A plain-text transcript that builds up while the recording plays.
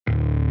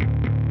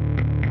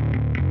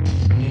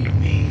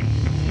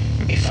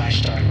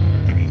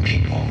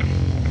people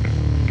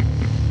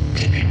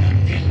dipping on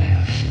your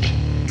left.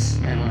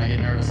 And when I get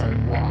nervous, I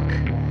walk.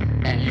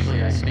 And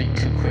usually I speak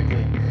too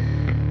quickly.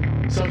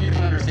 So if you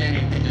don't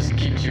understand, you can just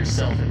keep it to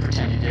yourself and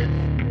pretend you did.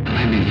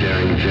 I'd be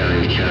very,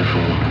 very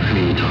careful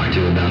who you talk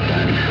to about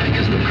that,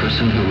 because the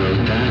person who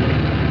wrote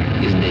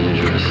that is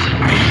dangerous.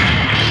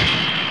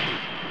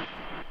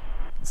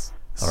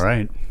 All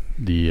right.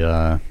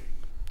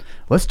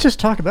 Let's just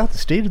talk about the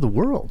state of the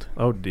world.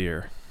 Oh,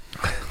 dear.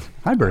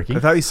 Hi, Burkey. I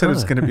thought you said it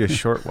was going to be a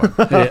short one.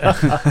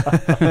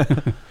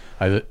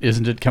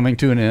 Isn't it coming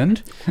to an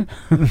end?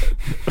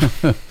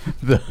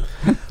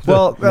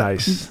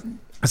 Nice.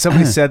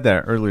 Somebody said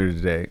that earlier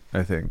today,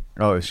 I think.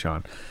 Oh, it was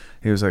Sean.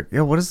 He was like,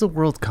 yeah, what is the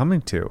world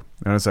coming to?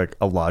 And I was like,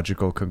 a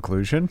logical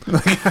conclusion.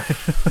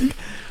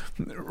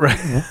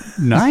 Right.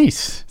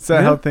 Nice. Is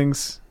that how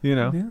things,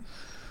 Yeah.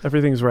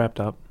 Everything's wrapped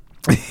up.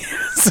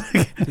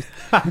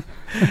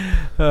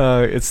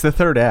 It's the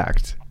third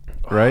act,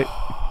 right?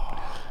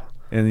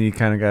 And you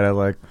kind of got to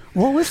like...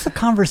 What was the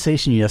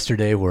conversation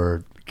yesterday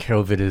where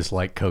COVID is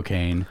like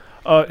cocaine?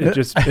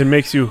 It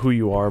makes you who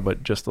you are,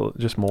 but just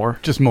more.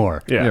 Just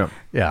more.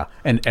 Yeah.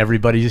 And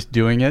everybody's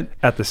doing it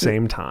At the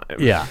same time.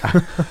 Yeah.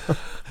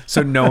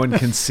 So no one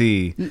can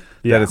see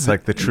that it's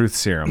like the truth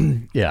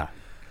serum. Yeah.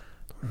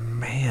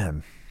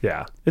 Man.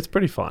 Yeah. It's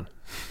pretty fun.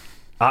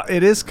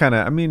 It is kind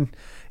of, I mean,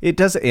 it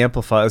does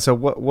amplify. So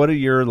what are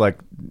your like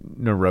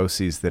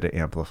neuroses that it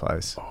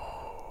amplifies?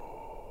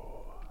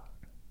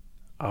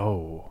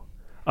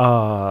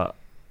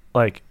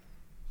 Like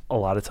a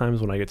lot of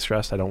times when I get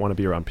stressed, I don't want to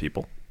be around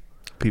people.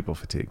 People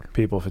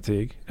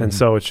fatigue. And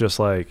so it's just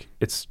like,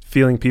 it's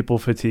feeling people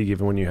fatigue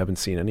even when you haven't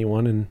seen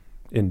anyone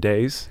in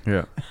days.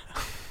 Yeah.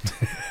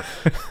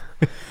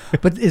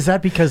 But is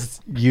that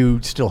because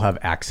you still have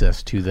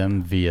access to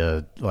them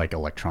via like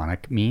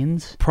electronic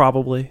means?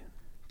 Probably.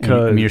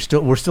 I mean,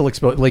 we're still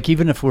exposed. Like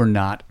even if we're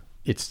not,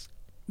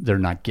 they're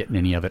not getting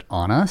any of it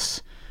on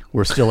us.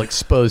 We're still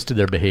exposed to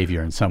their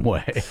behavior in some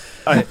way.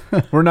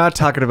 We're not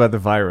talking about the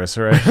virus,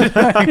 right?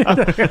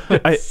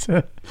 I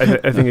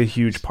think a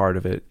huge part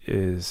of it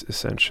is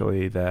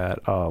essentially that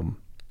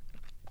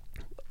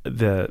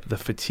the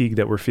fatigue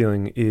that we're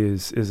feeling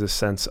is a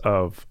sense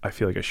of, I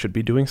feel like I should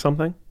be doing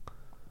something,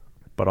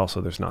 but also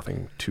there's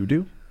nothing to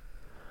do.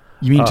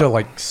 You mean to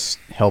like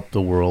help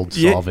the world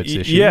solve its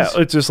issues? Yeah,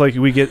 it's just like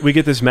we get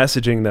this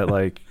messaging that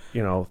like,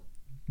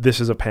 this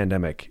is a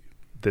pandemic.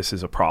 This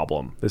is a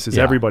problem. This is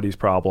everybody's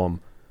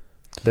problem.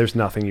 There's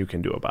nothing you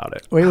can do about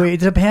it. Wait,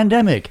 it's a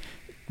pandemic.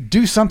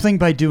 Do something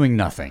by doing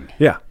nothing.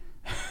 Yeah.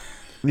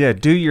 Yeah,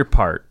 do your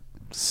part.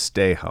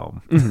 Stay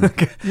home.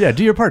 Mm-hmm. Yeah,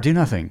 do your part. Do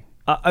nothing.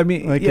 I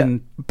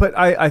mean, but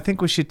I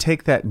think we should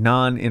take that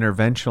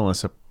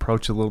non-interventionist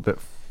approach a little bit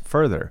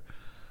further.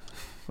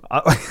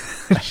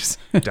 Just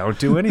don't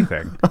do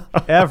anything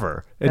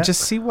ever and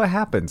just see what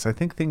happens. I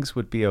think things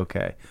would be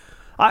okay.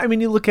 I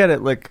mean, you look at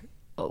it like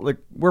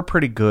we're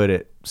pretty good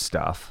at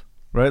stuff,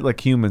 right?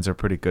 Like humans are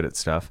pretty good at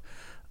stuff,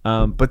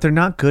 but they're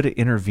not good at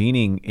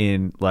intervening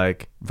in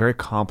like very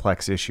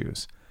complex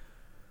issues.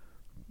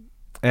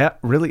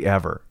 Really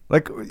ever.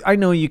 Like I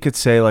know you could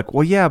say like,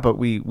 well, yeah, but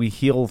we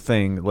heal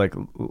thing like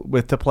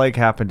with the plague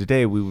happened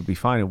today, we would be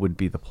fine. It wouldn't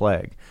be the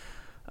plague.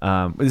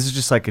 This is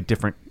just like a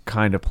different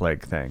kind of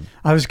plague thing.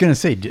 I was going to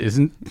say,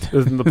 isn't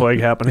the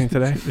plague happening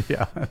today?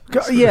 Yeah.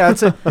 Yeah.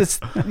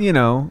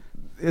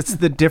 It's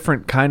the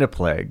different kind of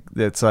plague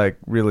that's like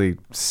really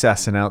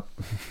sussing out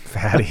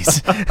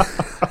fatties.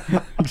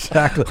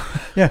 Exactly.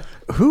 Yeah.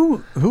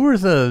 Who are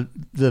the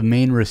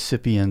main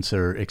recipients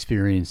or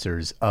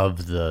experiencers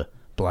of the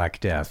Black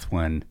Death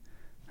when,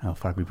 oh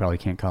fuck, we probably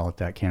can't call it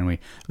that, can we?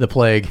 The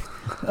plague.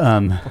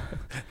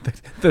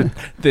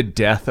 The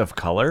death of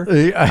color?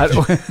 I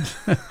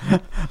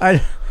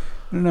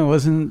don't know.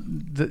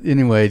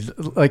 Anyway,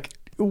 like,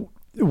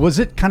 was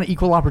it kind of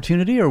equal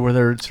opportunity, or were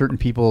there certain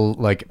people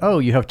like, oh,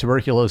 you have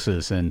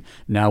tuberculosis and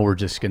now we're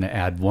just going to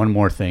add one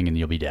more thing and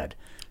you'll be dead?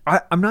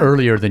 I'm not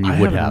earlier than you would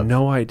have. I have. have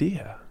no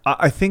idea.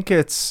 I think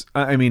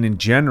I mean, in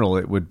general,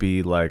 it would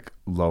be like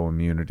low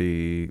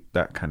immunity,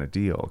 that kind of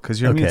deal.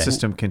 Because your immune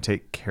system can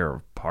take care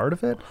of part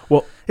of it.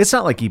 Well, it's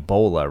not like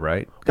Ebola,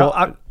 right?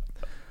 Well,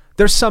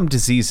 there's some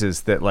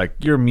diseases that like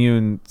your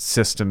immune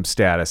system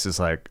status is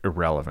like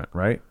irrelevant,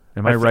 right?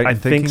 Am I right in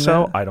thinking think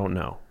so. that? I don't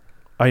know.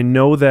 I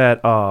know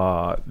that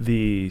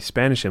the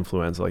Spanish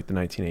influenza, like the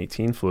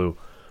 1918 flu,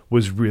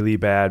 was really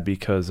bad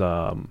because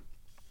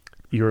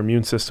your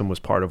immune system was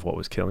part of what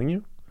was killing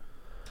you.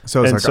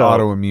 So it's like an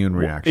autoimmune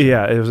reaction.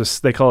 Yeah, it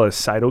was they call it a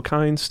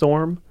cytokine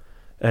storm,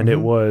 and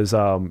it was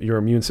your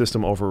immune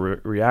system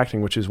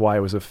overreacting, which is why it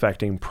was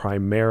affecting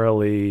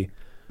primarily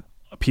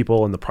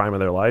people in the prime of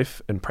their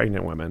life and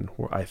pregnant women.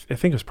 I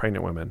think it was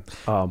pregnant women.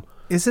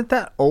 Isn't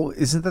that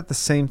the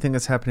same thing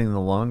that's happening in the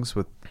lungs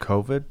with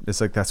COVID?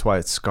 It's like that's why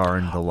it's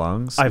scarring the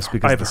lungs. I've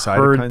heard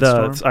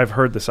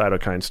the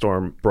cytokine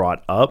storm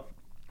brought up.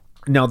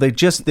 No, they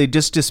just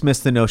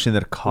dismissed the notion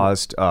that it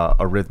caused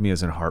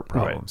arrhythmias and heart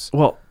problems. Right.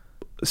 Well,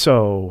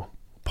 so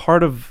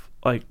part of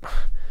like,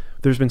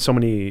 there's been so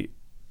many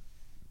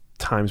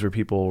times where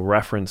people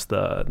reference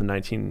the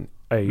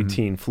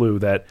 2018 flu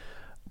that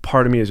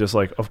part of me is just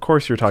like, of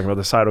course you're talking about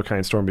the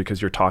cytokine storm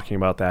because you're talking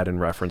about that in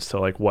reference to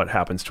like what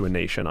happens to a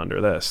nation under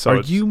this. So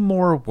are you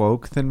more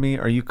woke than me?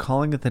 Are you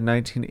calling it the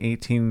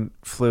 1918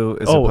 flu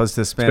as opposed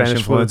to the Spanish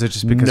influenza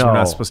just because we're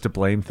not supposed to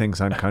blame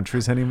things on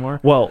countries anymore?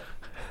 Well,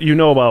 you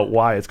know about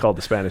why it's called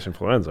the Spanish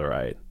influenza,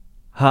 right?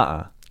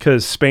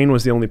 Because Spain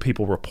was the only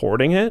people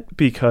reporting it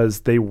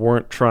because they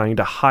weren't trying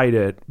to hide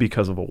it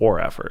because of a war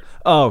effort.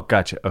 Oh,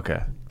 gotcha.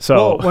 Okay.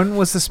 So when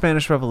was the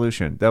Spanish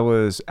Revolution? That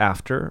was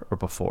after or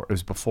before? It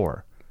was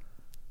before.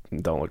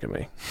 Don't look at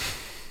me.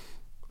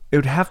 It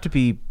would have to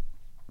be.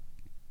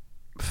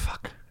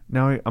 Fuck.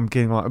 Now I'm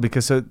getting lost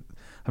because I'm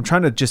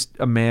trying to just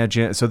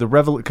imagine. So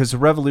because the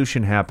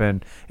revolution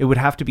happened, it would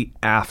have to be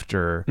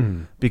after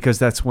because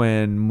that's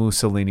when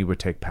Mussolini would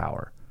take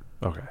power.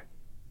 Okay.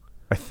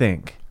 I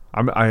think.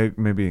 I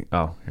maybe.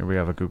 Oh, here we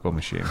have a Google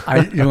machine.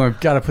 I've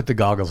got to put the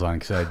goggles on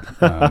because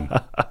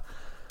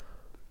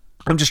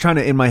I'm just trying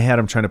to in my head.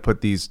 I'm trying to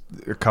put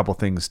a couple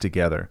things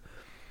together.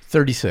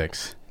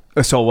 36.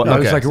 So what? I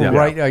was like,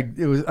 right.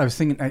 I was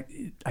thinking.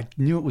 I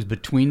knew it was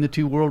between the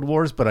two world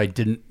wars, but I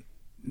didn't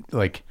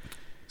like.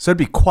 So it'd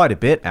be quite a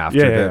bit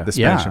after the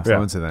Spanish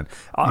influenza. Then,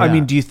 I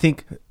mean, do you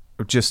think?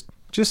 Just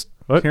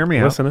hear me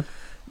out.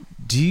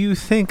 Do you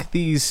think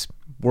these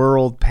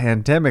world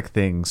pandemic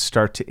things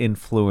start to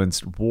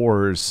influence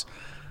wars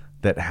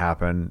that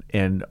happen,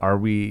 and are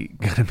we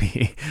going to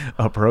be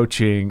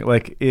approaching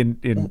like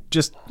in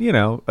just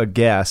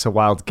a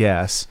wild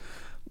guess?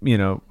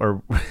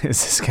 Or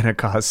is this going to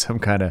cause some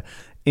kind of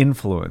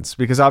influence?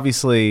 Because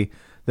obviously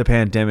the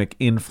pandemic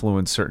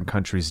influenced certain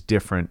countries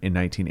different in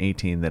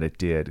 1918 than it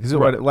did. Because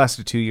it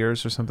lasted 2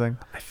 years or something?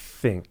 I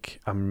think.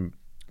 I'm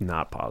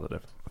not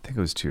positive. I think it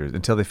was 2 years.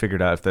 Until they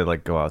figured out if they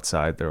like go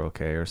outside, they're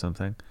okay or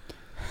something.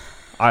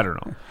 I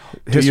don't know.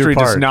 History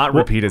does not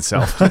repeat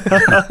itself.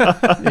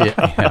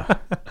 Yeah.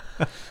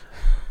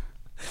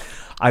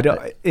 I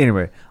don't.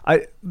 Anyway,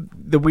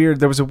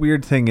 there was a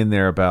weird thing in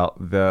there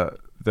about the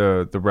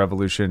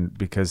revolution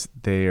because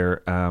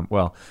they're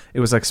it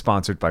was like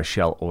sponsored by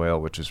Shell Oil,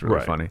 which is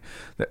really funny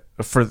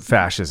for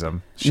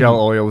fascism. Shell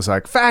Oil was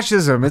like,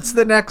 fascism, it's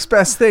the next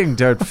best thing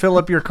to fill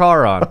up your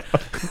car on.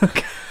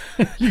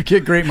 You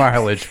get great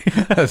mileage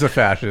as a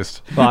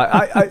fascist.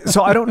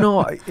 So I don't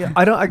know.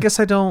 I guess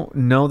I don't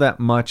know that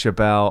much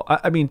about.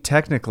 I mean,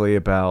 technically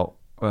about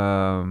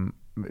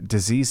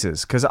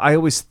diseases because I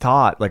always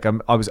thought like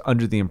I was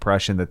under the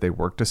impression that they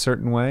worked a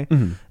certain way.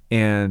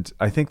 And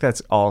I think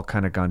that's all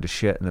kind of gone to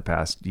shit in the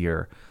past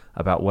year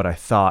about what I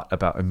thought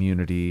about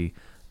immunity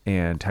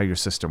and how your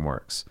system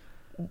works.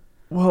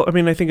 Well, I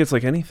mean, I think it's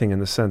like anything in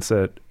the sense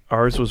that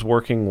ours was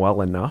working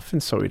well enough,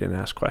 and so we didn't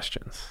ask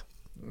questions.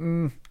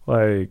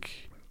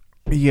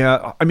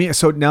 Yeah, I mean,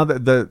 so now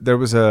that there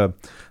was a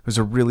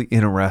really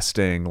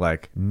interesting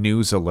like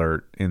news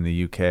alert in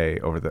the UK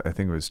I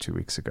think it was 2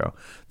 weeks ago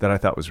that I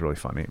thought was really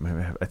funny.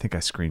 I think I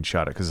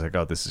screenshot it because like,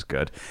 oh, this is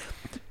good.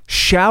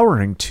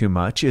 Showering too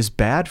much is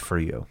bad for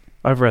you.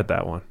 I've read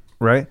that one.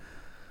 Right?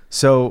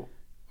 So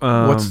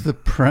what's the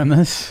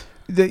premise?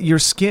 That your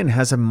skin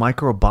has a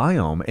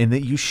microbiome and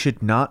that you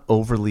should not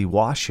overly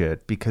wash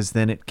it because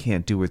then it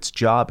can't do its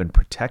job and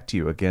protect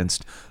you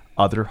against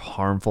other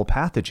harmful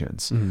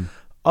pathogens.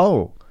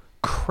 Oh,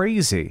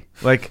 crazy.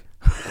 Like,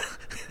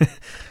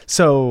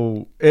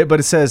 so, but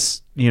it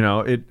says,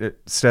 it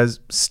says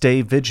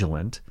stay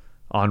vigilant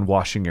on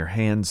washing your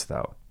hands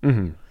though.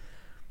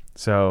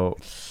 So,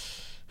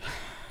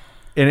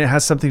 and it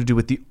has something to do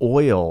with the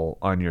oil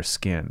on your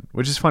skin,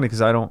 which is funny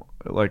because I don't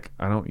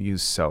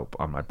use soap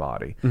on my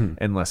body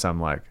unless I'm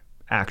like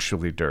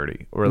actually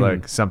dirty or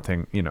like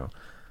something,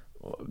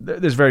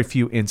 there's very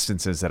few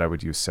instances that I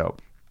would use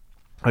soap.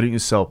 I don't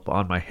use soap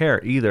on my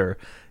hair either.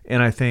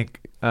 And I think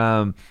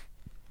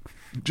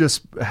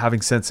just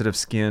having sensitive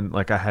skin,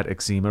 like I had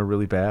eczema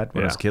really bad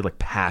when I was a kid, like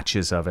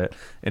patches of it,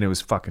 and it was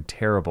fucking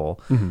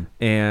terrible.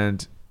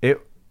 And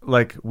it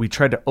like we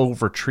tried to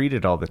over treat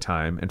it all the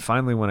time. And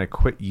finally, when I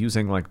quit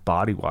using like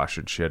body wash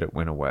and shit, it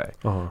went away.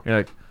 You're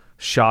like,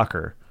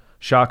 shocker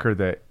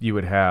that you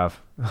would have.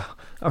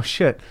 Oh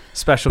shit!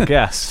 Special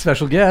guest.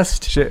 Special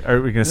guest. Shit.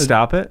 Are we gonna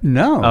stop it?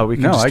 No. Oh, we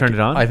can just turn it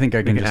on. I think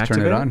I can just turn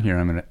it activate on here.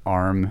 I'm gonna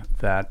arm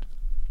that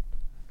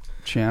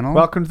channel.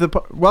 Welcome to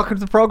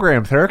the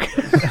program, Thurk.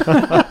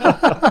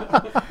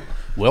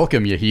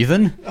 Welcome, you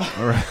heathen.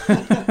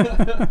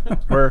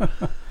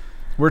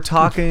 We're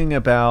talking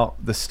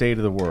about the state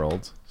of the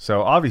world.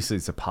 So obviously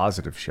it's a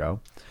positive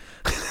show.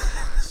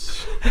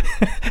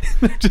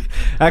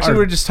 Actually,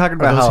 we're just talking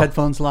about those how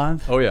headphones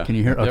live. Oh yeah. Can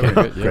you hear? Yeah, Okay, we're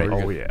good. Yeah, great.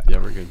 we're good. yeah. Yeah,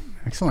 we're good.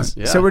 Excellent.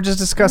 Yeah. So we're just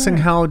discussing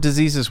how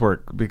diseases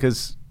work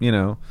because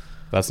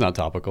That's not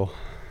topical.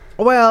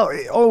 Well,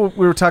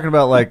 we were talking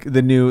about like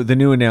the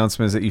new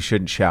announcement is that you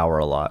shouldn't shower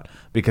a lot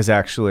because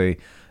actually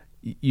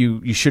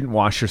you shouldn't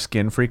wash your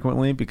skin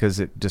frequently because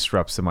it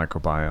disrupts the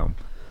microbiome.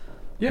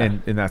 Yeah.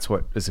 And that's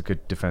what is a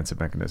good defensive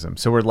mechanism.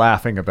 So we're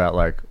laughing about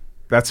like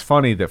that's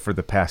funny that for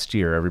the past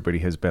year everybody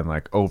has been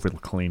like over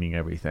cleaning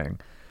everything.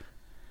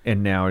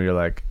 And now you're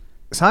like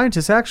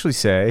scientists actually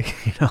say,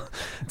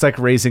 it's like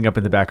raising up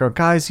in the background,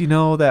 guys,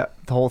 that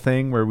the whole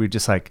thing where we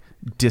just like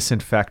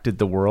disinfected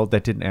the world,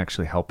 that didn't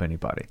actually help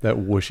anybody. That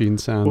whooshing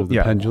sound of the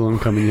pendulum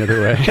coming the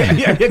other way.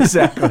 Yeah,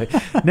 exactly.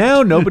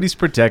 Now nobody's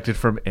protected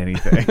from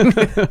anything.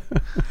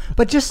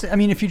 But just,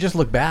 if you just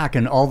look back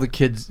and all the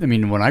kids,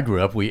 when I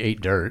grew up, we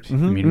ate dirt.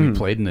 We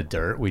played in the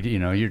dirt.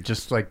 You're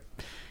just like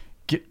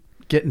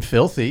getting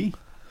filthy.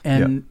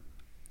 And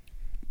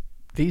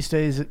these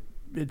days,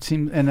 it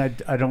seemed,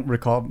 and I don't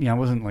recall, I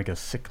wasn't like a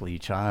sickly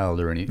child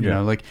or anything,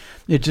 like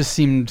it just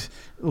seemed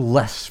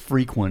less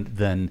frequent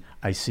than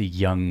I see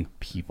young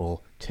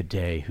people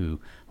today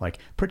who like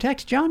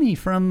protect Johnny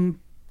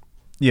from.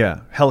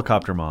 Yeah.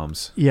 Helicopter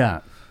moms. Yeah.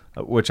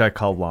 Which I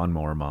call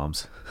lawnmower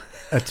moms.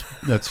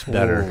 That's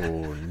better.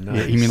 Oh, nice.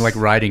 Yeah, you mean like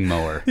riding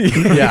mower?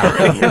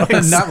 Yeah,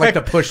 not like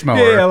the push mower.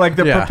 Yeah, like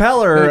the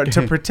propeller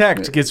to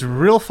protect gets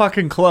real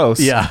fucking close.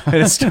 Yeah, and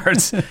it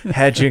starts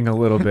hedging a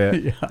little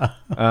bit. Yeah,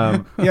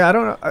 I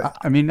don't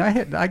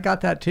know. I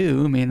got that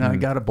too. I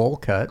got a bowl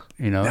cut.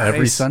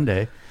 Every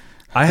Sunday.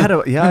 I had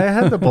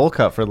the bowl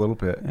cut for a little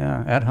bit.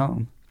 Yeah, at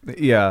home.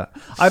 Yeah,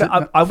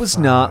 I was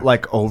not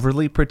like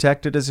overly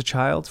protected as a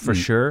child for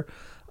sure.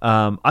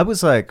 I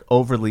was like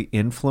overly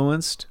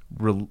influenced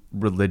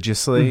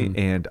religiously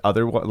and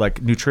like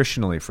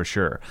nutritionally for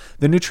sure.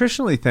 The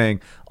nutritionally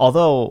thing,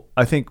 although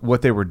I think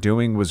what they were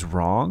doing was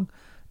wrong,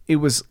 it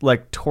was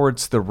like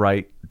towards the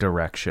right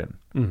direction,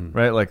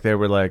 right? Like they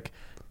were like,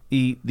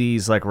 eat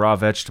these like raw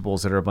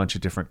vegetables that are a bunch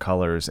of different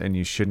colors and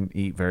you shouldn't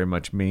eat very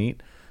much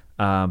meat.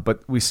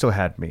 But we still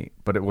had meat,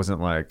 but it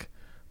wasn't like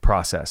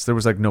processed. There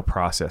was like no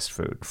processed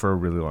food for a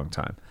really long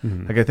time.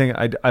 Like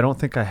I don't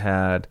think I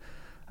had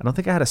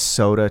a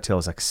soda till I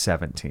was like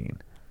 17,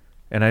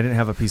 and I didn't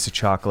have a piece of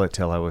chocolate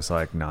till I was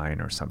like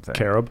 9 or something.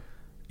 Carob?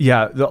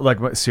 Yeah,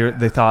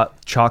 they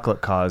thought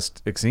chocolate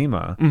caused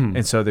eczema,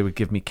 and so they would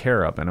give me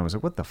carob, and I was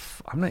like, "What the?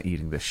 I'm not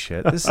eating this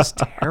shit. This is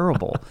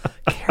terrible.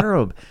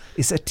 Carob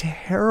is a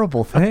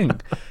terrible thing.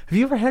 Have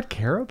you ever had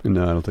carob?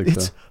 No, I don't think so.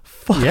 It's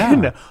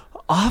fucking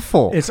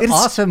awful. It's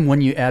awesome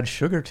when you add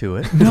sugar to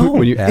it. No,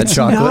 when you add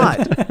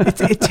chocolate,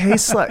 it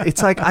tastes like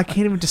it's like I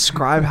can't even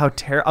describe how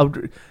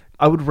terrible.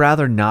 I would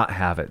rather not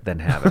have it than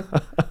have it.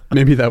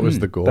 Maybe that was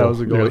the goal. That was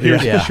the goal.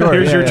 Here's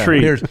your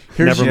treat. Here's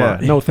Never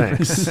mind. No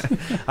thanks.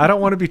 I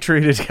don't want to be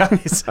treated,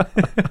 guys.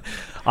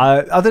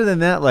 Other than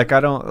that, like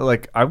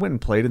I went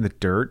and played in the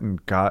dirt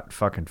and got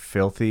fucking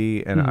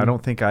filthy, and I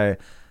don't think I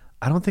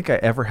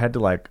ever had to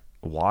like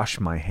wash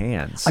my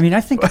hands.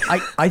 I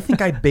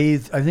think I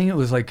bathed. I think it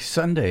was like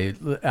Sunday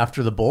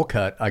after the bowl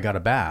cut. I got a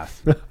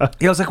bath.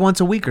 It was like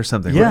once a week or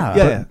something.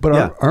 Yeah, right?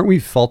 But aren't we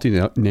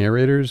faulty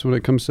narrators when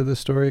it comes to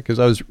this story? Because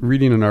I was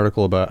reading an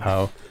article about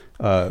how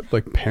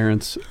like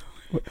parents,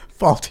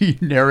 faulty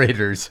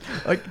narrators,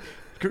 like.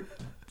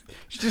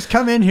 Just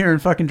come in here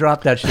and fucking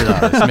drop that shit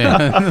on us,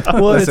 man.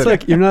 Well, it's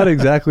like you're not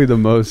exactly the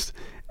most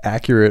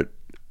accurate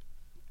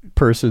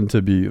person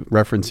to be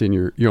referencing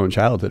your own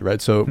childhood, right?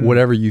 So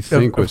whatever you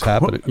think was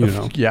happening,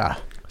 Yeah.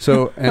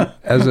 So and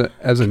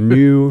as a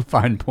new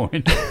fine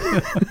point,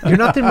 you're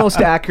not the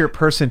most accurate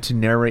person to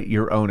narrate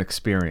your own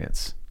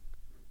experience.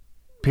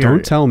 Period.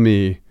 Don't tell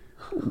me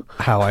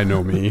how I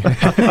know me,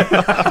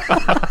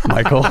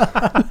 Michael.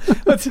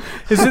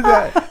 Isn't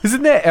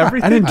that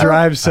everything? I didn't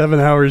drive 7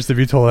 hours to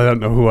be told I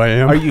don't know who I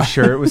am. Are you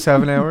sure it was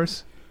 7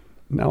 hours?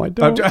 No, I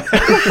don't.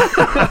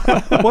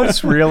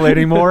 What's real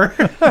anymore?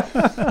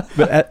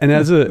 But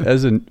as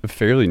a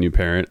fairly new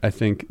parent, I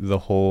think the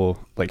whole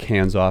like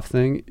hands-off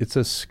thing, it's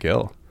a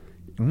skill.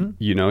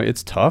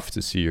 It's tough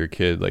to see your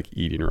kid like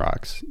eating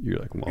rocks. You're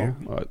like, well,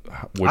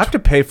 I have to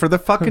pay for the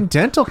fucking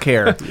dental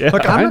care. Like,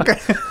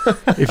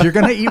 if you're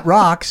gonna eat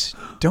rocks,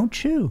 don't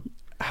chew.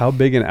 How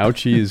big an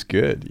ouchie is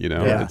good,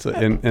 Yeah. It's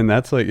and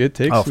that's like it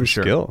takes some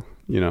skill,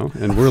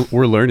 and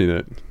we're learning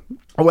it.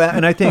 Well,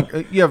 and I think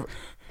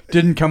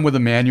Didn't come with a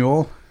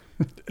manual.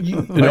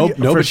 No,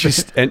 but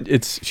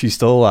she's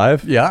still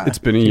alive. Yeah, it's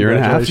been a year and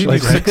a half. You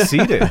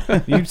succeeded.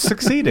 You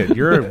succeeded.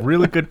 You're a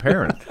really good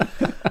parent.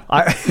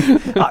 But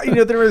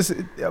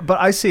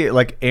I see it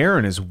like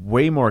Erin is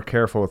way more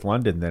careful with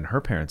London than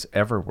her parents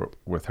ever were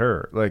with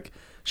her. Like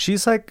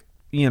she's like,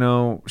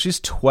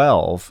 she's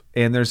 12,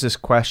 and there's this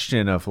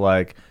question of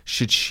like,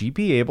 should she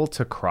be able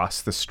to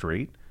cross the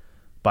street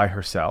by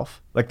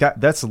herself? Like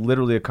that's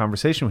literally a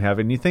conversation we have.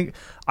 And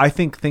I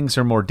think things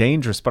are more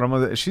dangerous,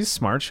 but she's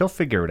smart, she'll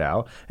figure it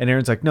out. And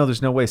Erin's like, no,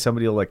 there's no way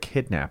somebody will like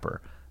kidnap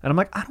her. And I'm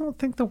like, I don't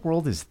think the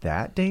world is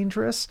that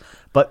dangerous,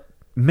 but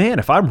man,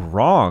 if I'm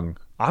wrong,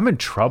 I'm in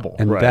trouble.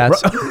 And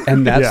that's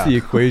the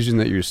equation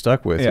that you're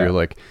stuck with. You're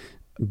like,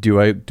 do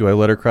I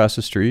let her cross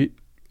the street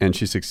and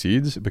she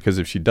succeeds? Because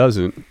if she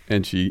doesn't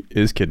and she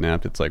is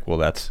kidnapped, it's like, well,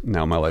 that's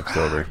now my life's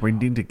over. We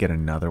need to get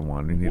another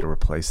one. We need to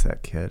replace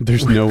that kid.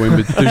 There's no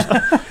in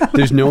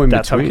there's no in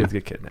That's between. how kids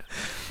get kidnapped.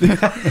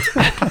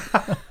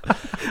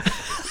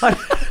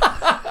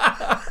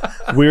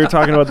 We were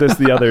talking about this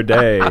the other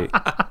day.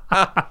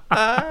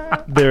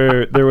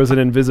 There was an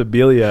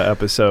Invisibilia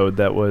episode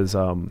that was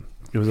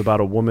it was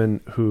about a woman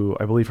who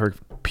I believe her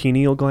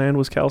pineal gland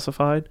was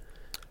calcified.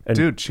 And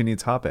dude, she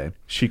needs hot babe.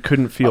 she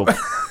couldn't feel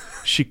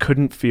she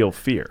couldn't feel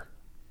fear.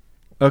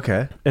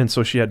 Okay. And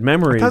so she had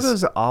memories. I thought it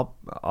was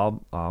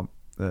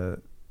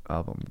the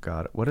album.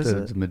 Got it. What is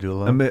it?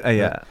 Medulla.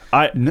 Yeah.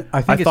 I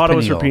think thought it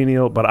was her pineal.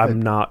 pineal, but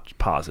I'm not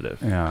positive.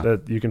 Yeah.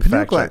 That you can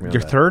fact check me on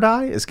Your that. third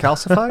eye is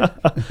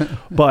calcified.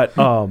 But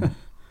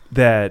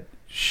that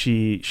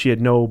she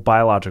had no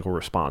biological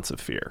response of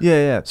fear.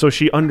 Yeah. So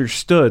she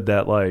understood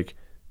that like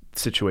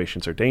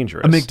situations are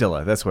dangerous.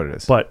 Amygdala. That's what it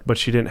is. But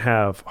she didn't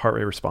have heart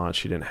rate response.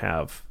 She didn't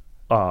have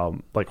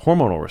like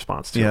hormonal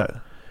response to it.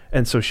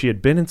 And so she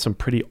had been in some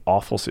pretty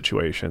awful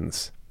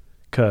situations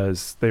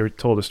because they were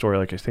told a story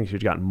like I think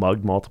she'd gotten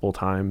mugged multiple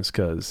times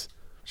because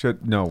she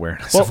had no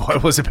awareness of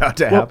what was about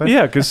to happen.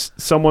 Yeah, because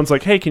someone's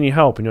like, "Hey, can you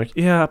help?" And you're like,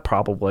 "Yeah,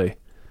 probably."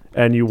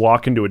 And you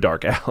walk into a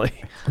dark alley.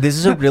 This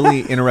is a really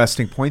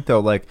interesting point, though.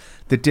 Like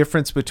the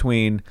difference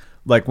between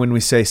like when we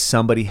say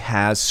somebody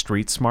has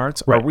street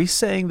smarts, Right. are we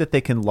saying that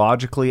they can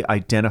logically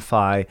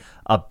identify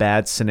a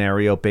bad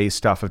scenario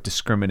based off of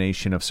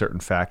discrimination of certain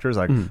factors?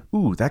 Like,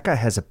 ooh, that guy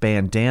has a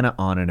bandana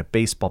on and a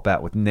baseball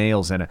bat with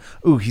nails in it.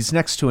 Ooh, he's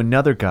next to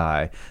another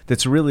guy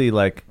that's really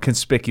like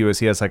conspicuous.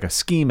 He has like a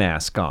ski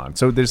mask on.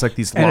 So there's like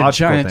these and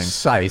logical a giant things.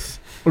 scythe.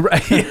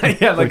 Right.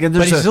 Yeah. Like, and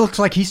But there's he looks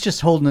like he's just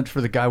holding it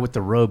for the guy with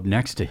the robe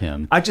next to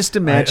him. I just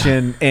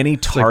imagine any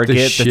Like Target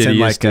the that's in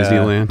like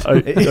shittiest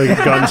Disneyland.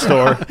 a gun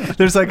store.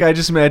 There's like I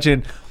just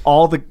imagine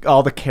all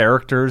the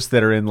characters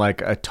that are in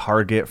like a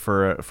Target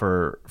for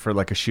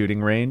like a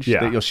shooting range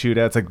that you'll shoot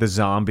at. It's like the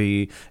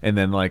zombie and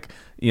then like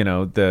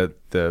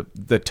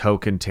the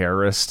token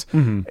terrorist,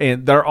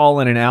 and they're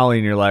all in an alley,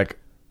 and you're like,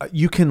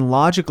 you can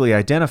logically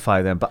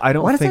identify them, but I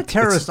don't Why does think that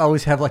terrorist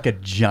always have like a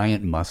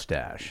giant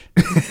mustache?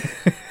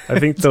 I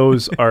think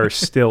those are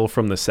still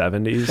from the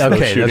 70s. Those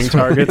Okay, shooting that's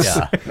right. targets.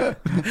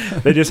 Yeah.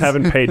 They just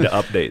haven't paid to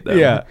update them.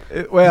 Yeah.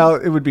 Well,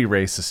 it would be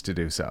racist to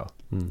do so.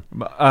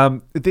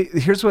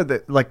 Here's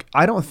what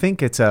I don't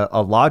think it's a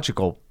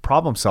logical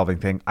problem-solving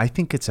thing. I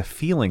think it's a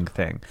feeling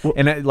thing.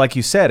 And like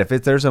you said, if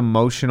there's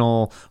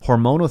emotional,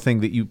 hormonal thing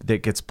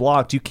that gets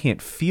blocked, you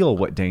can't feel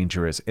what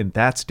danger is, and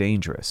that's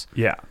dangerous.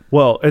 Yeah.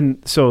 Well,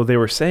 and so they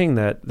were saying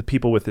that the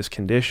people with this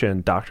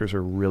condition, doctors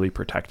are really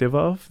protective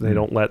of. They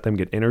don't let them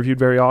get interviewed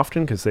very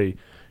often because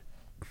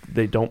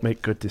they don't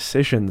make good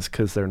decisions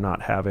because they're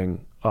not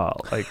having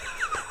like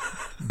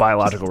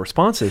biological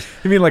responses.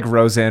 You mean like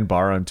Roseanne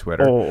Barr on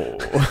Twitter? Oh.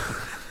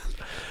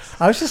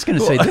 I was just going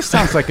to say, this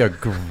sounds like a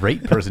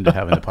great person to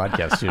have in the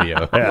podcast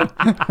studio.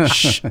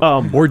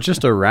 Yeah. Or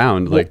just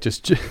around, like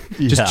just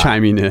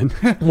chiming in.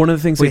 One of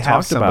the things We they have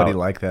talked somebody about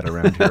like that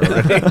around here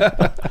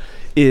already.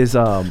 is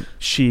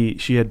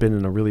she had been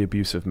in a really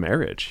abusive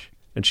marriage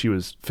and she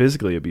was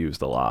physically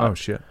abused a lot. Oh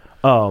shit.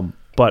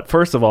 But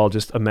first of all,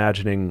 just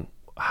imagining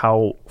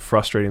how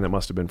frustrating that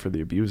must have been for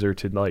the abuser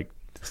to like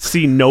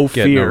see no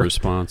Get fear no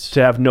response.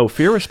 to have no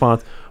fear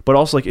response, but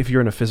also like if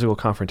you're in a physical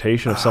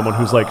confrontation of someone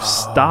who's like,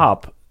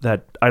 stop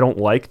that, I don't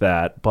like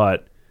that,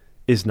 but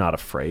is not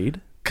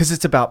afraid. Because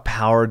it's about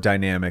power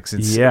dynamics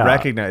and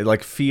recognize,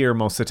 like fear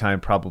most of the time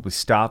probably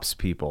stops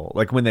people.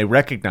 Like when they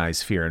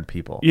recognize fear in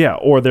people. Yeah.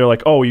 Or they're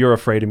like, oh, you're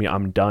afraid of me,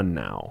 I'm done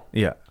now.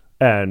 Yeah.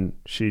 And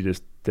she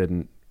just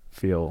didn't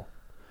feel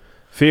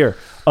fear.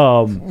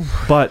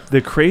 But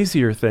the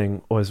crazier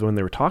thing was when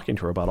they were talking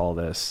to her about all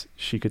this,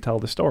 she could tell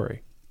the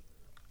story.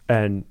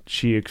 And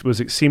she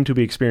seemed to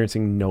be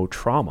experiencing no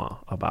trauma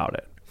about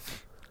it.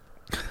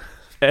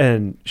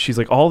 And she's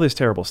like, all this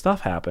terrible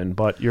stuff happened,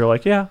 but you're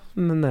like, yeah,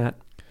 and then that.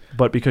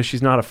 But because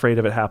she's not afraid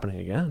of it happening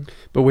again.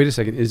 But wait a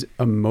second, is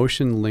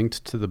emotion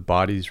linked to the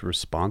body's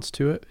response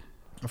to it?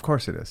 Of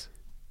course it is.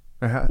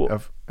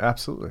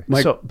 Absolutely.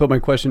 But my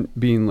question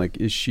being like,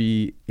 is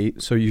she,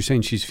 so you're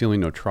saying she's feeling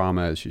no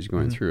trauma as she's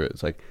going through it.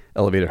 It's like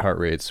elevated heart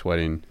rate,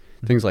 sweating,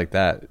 things like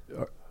that.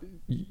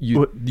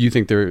 You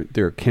think there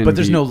can But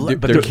there's be, no- there,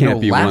 but there there's can't no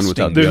be one lasting-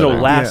 without There's the no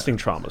other. lasting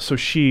trauma. So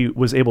she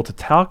was able to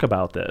talk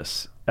about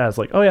this as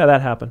like, oh yeah,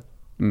 that happened.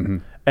 Mm-hmm.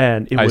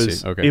 And it I was,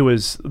 see. Okay. it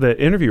was, the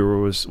interviewer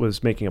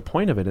was making a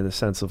point of it in the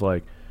sense of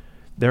like,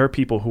 there are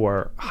people who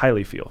are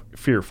highly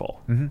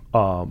fearful.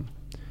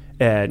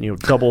 And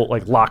double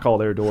like lock all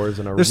their doors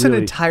and are There's really,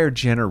 an entire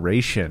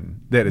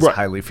generation that is Right.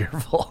 highly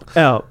fearful.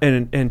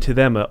 and to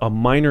them a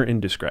minor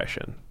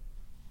indiscretion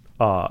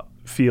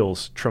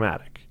feels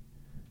traumatic.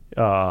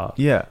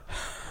 Yeah.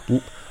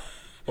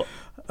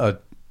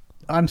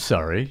 I'm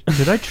sorry.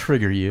 Did I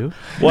trigger you?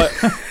 What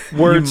You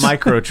words?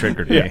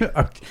 micro-triggered me.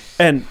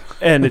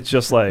 And it's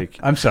just like,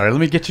 I'm sorry. Let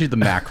me get you the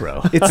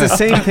macro. It's the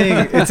same thing.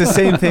 It's the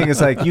same thing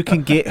as like you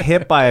can get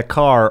hit by a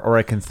car or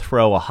I can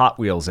throw a Hot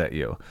Wheels at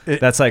you.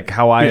 That's like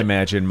how I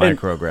imagine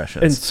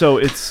microaggressions. and so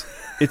it's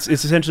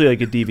essentially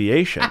like a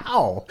deviation.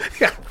 Ow.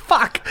 Yeah,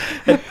 fuck.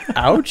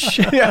 Ouch.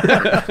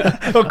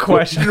 A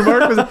question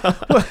mark?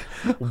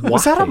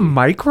 Was that a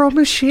micro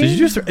machine? Did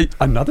you just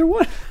another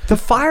one? The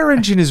fire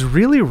engine is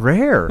really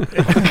rare.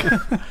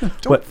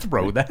 Don't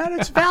throw that.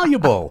 It's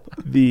valuable.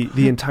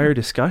 The entire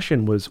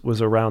discussion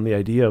was around the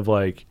idea of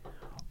like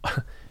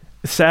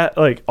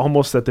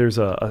almost that there's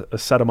a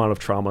set amount of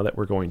trauma that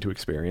we're going to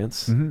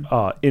experience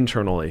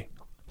internally,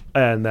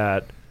 and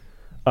that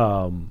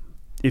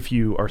if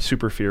you are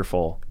super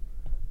fearful,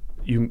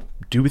 you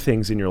do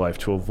things in your life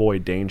to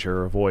avoid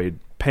danger, avoid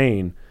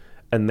pain,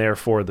 and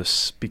therefore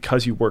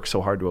because you work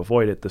so hard to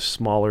avoid it, the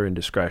smaller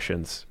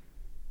indiscretions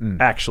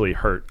actually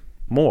hurt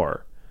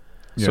more.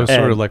 So it's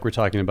sort of like we're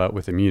talking about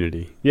with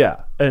immunity.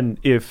 Yeah. And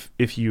if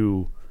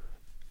you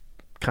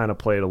kind of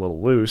play it a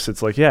little loose,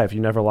 it's like, yeah, if you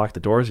never lock the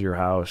doors of your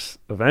house,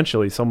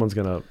 eventually someone's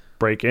going to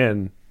break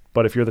in.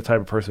 But if you're the type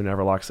of person who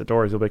never locks the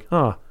doors, you'll be like,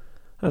 oh,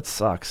 that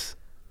sucks.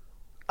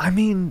 I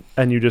mean,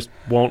 and you just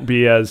won't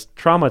be as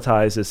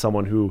traumatized as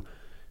someone who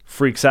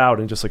freaks out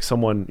and just like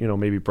someone,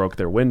 maybe broke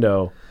their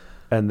window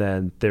and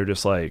then they're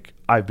just like,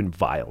 I've been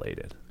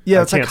violated.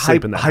 Yeah, it's like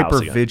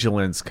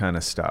hypervigilance kind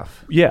of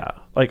stuff. Yeah,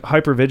 like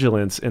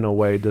hypervigilance in a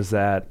way, does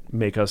that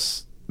make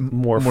us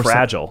more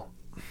fragile?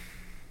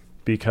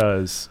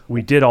 Because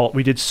we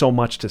did so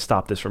much to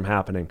stop this from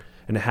happening,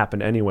 and it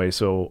happened anyway,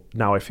 so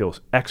now I feel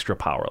extra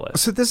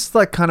powerless. So this is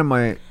like kind of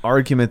my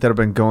argument that I've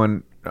been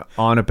going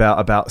on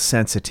about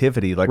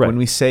sensitivity. Like when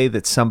we say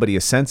that somebody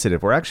is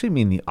sensitive, we're actually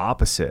mean the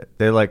opposite.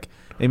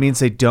 It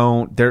means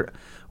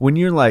when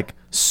you're like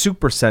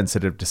super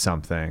sensitive to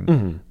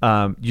something,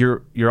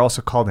 you're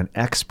also called an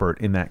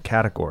expert in that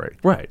category.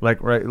 Right.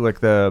 Like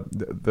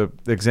the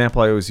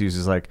example I always use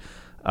is like,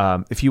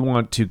 if you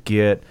want to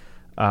get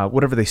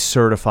whatever they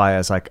certify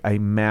as like a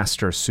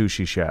master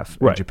sushi chef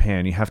in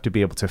Japan, you have to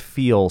be able to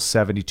feel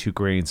 72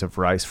 grains of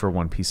rice for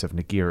one piece of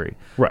nigiri.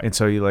 Right. And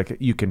so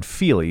you can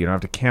feel it. You don't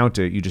have to count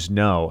it. You just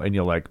know, and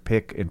you'll like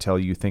pick until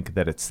you think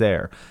that it's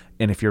there.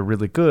 And if you're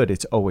really good,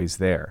 it's always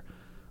there.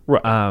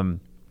 Right.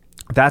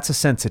 That's a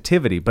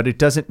sensitivity, but it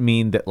doesn't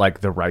mean that like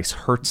the rice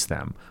hurts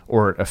them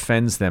or it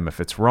offends them if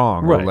it's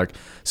wrong. Right. Or like,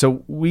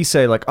 so we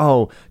say like,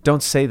 oh,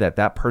 don't say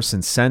that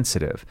person's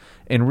sensitive.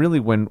 And really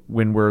when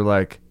we're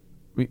like,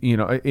 in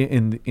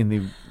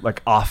the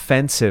like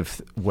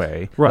offensive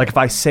way, like if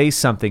I say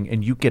something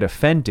and you get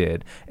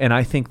offended and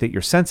I think that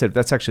you're sensitive,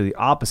 that's actually the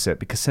opposite,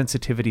 because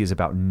sensitivity is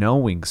about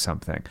knowing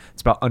something.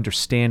 It's about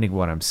understanding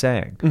what I'm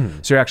saying.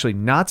 So you're actually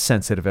not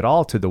sensitive at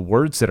all to the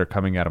words that are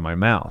coming out of my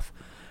mouth.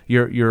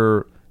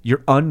 You're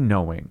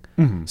unknowing.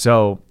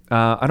 So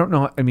I don't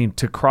know. I mean,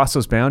 to cross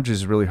those boundaries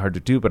is really hard to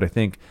do, but I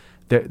think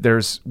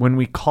there's when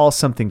we call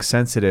something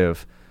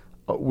sensitive,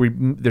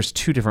 there's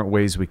two different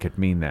ways we could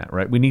mean that,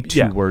 right? We need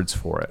two words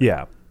for it.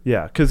 Yeah.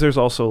 Yeah. Because there's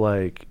also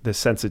like the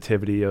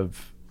sensitivity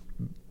of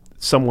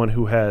someone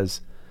who has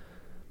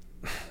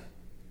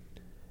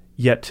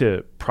yet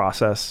to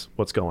process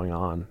what's going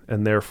on,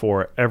 and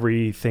therefore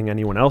everything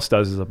anyone else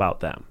does is about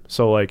them.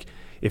 So like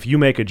if you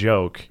make a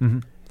joke,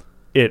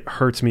 it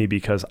hurts me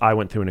because I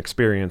went through an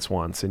experience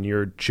once, and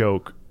your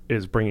joke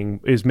is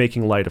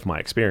making light of my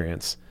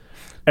experience.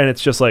 And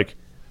it's just like,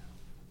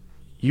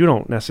 you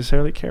don't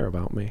necessarily care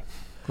about me.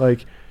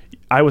 Like,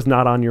 I was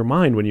not on your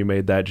mind when you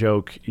made that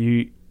joke.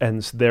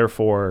 And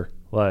therefore,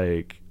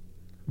 like,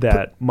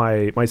 that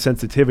my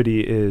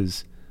sensitivity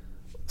is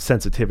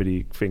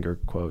sensitivity, finger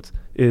quotes,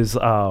 is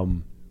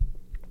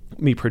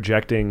me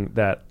projecting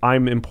that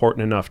I'm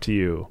important enough to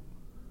you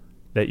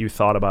that you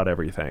thought about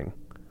everything.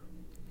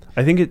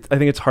 I think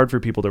it's hard for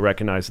people to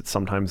recognize that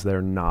sometimes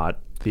they're not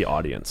the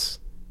audience.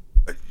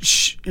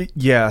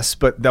 Yes,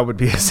 but that would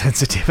be a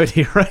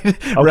sensitivity, right?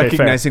 Okay,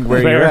 recognizing fair.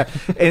 where you're at.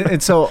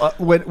 And so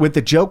with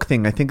the joke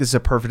thing, I think this is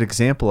a perfect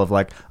example of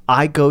like,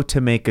 I go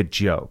to make a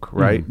joke,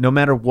 right? No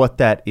matter what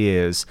that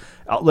is.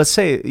 Let's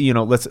say,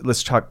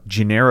 let's talk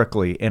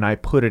generically, and I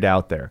put it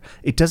out there.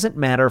 It doesn't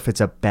matter if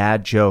it's a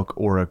bad joke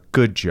or a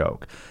good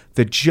joke.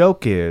 The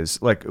joke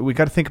is, like, we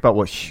got to think about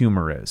what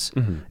humor is.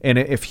 And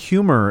if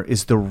humor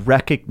is the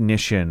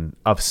recognition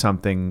of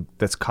something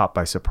that's caught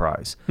by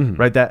surprise,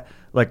 right? That,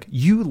 like,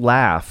 you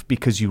laugh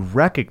because you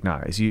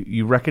recognize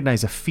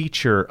a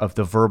feature of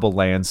the verbal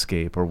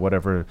landscape or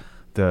whatever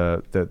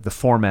the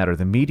format or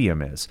the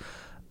medium is.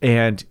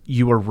 And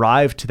you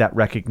arrive to that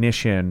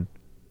recognition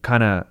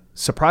kind of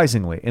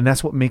surprisingly, and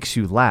that's what makes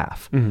you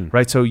laugh,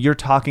 right? So you're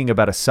talking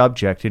about a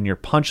subject and your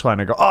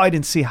punchline, I go, oh, I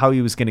didn't see how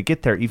he was going to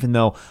get there, even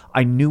though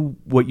I knew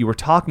what you were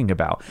talking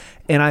about.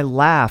 And I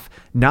laugh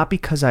not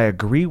because I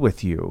agree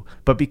with you,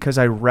 but because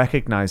I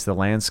recognize the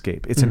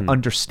landscape. It's an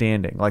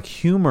understanding. Like,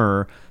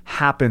 humor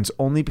happens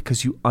only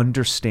because you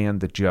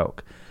understand the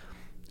joke.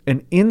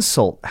 An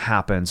insult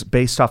happens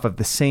based off of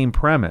the same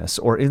premise,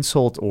 or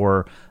insult,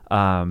 or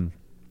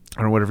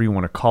or whatever you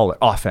want to call it,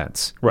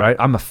 offense, right?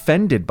 I'm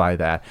offended by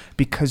that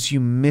because you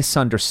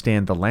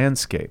misunderstand the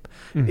landscape.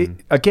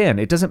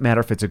 It doesn't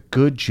matter if it's a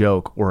good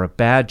joke or a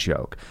bad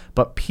joke,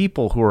 but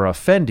people who are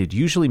offended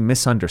usually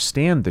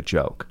misunderstand the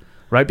joke,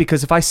 right?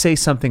 Because if I say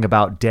something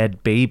about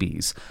dead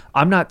babies,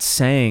 I'm not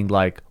saying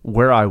like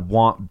where I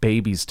want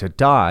babies to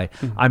die.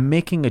 I'm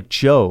making a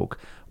joke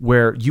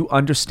where you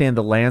understand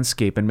the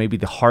landscape and maybe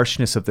the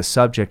harshness of the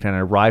subject, and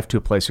arrive to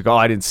a place where you go, oh,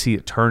 I didn't see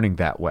it turning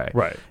that way.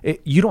 Right.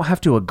 You don't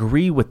have to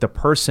agree with the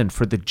person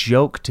for the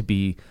joke to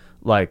be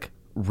like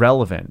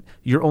relevant.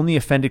 You're only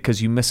offended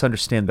because you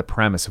misunderstand the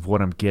premise of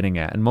what I'm getting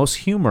at. And most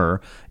humor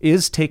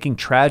is taking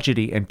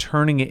tragedy and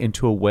turning it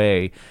into a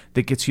way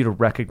that gets you to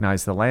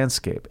recognize the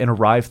landscape and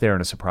arrive there in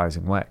a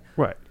surprising way.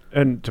 Right.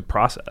 and to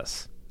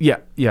process.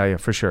 Yeah,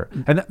 for sure.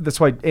 And that's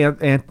why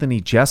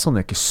Anthony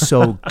Jeselnik is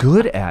so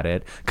good at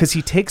it, because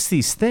he takes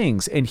these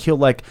things and he'll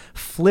like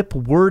flip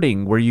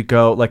wording where you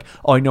go like,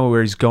 oh, I know where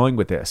he's going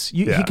with this.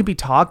 He could be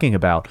talking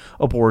about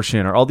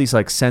abortion or all these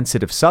like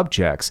sensitive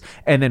subjects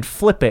and then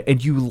flip it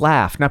and you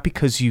laugh, not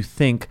because you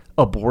think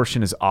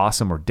abortion is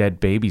awesome or dead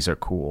babies are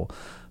cool,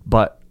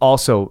 but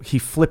also he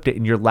flipped it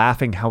and you're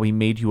laughing how he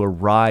made you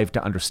arrive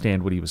to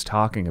understand what he was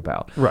talking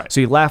about. Right. So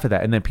you laugh at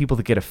that. And then people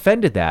that get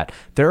offended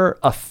they're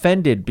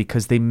offended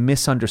because they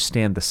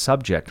misunderstand the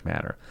subject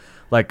matter.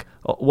 Like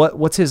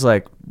what's his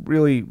like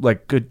really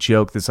like good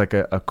joke that's like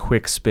a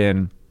quick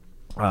spin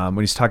when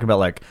he's talking about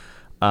like,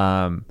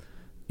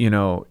 you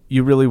know,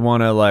 you really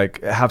want to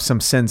like have some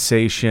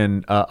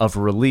sensation of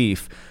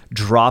relief,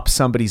 drop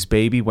somebody's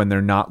baby when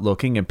they're not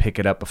looking and pick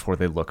it up before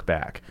they look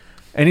back.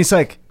 And he's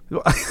like,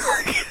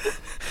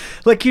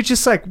 like you're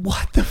just like,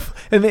 what the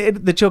and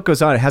the joke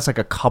goes on. It has like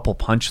a couple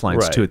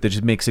punchlines to it that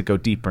just makes it go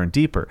deeper and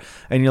deeper.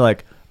 And you're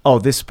like, oh,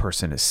 this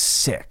person is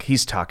sick.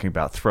 He's talking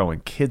about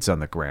throwing kids on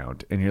the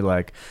ground. And you're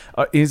like,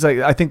 he's like,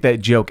 I think that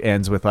joke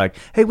ends with like,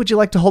 hey, would you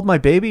like to hold my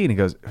baby? And he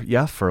goes,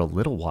 yeah, for a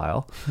little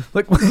while.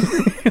 Like,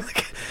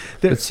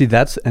 but see,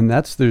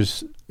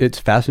 it's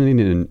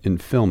fascinating in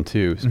film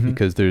too,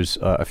 because there's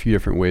a few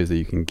different ways that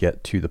you can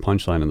get to the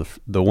punchline. And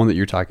the one that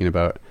you're talking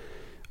about,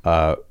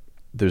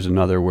 there's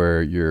another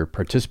where you're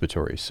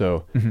participatory.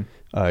 So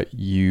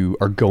you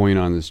are going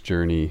on this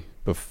journey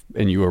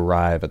and you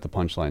arrive at the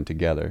punchline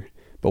together.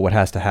 But what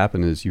has to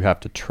happen is you have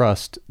to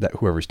trust that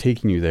whoever's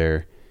taking you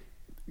there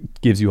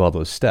gives you all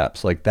those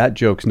steps. Like that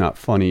joke's not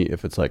funny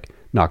if it's like,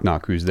 knock,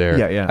 knock, who's there?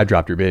 Yeah. I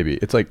dropped your baby.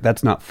 It's like,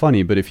 that's not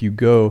funny. But if you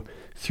go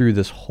through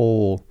this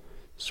whole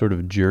sort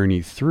of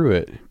journey through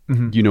it,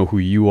 you know who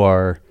you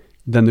are,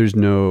 then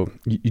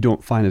you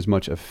don't find as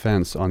much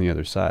offense on the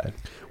other side.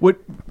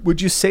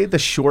 Would you say the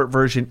short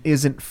version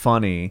isn't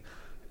funny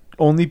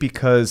only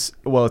because,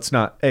 well, it's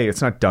not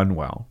done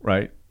well,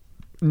 right?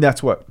 And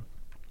that's what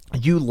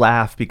you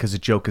laugh because a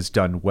joke is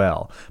done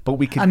well, but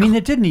we can. I mean,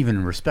 it didn't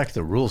even respect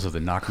the rules of the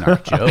knock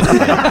knock joke.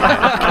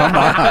 Come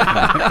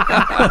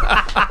on.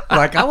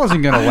 Like, I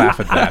wasn't going to laugh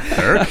at that,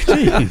 Thurk.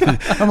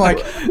 Jeez. I'm like,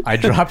 I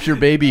dropped your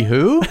baby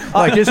who?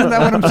 Like, isn't that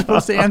what I'm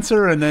supposed to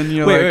answer? And then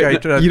you're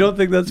wait, you don't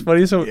think that's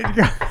funny? So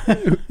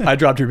I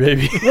dropped your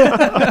baby.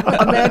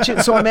 Imagine.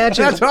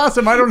 That's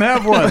awesome. I don't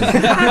have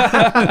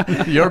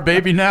one. Your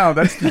baby now.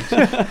 That's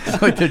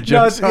like the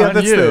joke's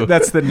on you.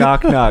 That's the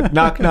knock knock.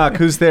 Knock knock.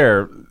 Who's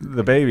there?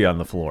 The baby on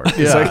the floor.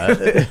 It's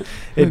like,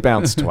 it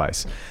bounced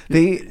twice.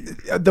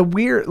 The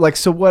weird, like,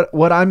 so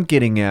what I'm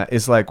getting at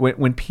is like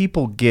when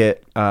people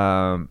get,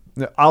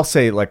 I'll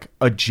say like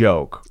a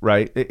joke,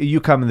 right? You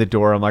come in the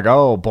door, I'm like,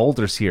 oh,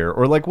 Boulder's here,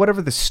 or like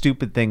whatever the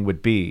stupid thing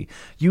would be.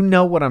 You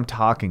know what I'm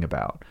talking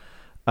about.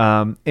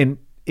 And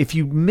if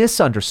you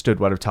misunderstood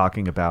what I'm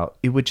talking about,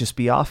 it would just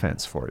be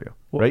offense for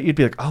you, right? You'd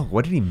be like, oh,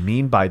 what did he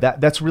mean by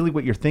that? That's really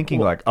what you're thinking.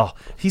 Like, oh,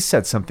 he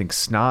said something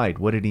snide.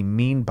 What did he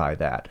mean by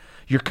that?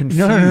 You're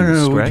confused.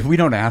 No. Right? We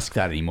don't ask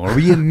that anymore.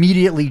 We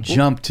immediately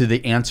jump to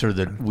the answer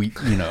that we,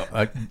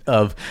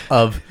 of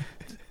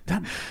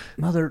that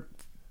mother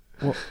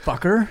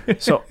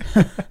fucker. So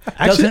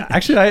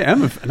actually, I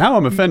am now.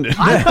 I'm offended.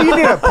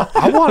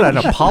 I want an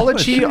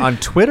apology on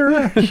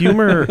Twitter.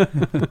 Humor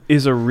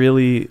is a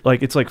really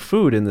it's like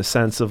food in the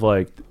sense of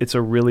like it's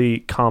a really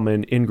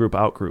common in-group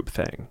out-group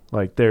thing.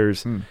 Like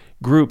there's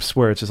groups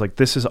where it's just like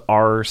this is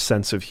our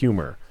sense of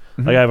humor.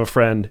 Like I have a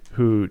friend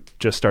who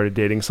just started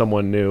dating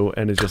someone new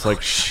and is just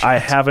like, I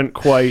haven't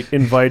quite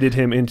invited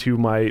him into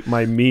my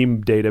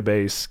meme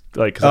database,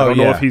 like, cause I don't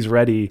know if he's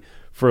ready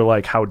for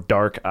like how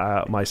dark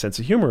my sense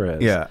of humor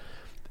is. Yeah.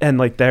 And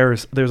like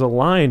there's a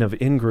line of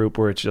in group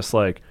where it's just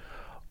like,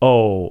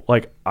 oh,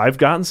 like I've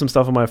gotten some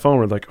stuff on my phone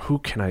where like, who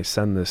can I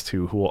send this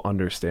to who will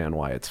understand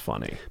why it's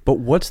funny? But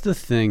what's the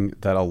thing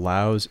that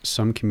allows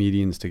some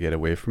comedians to get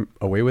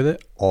away with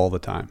it all the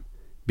time?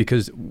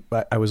 Because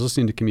I was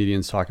listening to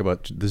comedians talk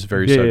about this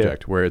very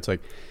subject where it's like,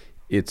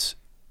 it's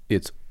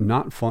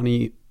not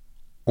funny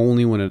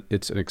only when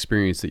it's an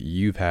experience that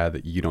you've had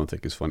that you don't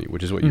think is funny,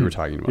 which is what you were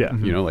talking about. Yeah.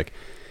 You know, like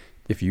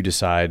if you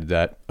decide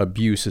that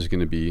abuse is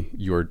going to be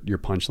your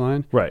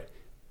punchline, right?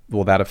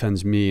 Well, that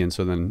offends me. And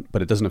so then,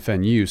 but it doesn't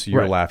offend you. So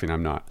you're laughing.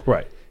 I'm not.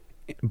 Right.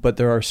 But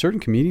there are certain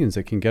comedians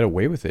that can get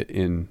away with it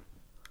in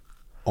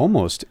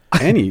almost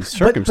any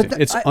circumstance.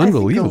 It's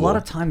unbelievable. I think a lot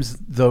of times,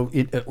 though,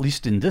 at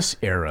least in this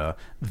era,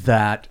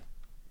 that,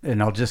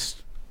 and I'll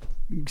just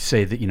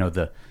say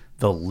that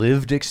the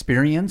lived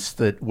experience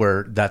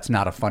where that's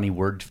not a funny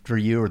word for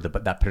you, or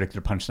that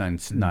particular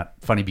punchline's not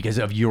funny because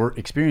of your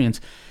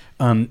experience,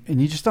 and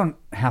you just don't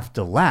have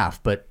to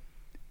laugh. But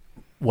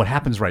what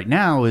happens right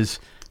now is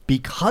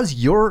because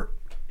your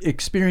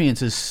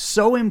experience is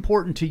so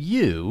important to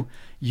you,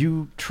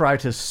 you try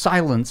to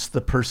silence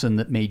the person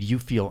that made you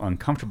feel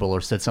uncomfortable or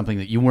said something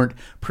that you weren't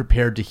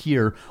prepared to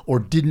hear or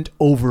didn't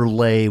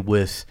overlay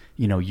with,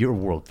 your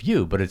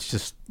worldview. But it's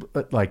just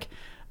like,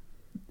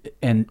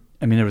 and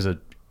I mean, there was a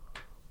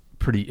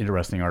pretty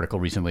interesting article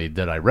recently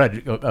that I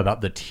read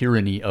about the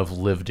tyranny of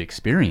lived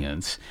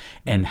experience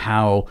and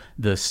how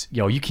this,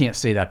 you can't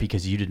say that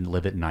because you didn't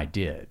live it and I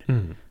did.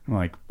 I'm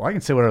like, well, I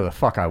can say whatever the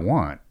fuck I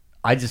want.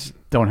 I just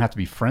don't have to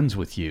be friends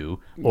with you,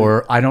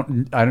 or I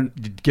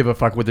don't give a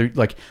fuck whether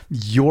like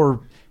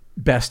your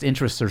best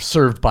interests are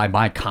served by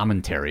my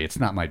commentary. That's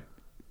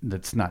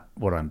not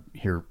what I'm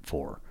here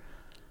for.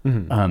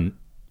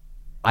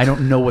 I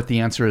don't know what the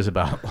answer is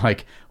about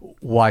like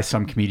why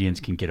some comedians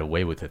can get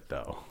away with it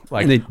though.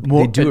 Like and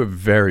they do it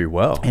very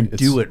well and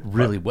do it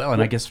really well.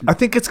 And I guess I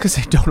think it's because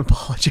they don't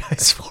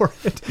apologize for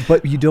it.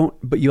 But you don't.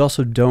 But you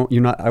also don't.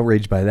 You're not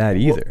outraged by that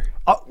either.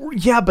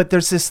 Yeah, but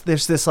there's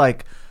this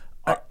like.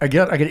 I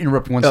got to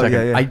interrupt 1 second.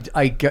 Yeah.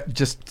 I got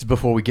just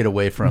before we get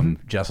away from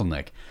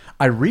Jesselnick,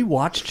 I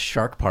rewatched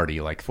Shark Party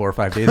like 4 or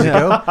 5 days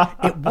ago.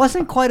 It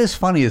wasn't quite as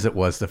funny as it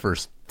was the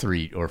first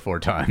 3 or 4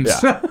 times.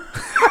 Yeah.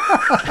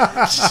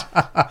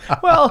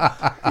 Well,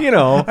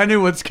 I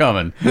knew what's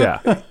coming.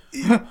 Yeah.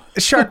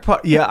 Shark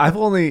Party. Yeah, I've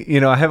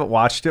only, I haven't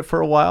watched it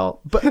for a while,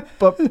 but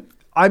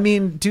I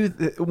mean,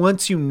 dude,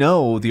 once you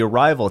know The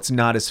Arrival, it's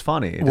not as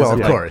funny. Well,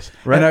 of course.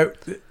 Right.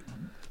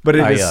 But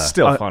it is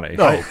still funny.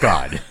 Oh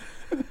God.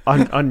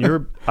 on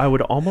your, I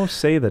would almost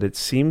say that it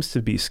seems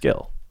to be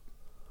skill.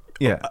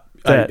 Yeah,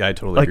 that, I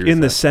totally like agree in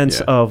with the that.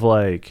 sense of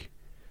like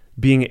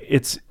being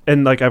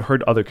and like I've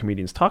heard other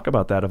comedians talk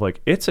about that of like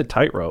it's a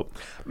tightrope.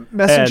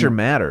 Messenger And,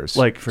 matters,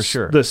 like for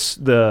sure.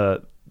 The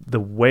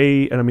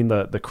way, and I mean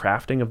the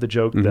crafting of the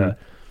joke,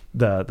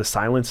 the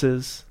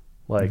silences,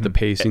 like the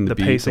pacing, the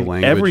beat, pacing, the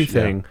language,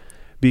 everything,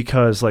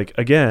 because like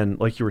again,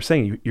 like you were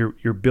saying,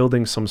 you're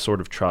building some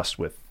sort of trust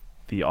with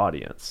the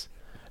audience.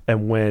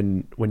 And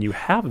when you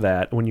have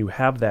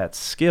that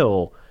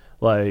skill,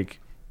 like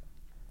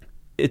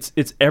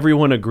it's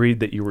everyone agreed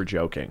that you were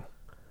joking,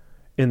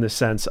 in the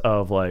sense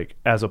of like,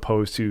 as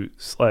opposed to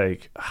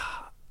like,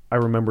 I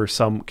remember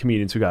some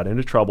comedians who got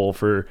into trouble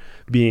for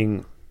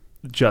being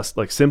just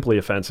like simply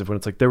offensive when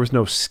it's like there was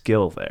no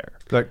skill there.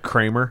 Like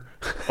Kramer.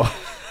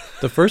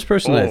 The first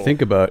person I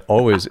think about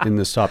always in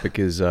this topic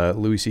is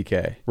Louis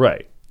C.K.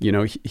 Right.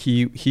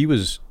 He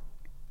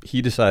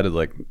decided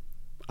like,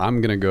 I'm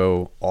going to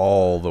go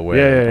all the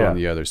way on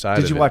the other side of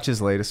it. Did you watch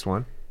his latest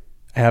one?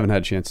 I haven't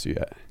had a chance to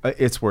yet.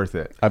 It's worth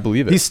it. I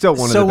believe it. He's still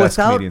one of the best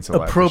comedians alive.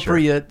 So without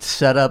appropriate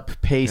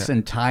setup, pace,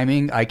 and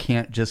timing, I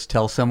can't just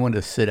tell someone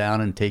to sit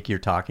down and take your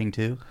talking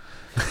to?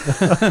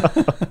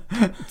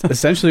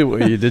 Essentially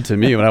what you did to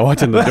me when I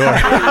walked in the door.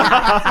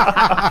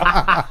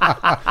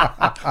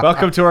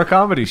 Welcome to our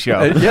comedy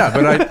show. Yeah,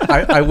 but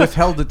I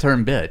withheld the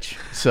term bitch,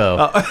 so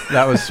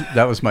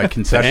that was my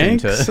concession.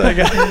 Thanks,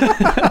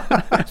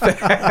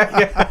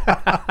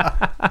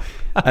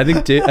 I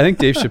think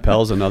Dave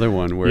Chappelle's another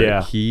one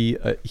where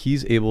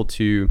he's able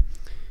to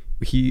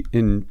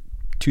in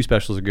 2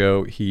 specials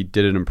ago he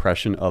did an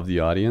impression of the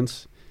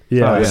audience.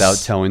 Yeah, without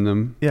telling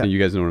them. Yeah. You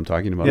guys know what I'm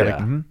talking about. Yeah,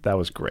 Like, that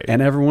was great.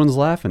 and everyone's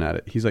laughing at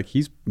it. He's like,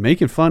 he's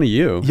making fun of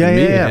you. Yeah, and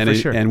me, yeah, and for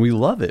sure. And we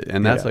love it.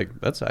 And that's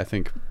that's I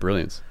think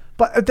brilliance.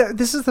 But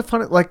this is the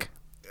fun. Like,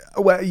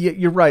 well,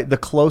 you're right. The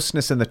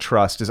closeness and the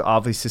trust is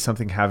obviously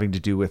something having to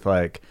do with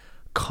like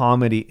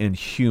comedy and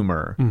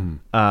humor,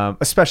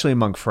 especially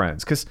among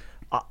friends. Because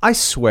I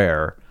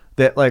swear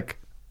that like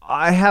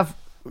I have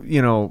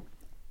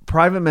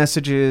private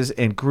messages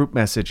and group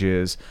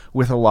messages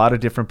with a lot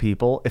of different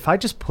people. If I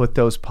just put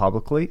those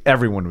publicly,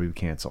 everyone would be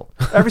canceled.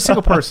 Every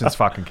single person's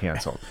fucking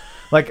canceled.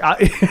 Like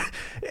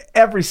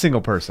every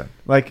single person.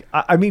 Like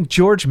I mean,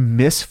 George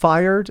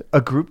misfired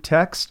a group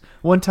text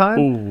one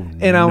time,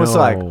 and I was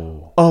like,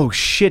 "Oh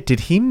shit! Did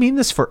he mean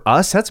this for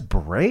us? That's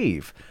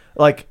brave."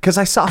 Like, because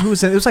I saw who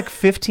was in it. It was like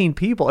 15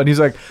 people, and he's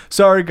like,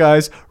 "Sorry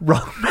guys,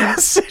 wrong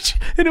message,"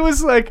 and it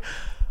was like.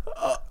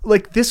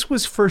 Like this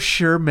was for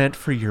sure meant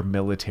for your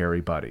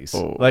military buddies.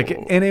 Like,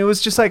 and it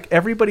was just like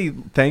everybody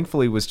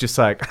thankfully was just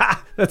like,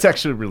 ha, that's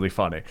actually really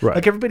funny. Right.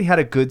 Like everybody had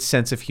a good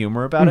sense of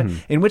humor about it,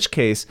 in which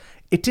case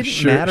it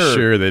didn't matter.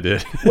 Sure they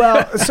did.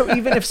 Well, so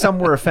even if some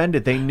were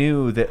offended, they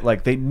knew that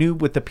like they knew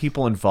with the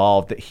people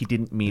involved that he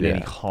didn't mean any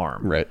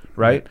harm.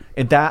 Right.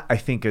 And that I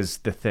think is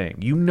the thing.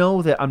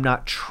 That I'm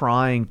not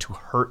trying to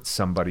hurt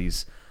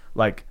somebody's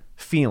like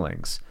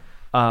feelings.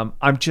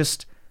 I'm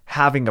just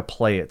having a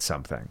play at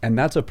something. And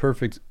that's a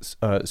perfect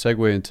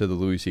segue into the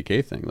Louis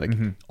C.K. thing. Like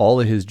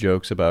all of his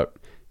jokes about,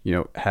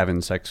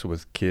 having sex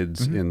with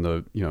kids in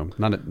the,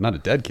 not a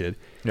dead kid.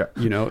 Yeah.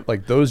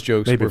 Like those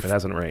jokes. Maybe if it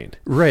hasn't rained.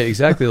 Right.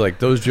 Exactly. Like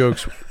those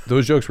jokes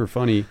were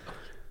funny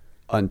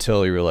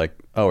until you were like,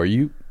 oh, are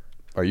you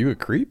a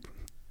creep?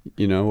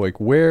 Like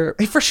where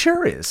He for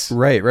sure is.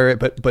 Right.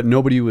 But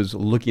nobody was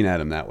looking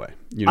at him that way.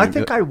 I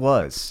think I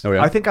was. Oh,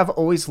 yeah? I think I've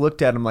always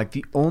looked at him like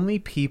the only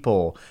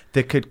people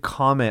that could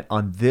comment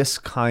on this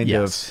kind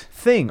of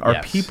thing are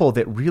people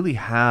that really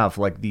have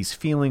like these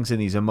feelings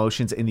and these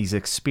emotions and these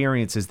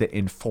experiences that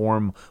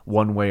inform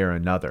one way or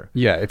another.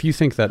 Yeah. If you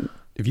think that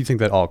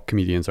all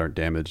comedians aren't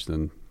damaged,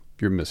 then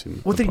you're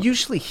missing. Well, they're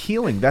usually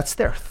healing. That's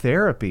their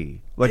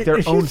therapy. like their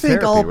if own you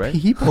think therapy, all right?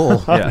 people,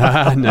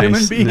 human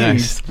Nice, beings,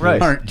 nice.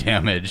 Right. aren't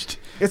damaged.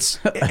 It's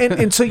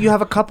and so you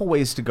have a couple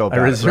ways to go I about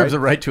it, reserve right? the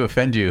right to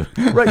offend you.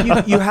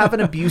 Right, you have an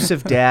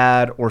abusive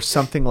dad or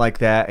something like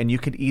that, and you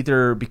could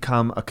either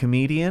become a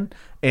comedian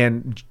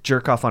and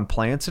jerk off on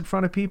plants in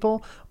front of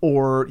people,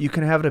 or you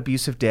can have an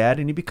abusive dad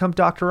and you become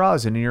Dr.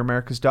 Oz and you're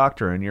America's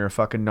doctor and you're a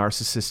fucking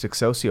narcissistic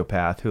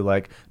sociopath who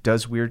like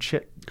does weird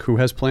shit. Who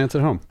has plants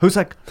at home? Who's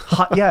like,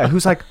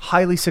 who's like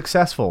highly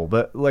successful,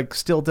 but like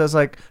still does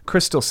like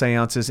crystal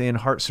seances in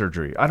heart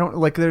surgery. I don't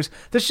like. There's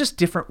just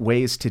different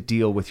ways to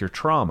deal with your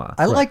trauma.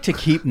 I like to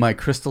keep my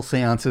crystal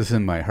seances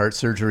and my heart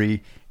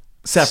surgery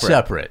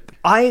Separate.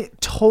 I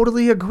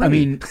totally agree. I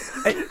mean,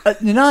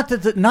 not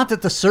that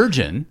the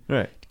surgeon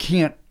Right.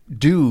 can't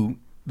do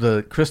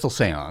the crystal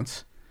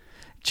seance.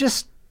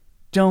 Just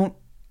don't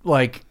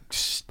like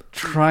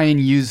try and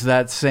use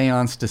that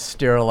seance to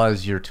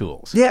sterilize your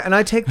tools. Yeah, and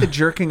I take the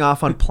jerking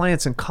off on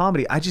plants and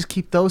comedy. I just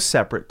keep those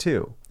separate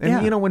too.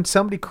 And Yeah. when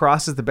somebody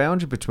crosses the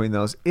boundary between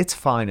those, it's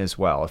fine as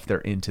well if they're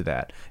into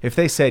that. If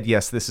they said,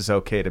 yes, this is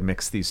okay to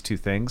mix these two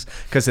things,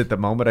 because at the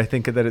moment I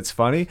think that it's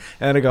funny,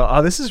 and I go,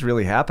 oh, this is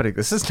really happening.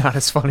 This is not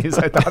as funny as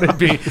I thought it'd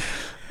be.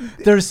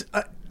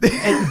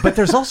 But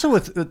there's also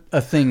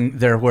a thing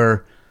there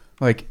where,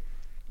 like,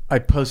 I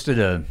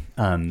posted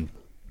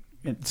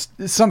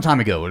some time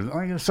ago,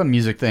 like some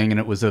music thing, and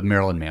it was a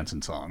Marilyn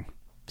Manson song,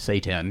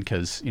 Satan,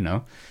 because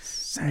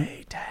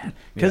Satan,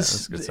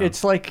 because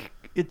it's like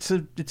it's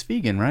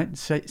vegan, right?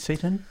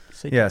 Satan.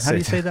 Yeah, how do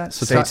you say that?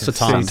 Satan.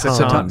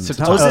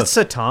 Satan. Oh, is it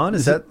Satan?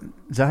 Is that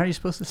how you're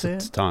supposed to say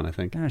it? Satan, I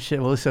think. Oh shit!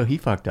 Well, so he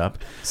fucked up.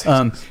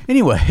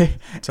 Anyway,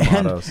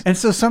 Tomatoes. and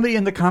so somebody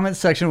in the comments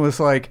section was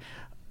like,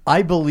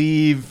 "I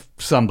believe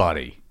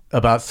somebody."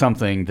 About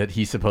something that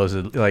he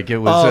supposedly, like it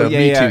was a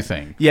Me Too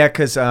thing. Yeah,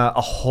 because a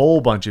whole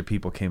bunch of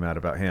people came out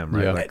about him,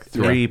 right? Yeah. Like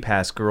 3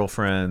 past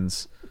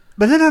girlfriends.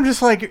 But then I'm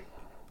just like,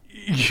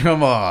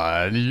 come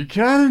on, you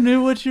kind of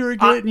knew what you were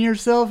getting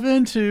yourself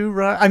into,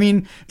 right? I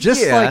mean,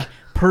 just like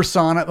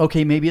persona.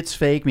 Okay, maybe it's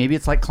fake, maybe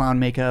it's like clown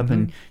makeup,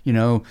 and he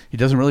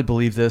doesn't really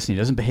believe this, and he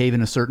doesn't behave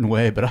in a certain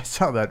way. But I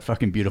saw that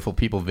fucking Beautiful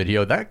People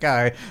video. That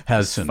guy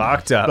has some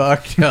fucked up.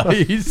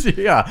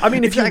 I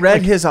mean, if you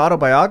read his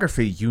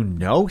autobiography, you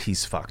know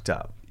he's fucked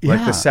up.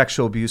 Like the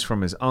sexual abuse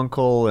from his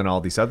uncle and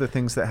all these other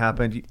things that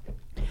happened.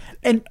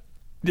 And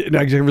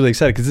I'm really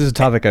excited because this is a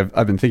topic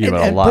I've been thinking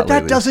about a lot. But that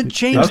lately. doesn't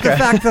change the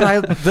fact that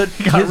I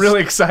got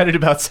really excited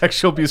about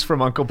sexual abuse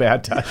from Uncle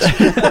Bad Touch.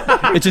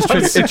 It just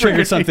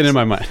triggered something in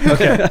my mind.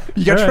 Okay,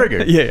 you got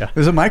triggered. Yeah.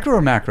 Was it micro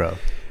or macro?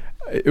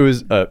 It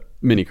was a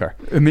mini car.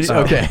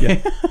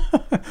 Okay.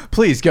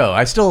 Please go.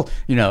 I still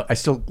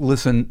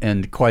listen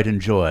and quite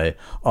enjoy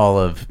all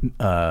of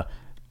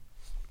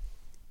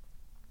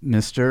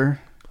Mr.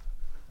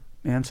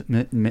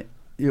 Manson.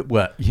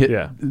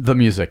 The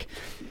music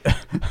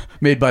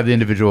made by the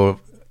individual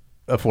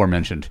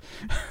aforementioned.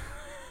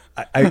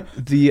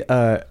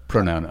 The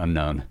pronoun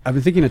unknown. I've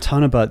been thinking a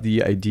ton about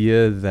the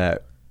idea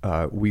that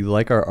we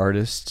like our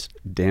artists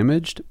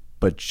damaged,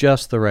 but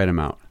just the right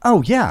amount.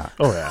 Oh yeah.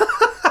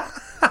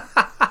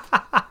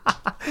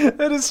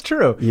 That is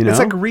true. It's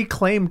like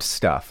reclaimed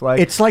stuff. Like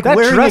it's like that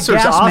wearing a gas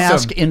awesome.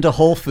 mask into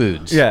Whole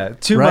Foods. Yeah,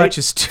 too much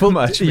is too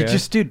much. You man.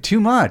 just do too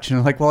much, and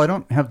I'm like, well, I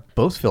don't have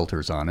both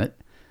filters on it.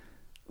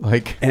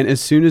 Like, and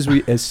as soon as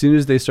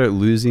they start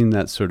losing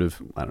that sort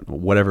of, I don't know,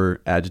 whatever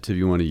adjective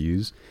you want to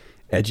use,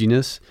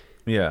 edginess,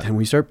 then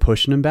we start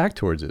pushing them back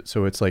towards it.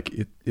 So it's like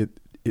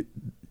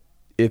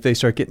if they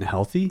start getting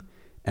healthy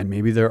and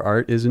maybe their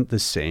art isn't the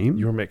same.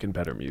 You were making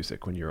better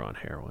music when you're on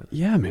heroin.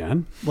 Yeah,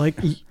 man. Like,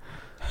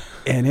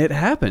 and it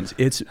happens.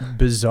 It's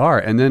bizarre.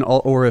 And then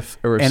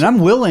and I'm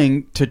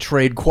willing to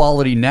trade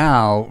quality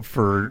now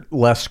for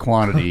less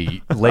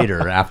quantity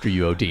later after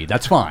you OD.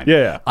 That's fine.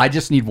 Yeah. I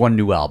just need one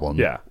new album.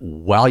 Yeah.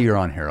 While you're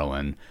on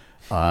heroin,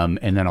 and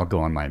then I'll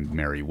go on my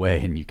merry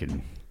way, and you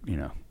can,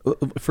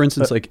 For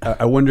instance, like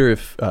I wonder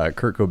if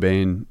Kurt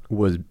Cobain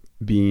was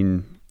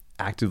being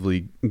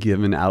actively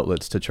given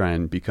outlets to try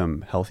and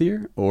become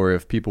healthier, or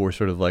if people were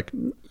sort of like,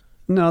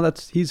 no,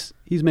 he's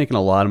making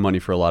a lot of money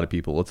for a lot of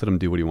people. Let's let him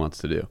do what he wants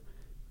to do.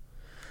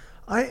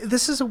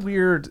 This is a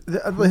weird.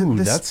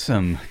 That's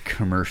some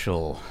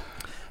commercial,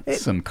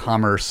 some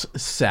commerce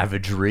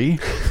savagery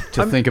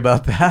to think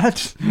about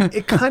that.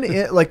 It kind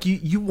of like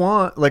you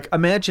want, like,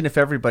 imagine if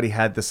everybody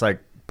had this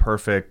like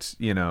perfect,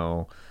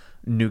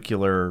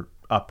 nuclear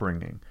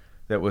upbringing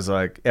that was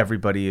like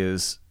everybody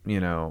is,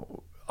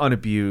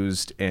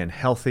 unabused and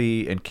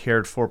healthy and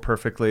cared for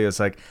perfectly. It's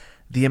like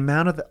the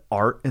amount of the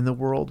art in the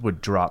world would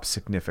drop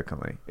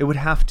significantly. It would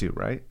have to,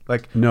 right?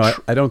 Like, no,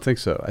 I don't think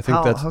so. I think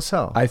how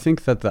so? I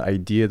think that the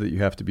idea that you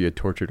have to be a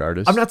tortured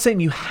artist. I'm not saying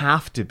you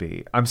have to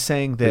be. I'm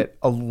saying that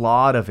a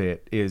lot of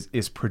it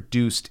is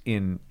produced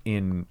in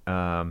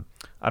I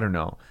don't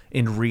know,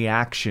 in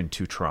reaction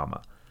to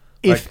trauma.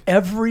 If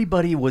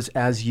everybody was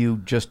as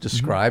you just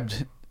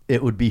described,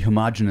 it would be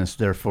homogenous,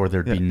 therefore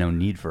there'd be no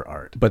need for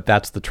art. But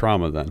that's the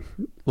trauma then.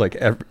 Like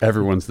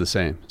everyone's the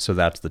same. So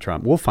that's the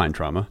trauma. We'll find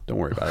trauma. Don't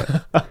worry about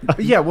it.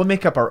 Yeah, we'll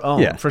make up our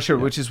own for sure,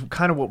 Yeah. which is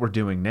kind of what we're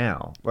doing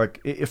now.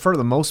 Like for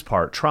the most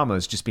part, trauma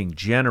is just being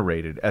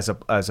generated as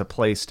a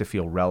place to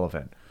feel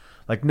relevant.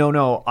 Like,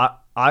 no,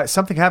 I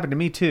something happened to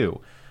me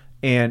too.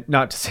 And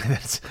not to say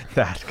that's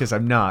that, because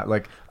I'm not.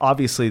 Like,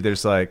 obviously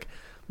there's like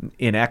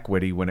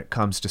inequity when it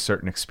comes to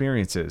certain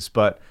experiences,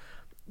 but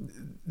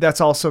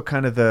that's also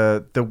kind of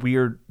the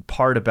weird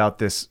part about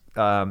this.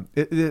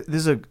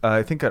 This is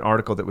I think an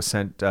article that was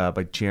sent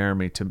by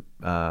Jeremy to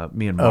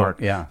me and Mark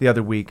the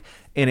other week,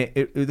 and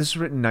this was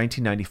written in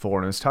 1994,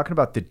 and it was talking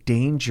about the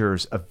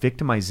dangers of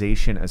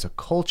victimization as a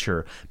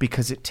culture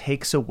because it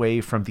takes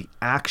away from the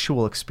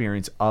actual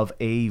experience of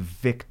a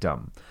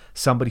victim,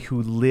 somebody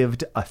who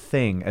lived a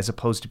thing, as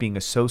opposed to being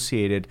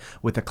associated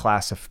with a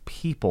class of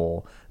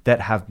people that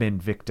have been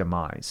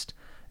victimized.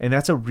 And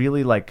that's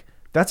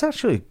that's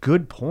actually a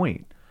good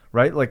point,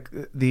 right? Like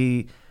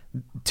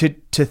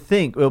to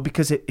think, well,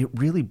 because it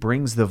really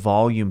brings the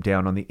volume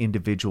down on the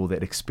individual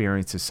that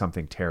experiences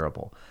something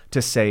terrible,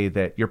 to say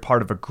that you're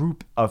part of a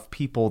group of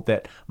people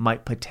that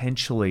might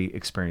potentially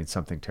experience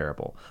something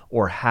terrible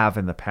or have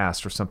in the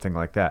past or something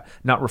like that,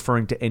 not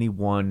referring to any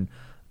one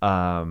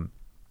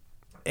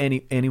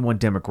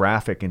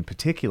demographic in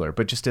particular,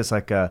 but just as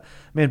like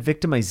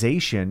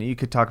victimization, you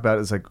could talk about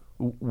it as like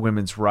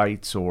women's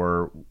rights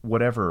or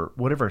whatever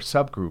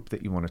subgroup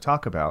that you want to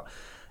talk about.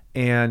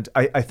 And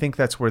I think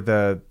that's where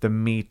the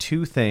Me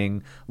Too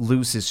thing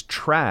loses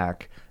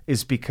track,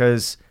 is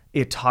because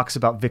it talks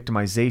about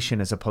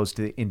victimization as opposed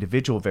to the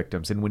individual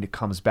victims. And when it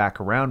comes back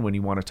around, when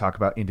you want to talk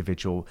about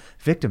individual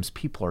victims,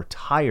 people are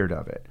tired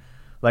of it.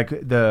 Like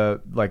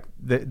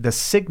the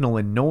signal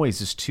and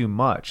noise is too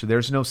much.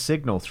 There's no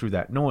signal through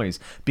that noise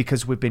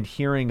because we've been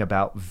hearing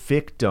about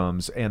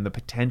victims and the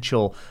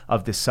potential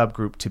of this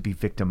subgroup to be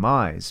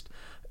victimized,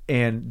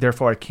 and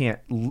therefore I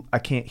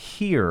can't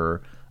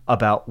hear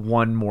about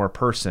one more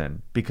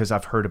person because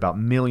I've heard about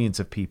millions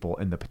of people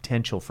and the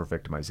potential for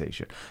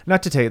victimization.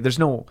 Not to tell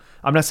you,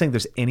 I'm not saying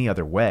there's any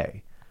other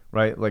way,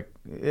 right? Like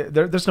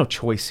there's no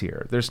choice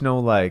here. There's no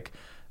like.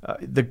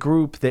 The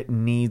group that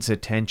needs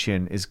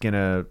attention is going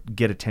to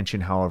get attention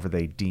however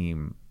they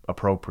deem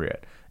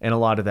appropriate. And a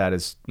lot of that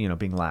is,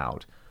 being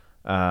loud.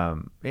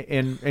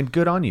 And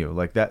good on you.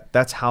 Like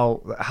that's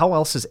how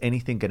else is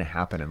anything going to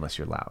happen unless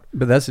you're loud?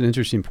 But that's an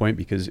interesting point,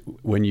 because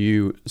when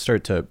you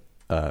start to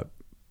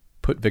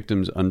put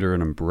victims under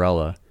an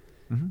umbrella,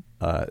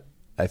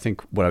 I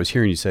think what I was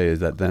hearing you say is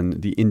that then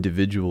the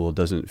individual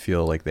doesn't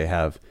feel like they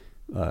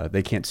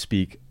can't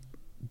speak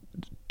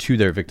to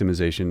their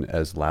victimization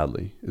as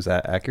loudly. Is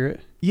that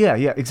accurate? Yeah,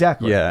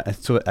 exactly. Yeah.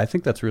 So I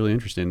think that's really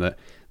interesting, that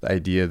the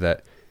idea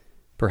that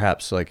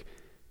perhaps like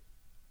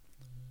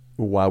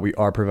while we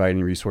are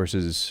providing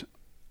resources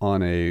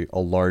on a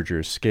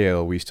larger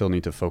scale, we still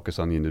need to focus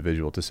on the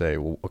individual to say,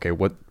 well, okay,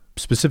 what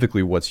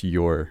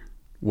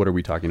are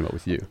we talking about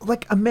with you?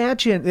 Like,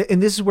 imagine,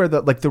 and this is where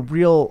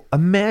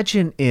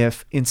imagine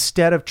if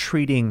instead of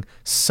treating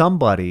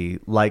somebody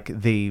like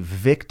the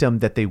victim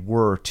that they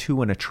were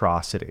to an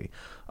atrocity,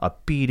 a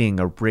beating,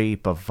 a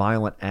rape, a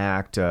violent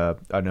act,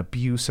 an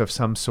abuse of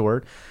some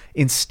sort,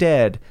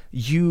 instead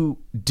you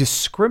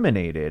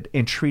discriminated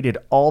and treated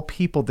all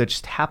people that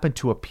just happened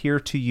to appear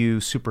to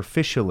you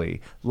superficially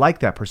like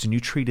that person.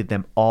 You treated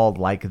them all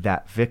like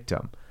that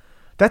victim.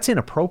 That's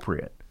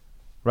inappropriate.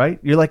 Right?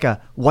 You're like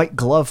a white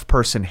glove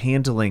person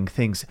handling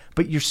things,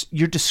 but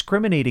you're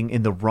discriminating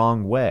in the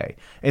wrong way.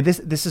 And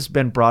this has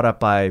been brought up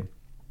by,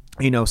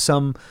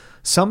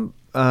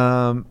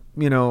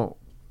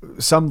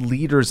 some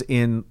leaders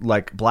in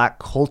like black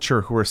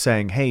culture who are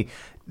saying, hey,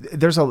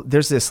 there's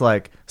this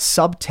like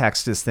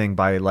subtext, this thing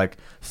by like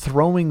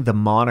throwing the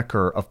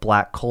moniker of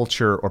black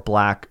culture or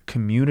black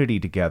community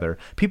together.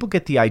 People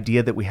get the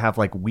idea that we have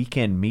like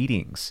weekend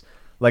meetings,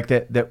 like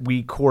that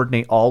we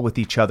coordinate all with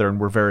each other and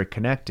we're very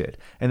connected.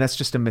 And that's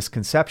just a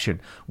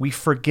misconception. We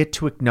forget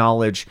to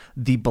acknowledge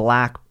the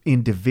black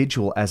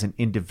individual as an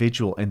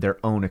individual in their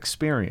own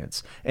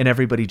experience. And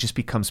everybody just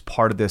becomes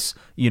part of this,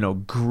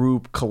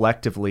 group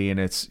collectively. And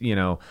it's,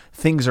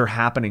 things are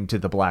happening to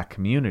the black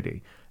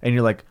community. And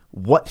you're like,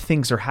 what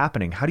things are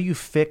happening? How do you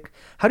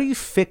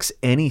fix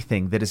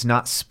anything that is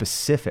not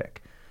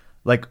specific?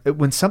 Like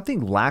when something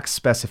lacks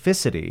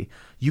specificity,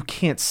 you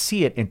can't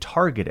see it and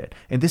target it.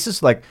 And this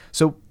is like,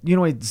 so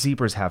why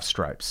zebras have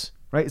stripes,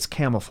 right? It's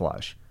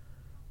camouflage.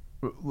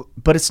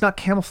 But it's not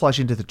camouflage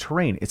into the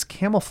terrain. It's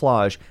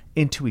camouflage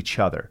into each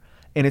other.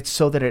 And it's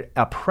so that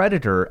a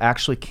predator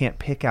actually can't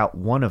pick out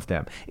one of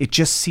them. It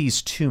just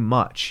sees too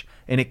much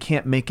and it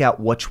can't make out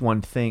which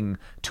one thing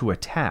to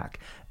attack.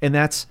 And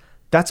that's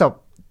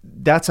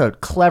a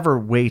clever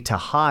way to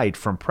hide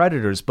from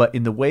predators, but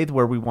in the way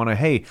where we want to,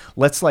 hey,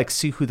 let's like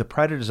see who the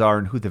predators are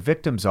and who the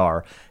victims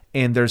are.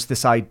 And there's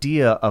this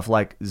idea of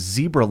like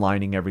zebra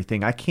lining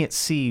everything. I can't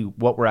see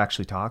what we're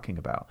actually talking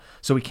about.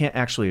 So we can't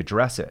actually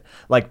address it.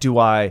 Like, do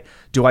I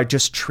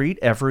just treat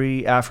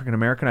every African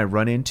American I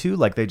run into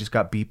like they just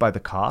got beat by the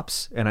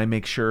cops and I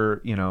make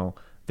sure,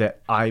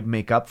 that I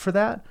make up for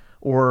that?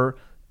 Or,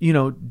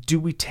 do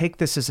we take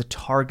this as a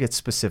target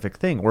specific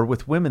thing? Or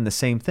with women, the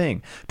same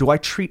thing. Do I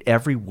treat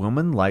every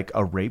woman like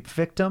a rape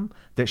victim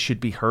that should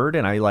be heard,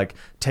 and I like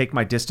take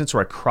my distance, or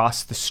I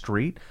cross the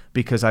street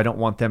because I don't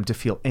want them to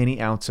feel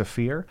any ounce of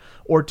fear?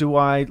 Or do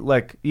I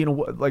like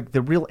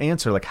the real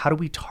answer, like how do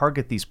we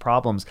target these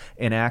problems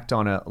and act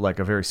on a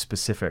very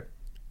specific,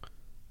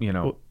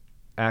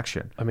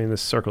 action? I mean,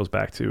 this circles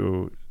back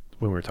to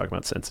when we were talking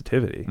about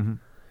sensitivity,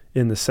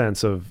 in the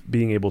sense of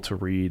being able to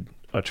read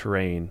a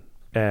terrain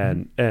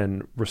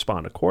and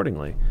respond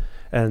accordingly.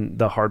 And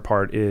the hard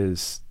part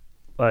is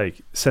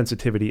like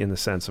sensitivity in the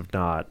sense of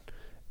not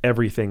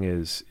everything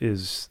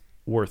is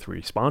worth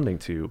responding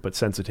to, but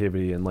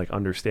sensitivity and like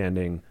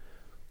understanding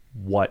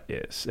what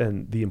is,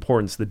 and the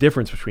importance, the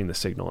difference between the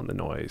signal and the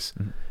noise,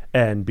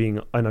 and being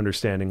an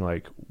understanding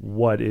like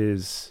what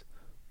is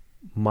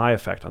my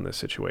effect on this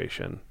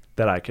situation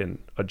that I can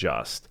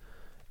adjust.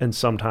 And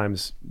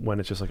sometimes when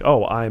it's just like,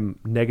 oh, I'm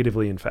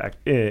negatively in fact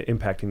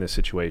impacting this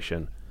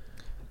situation,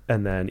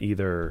 and then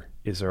either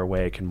is there a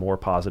way I can more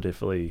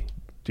positively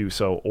do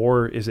so,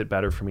 or is it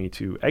better for me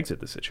to exit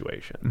the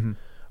situation?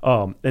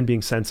 And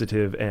being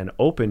sensitive and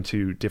open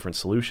to different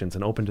solutions,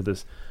 and open to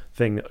this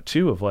thing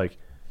too of like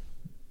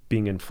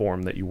being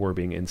informed that you were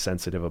being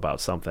insensitive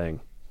about something,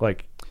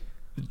 like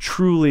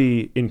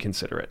truly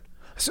inconsiderate.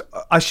 So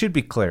I should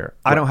be clear.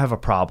 I don't have a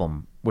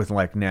problem with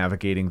like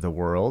navigating the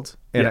world,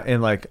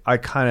 and like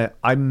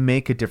I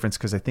make a difference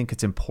because I think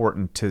it's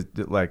important to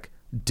like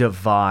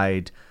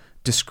divide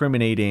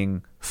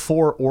discriminating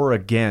for or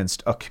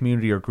against a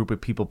community or group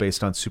of people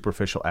based on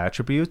superficial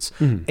attributes,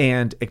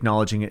 and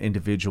acknowledging an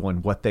individual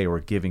and what they were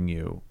giving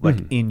you, like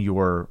in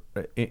your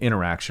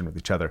interaction with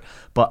each other.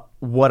 But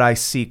what I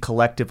see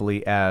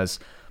collectively as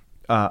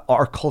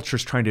our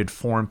culture's trying to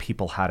inform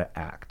people how to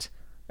act,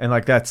 and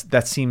like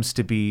that seems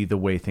to be the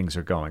way things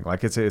are going.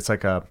 Like it's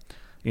like a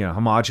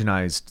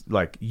homogenized,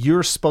 like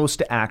you're supposed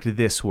to act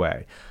this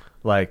way,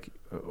 like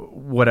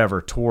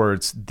whatever,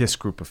 towards this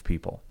group of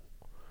people.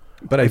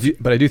 But I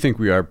do think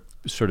we are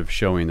sort of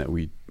showing that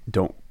we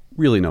don't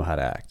really know how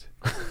to act.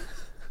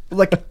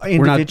 Like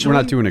individually,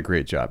 we're not doing a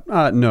great job.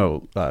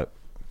 No,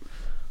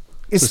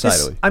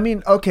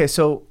 societally. Okay.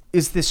 So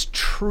is this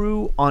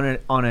true on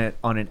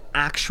an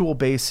actual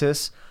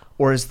basis,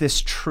 or is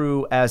this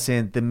true as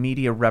in the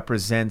media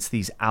represents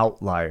these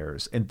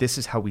outliers, and this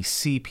is how we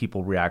see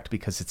people react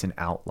because it's an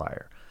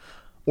outlier?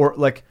 Or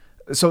like,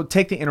 so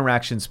take the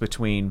interactions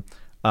between.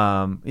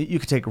 You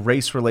could take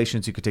race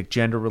relations, you could take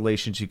gender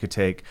relations, you could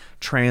take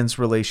trans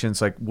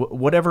relations, like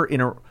whatever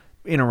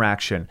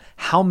interaction.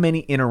 How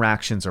many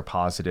interactions are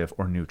positive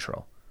or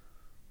neutral?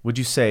 Would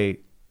you say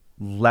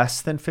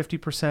less than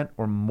 50%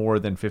 or more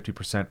than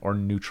 50% or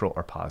neutral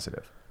or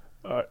positive?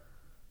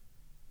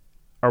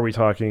 Are we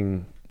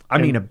talking...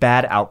 a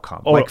bad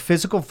outcome, like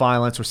physical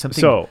violence or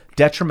something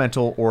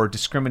detrimental or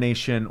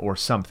discrimination or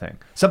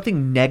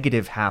something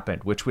negative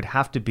happened, which would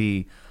have to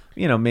be...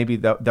 maybe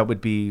that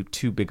would be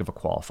too big of a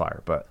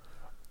qualifier, but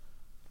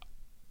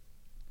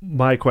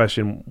my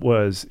question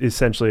was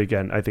essentially,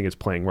 again, I think it's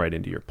playing right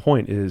into your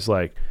point, is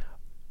like,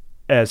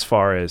 as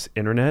far as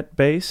internet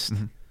based,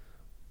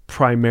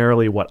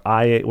 primarily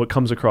what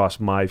comes across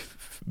my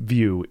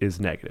view is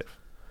negative.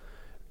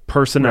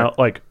 Personnel,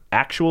 like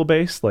actual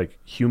based, like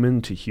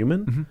human to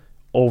human,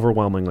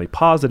 overwhelmingly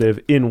positive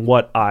in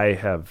what I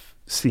have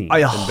seen.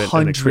 I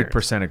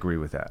 100% agree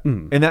with that.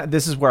 And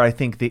this is where I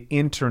think the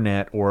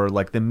internet or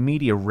like the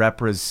media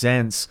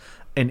represents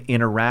an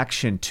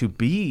interaction to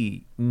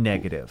be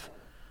negative,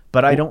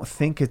 but I don't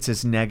think it's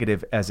as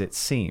negative as it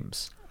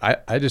seems.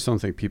 I just don't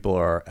think people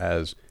are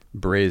as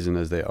brazen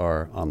as they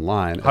are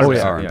online as they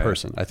are in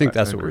person. I think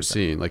that's what we're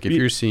seeing. Like if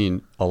you're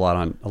seeing a lot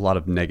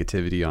of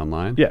negativity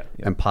online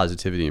and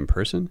positivity in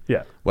person,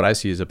 what I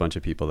see is a bunch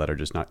of people that are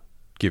just not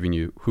giving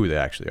you who they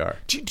actually are.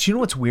 Do you know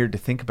what's weird to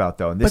think about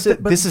though? And this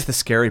is the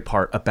scary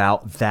part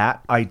about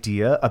that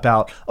idea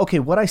about, okay,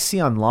 what I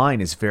see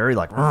online is very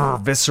like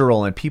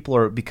visceral, and people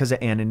are, because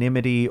of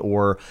anonymity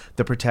or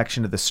the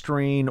protection of the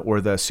screen or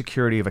the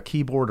security of a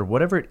keyboard or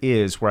whatever it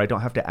is, where I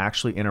don't have to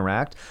actually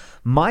interact.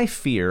 My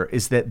fear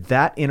is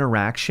that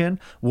interaction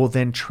will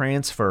then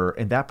transfer,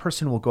 and that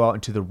person will go out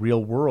into the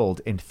real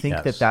world and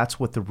think that that's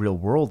what the real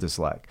world is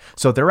like.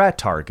 So they're at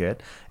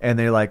Target and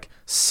they like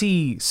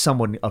see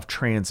someone of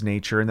trans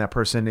nature, and that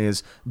person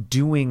is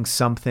doing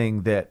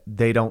something that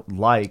they don't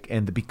like,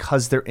 and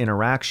because their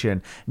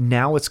interaction,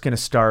 now it's going to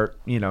start,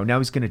 now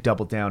he's going to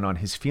double down on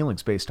his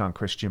feelings based on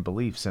Christian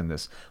beliefs and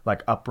this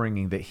like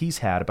upbringing that he's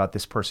had about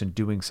this person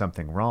doing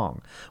something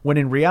wrong. When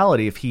in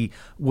reality, if he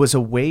was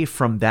away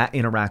from that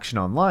interaction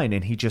online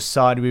and he just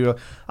saw it, he'd go,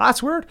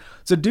 that's weird,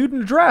 it's a dude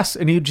in a dress,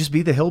 and he'd just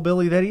be the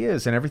hillbilly that he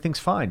is, and everything's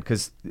fine,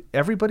 because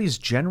everybody's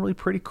generally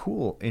pretty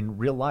cool in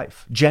real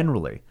life,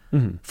 generally.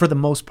 For the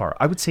most part,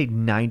 I would say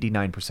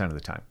 99% of the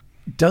time.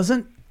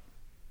 Doesn't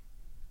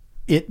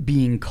it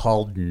being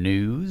called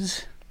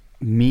news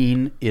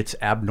mean it's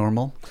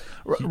abnormal?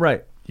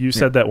 Right. You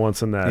said that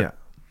once, and that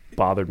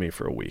bothered me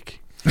for a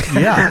week.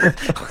 Yeah.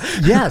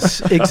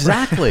 Yes,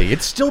 exactly.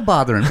 It's still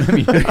bothering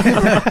me.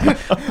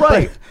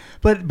 Right.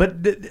 But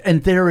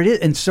and there it is.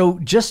 And so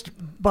just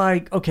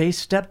by,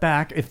 step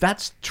back. If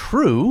that's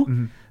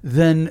true,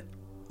 then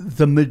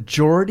the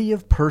majority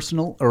of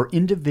personal or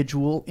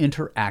individual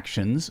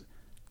interactions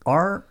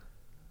are,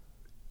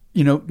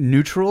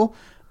 neutral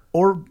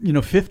or,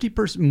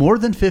 50%, more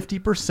than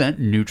 50%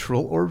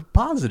 neutral or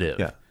positive.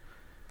 Yeah.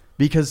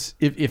 Because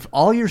if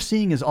all you're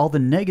seeing is all the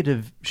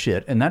negative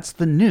shit, and that's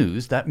the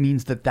news, that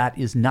means that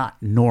is not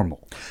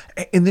normal.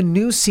 And the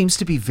news seems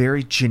to be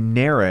very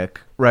generic,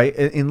 right?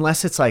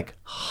 Unless it's like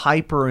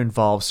hyper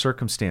involved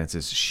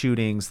circumstances,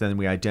 shootings, then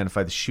we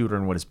identify the shooter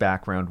and what his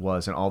background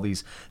was and all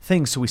these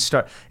things. So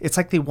it's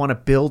like they want to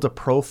build a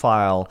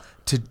profile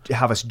to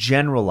have us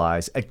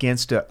generalize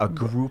against a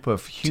group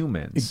of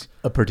humans.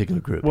 A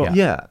particular group. Well,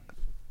 yeah.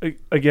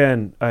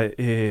 Again,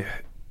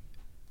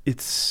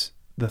 it's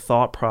the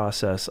thought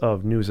process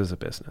of news as a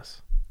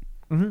business.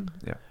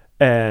 Yeah.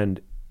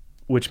 And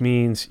which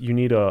means you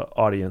need an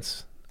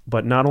audience,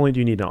 but not only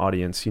do you need an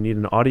audience, you need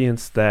an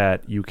audience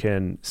that you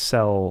can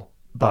sell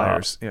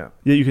Buyers. that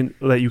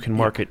you can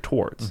market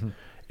towards.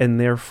 And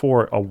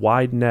therefore a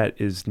wide net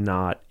is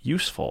not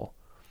useful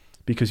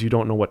because you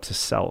don't know what to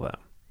sell them.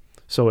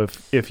 So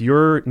if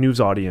your news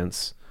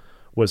audience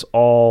was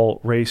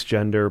all race,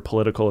 gender,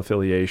 political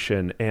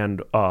affiliation,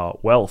 and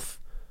wealth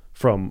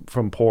from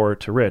poor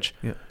to rich,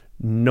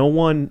 no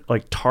one,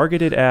 like,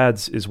 targeted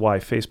ads is why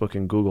Facebook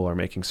and Google are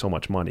making so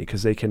much money,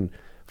 because they can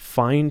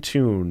fine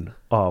tune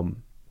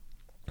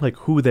like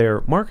who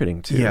they're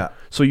marketing to. Yeah.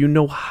 So you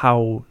know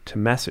how to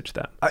message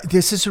them.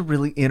 This is a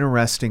really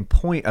interesting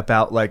point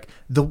about, like,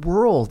 the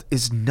world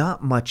is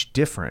not much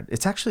different.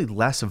 It's actually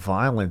less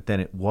violent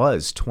than it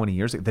was 20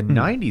 years ago. The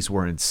 90s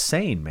were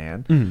insane,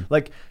 man.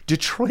 Like,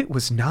 Detroit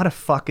was not a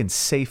fucking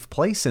safe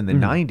place in the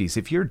 90s.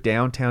 If you're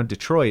downtown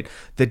Detroit,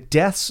 the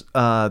deaths,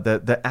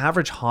 the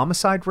average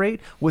homicide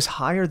rate was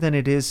higher than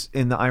it is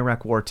in the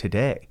Iraq War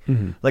today.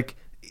 Like,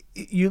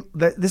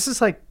 this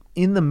is like,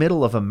 in the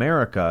middle of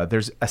America,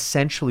 there's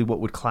essentially what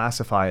would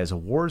classify as a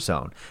war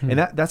zone. And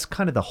that's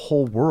kind of the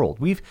whole world.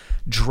 We've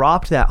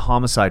dropped that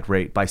homicide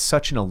rate by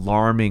such an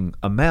alarming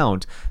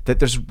amount that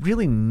there's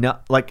really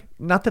not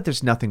that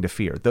there's nothing to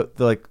fear.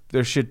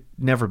 There should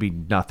never be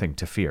nothing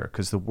to fear,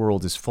 because the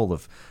world is full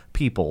of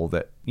people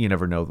that you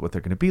never know what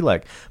they're going to be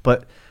like.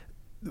 But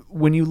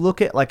when you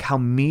look at, like, how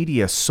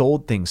media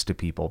sold things to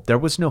people, there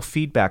was no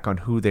feedback on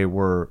who they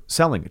were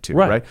selling it to,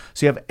 right?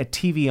 So you have a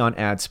TV on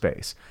ad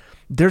space.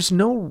 There's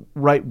no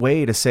right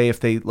way to say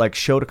if they, like,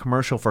 showed a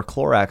commercial for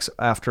Clorox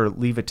after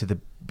Leave It to the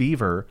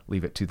Beaver.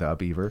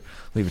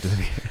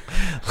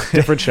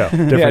 Different show.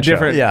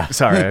 Different. Yeah.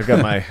 Sorry, I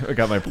got my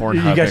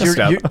Pornhub mixed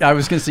up. I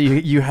was going to say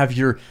you have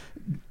your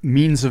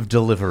means of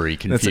delivery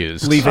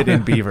confused. Leave it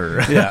in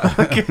Beaver.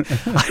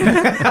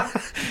 Yeah.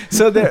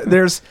 So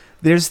there's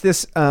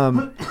this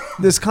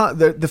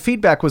the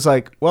feedback was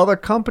like, well, the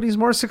company's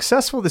more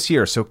successful this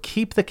year, so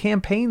keep the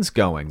campaigns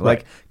going.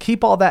 Like,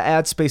 keep all that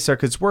ad space there,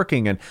 'cause it's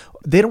working. And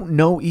they don't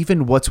know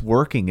even what's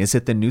working. Is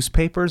it the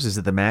newspapers? Is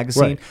it the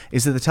magazine?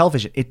 Is it the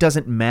television? It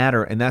doesn't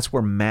matter. And that's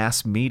where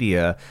mass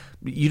media,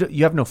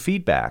 you have no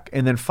feedback.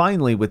 And then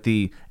finally, with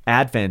the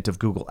advent of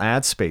Google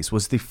ad space,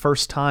 was the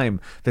first time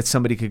that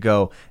somebody could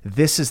go,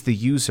 this is the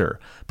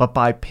user. But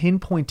by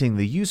pinpointing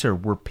the user,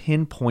 we're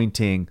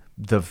pinpointing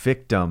the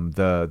victim,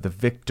 the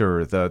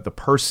victor, the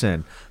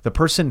person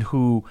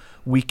who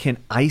we can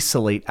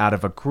isolate out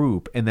of a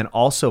group and then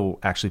also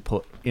actually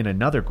put in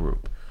another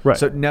group. Right.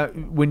 So now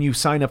when you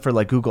sign up for,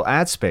 like, Google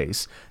ad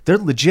space, they're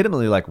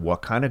legitimately like,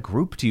 what kind of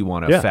group do you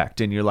want to affect?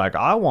 And you're like,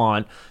 I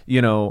want,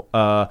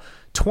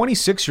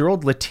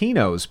 26-year-old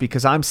Latinos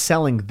because I'm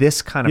selling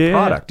this kind of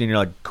product. And you're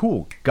like,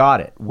 cool,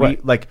 got it.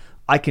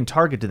 I can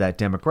target to that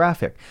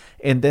demographic.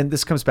 And then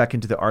this comes back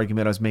into the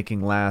argument I was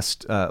making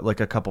last, like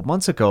a couple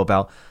months ago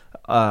about,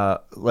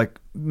 the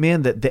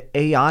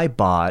AI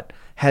bot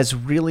has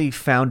really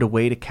found a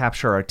way to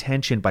capture our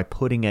attention by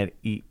putting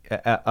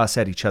us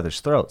at each other's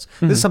throats.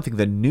 This is something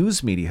the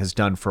news media has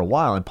done for a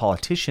while, and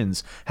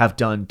politicians have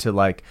done to,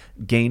 like,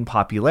 gain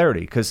popularity,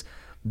 because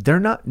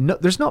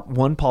there's not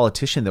one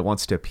politician that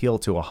wants to appeal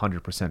to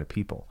 100% of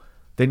people.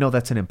 They know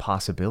that's an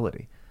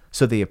impossibility.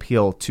 So they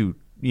appeal to,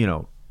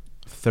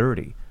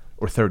 30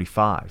 or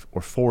 35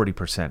 or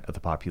 40% of the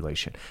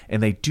population.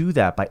 And they do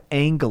that by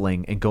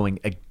angling and going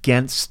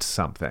against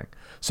something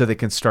so they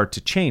can start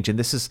to change. And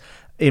this is,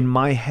 in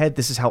my head,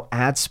 this is how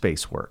ad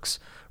space works,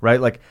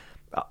 right? Like,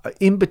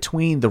 in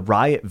between the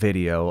riot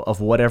video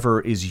of whatever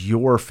is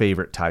your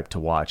favorite type to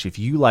watch, if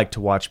you like to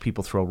watch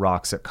people throw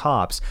rocks at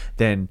cops,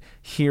 then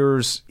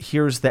here's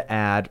the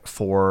ad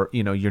for,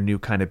 your new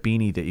kind of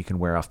beanie that you can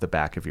wear off the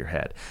back of your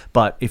head.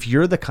 But if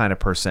you're the kind of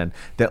person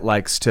that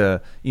likes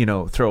to,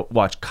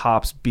 watch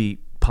cops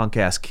beat punk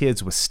ass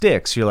kids with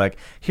sticks, you're like,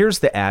 here's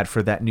the ad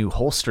for that new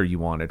holster you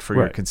wanted for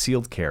your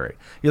concealed carry.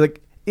 You're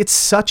like, it's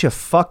such a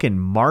fucking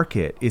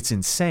market. It's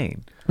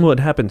insane. Well, it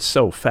happens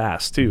so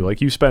fast too. Like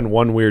you spend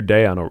one weird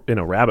day in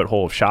a rabbit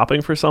hole of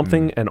shopping for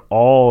something, and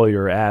all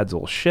your ads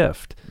will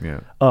shift. Yeah.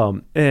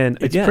 And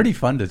it's pretty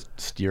fun to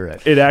steer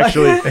it. It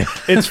actually,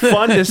 it's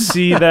fun to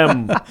see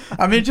them.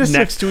 I mean, just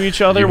next to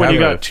each other when you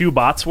got two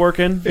bots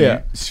working.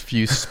 Yeah. A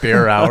few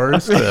spare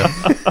hours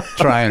to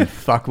try and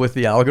fuck with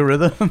the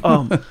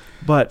algorithm.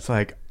 But it's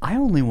like, I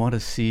only want to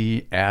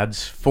see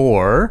ads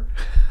for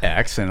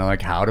X, and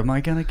like, how am I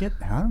gonna get?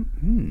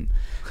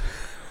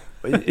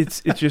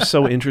 It's just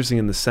so interesting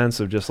in the sense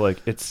of just like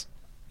it's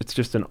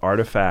just an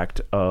artifact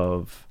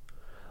of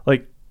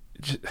like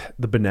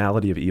the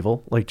banality of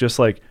evil. Like just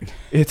like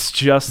it's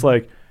just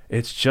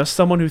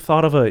someone who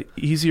thought of a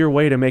easier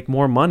way to make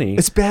more money.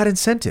 It's bad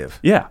incentive.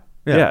 Yeah.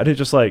 And it's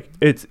just like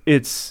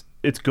it's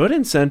good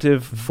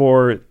incentive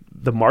for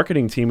the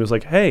marketing team who's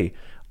like, hey,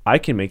 I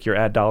can make your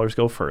ad dollars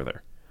go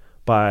further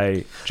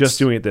by just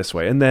doing it this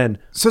way. And then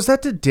so is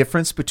that the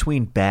difference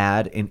between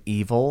bad and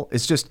evil?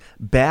 It's just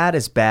bad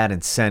is bad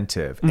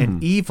incentive,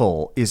 and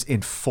evil is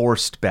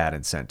enforced bad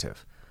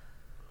incentive.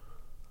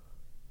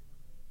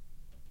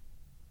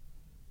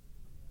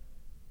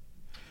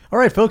 All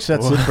right, folks,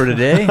 that's it for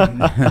today.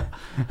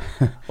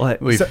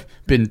 We've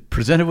been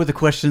presented with a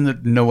question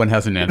that no one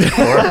has an answer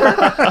for.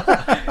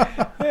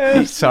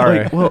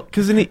 Sorry. Well,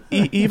 because in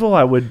evil,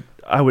 I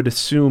would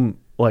assume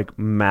like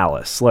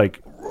malice, like.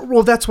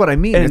 Well, that's what I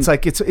mean. And it's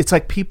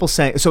like people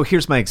saying. So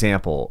here's my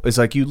example: is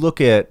like you look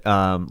at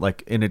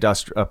like an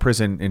a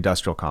prison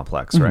industrial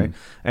complex, right?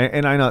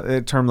 And I know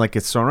the term like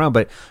gets thrown around,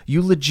 but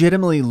you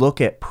legitimately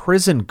look at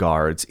prison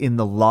guards in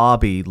the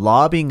lobby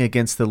lobbying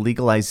against the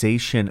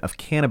legalization of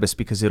cannabis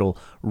because it'll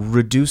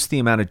reduce the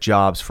amount of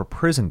jobs for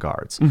prison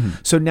guards.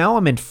 So now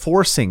I'm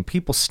enforcing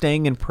people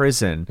staying in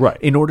prison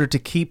in order to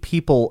keep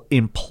people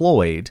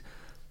employed.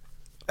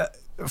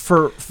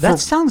 That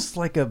sounds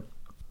like a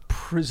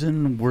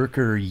prison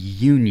worker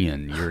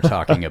union you're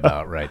talking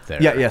about right there.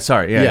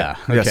 Sorry.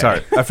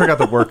 Sorry. I forgot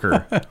the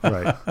worker.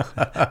 Right.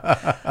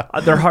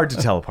 They're hard to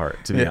tell apart,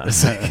 to be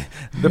honest.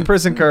 The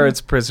prison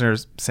guards,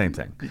 prisoners, same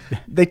thing.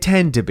 They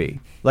tend to be.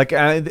 Like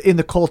in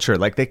the culture,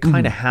 like they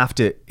kind of have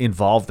to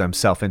involve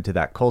themselves into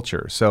that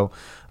culture. So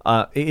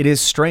it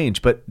is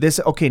strange. But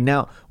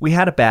now we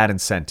had a bad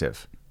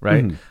incentive.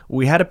 Right?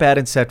 We had a bad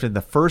incentive in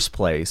the first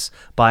place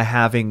by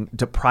having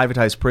to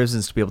privatize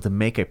prisons to be able to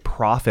make a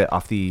profit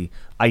off the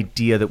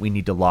idea that we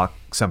need to lock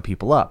some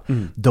people up.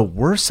 The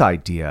worse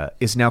idea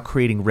is now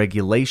creating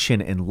regulation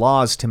and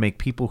laws to make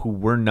people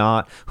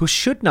who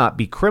should not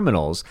be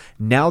criminals,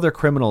 now they're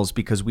criminals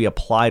because we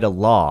applied a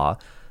law,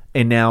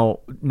 and now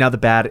the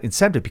bad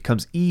incentive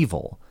becomes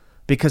evil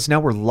because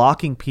now we're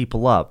locking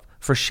people up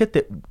for shit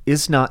that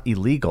is not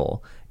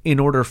illegal in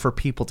order for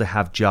people to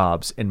have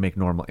jobs and make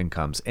normal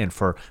incomes, and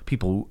for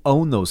people who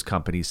own those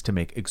companies to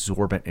make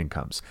exorbitant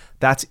incomes.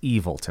 That's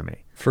evil to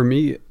me. For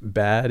me,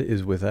 bad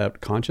is without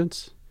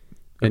conscience,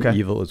 and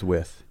evil is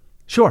with.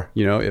 Sure.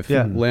 You know, if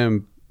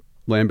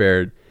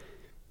Lambert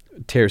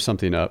tears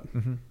something up,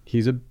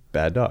 he's a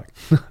bad dog.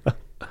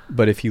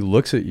 But if he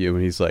looks at you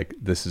and he's like,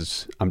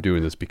 I'm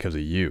doing this because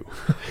of you.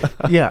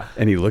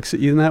 And he looks at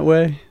you in that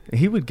way.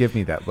 He would give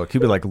me that look. He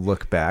would like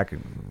look back.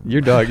 And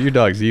your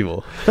dog's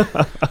evil.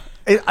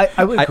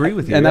 I would agree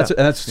with you. And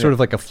that's sort of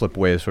like a flip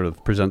way to sort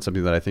of present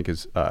something that I think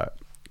is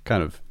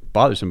kind of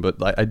bothersome, but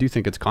I do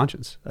think it's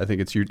conscience. I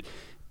think it's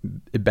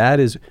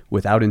bad is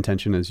without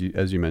intention, as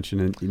you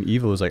mentioned, and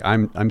evil is like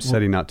I'm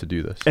setting out to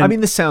do this. I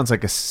mean, this sounds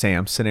like a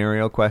Sam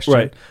scenario question,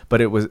 right?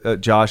 But it was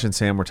Josh and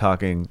Sam were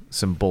talking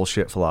some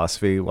bullshit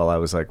philosophy while I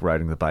was like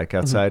riding the bike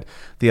outside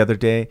the other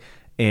day,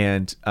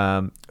 and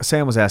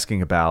Sam was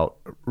asking about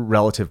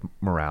relative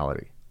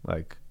morality,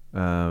 like,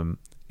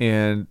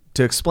 and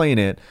to explain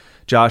it,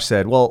 Josh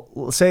said,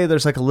 well, say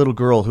there's like a little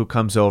girl who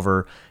comes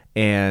over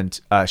and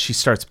she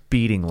starts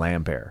beating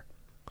Lambert.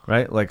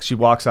 Right? Like she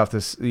walks off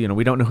this,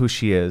 we don't know who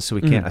she is, so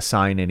we can't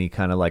assign any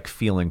kind of like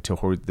feeling to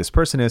who this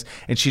person is.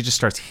 And she just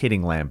starts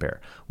hitting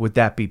Lambert. Would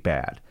that be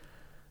bad?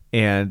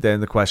 And then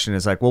the question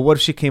is like, well, what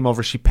if she came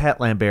over, she pet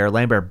Lambert,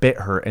 Lambert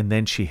bit her, and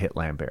then she hit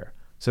Lambert?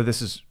 So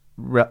this is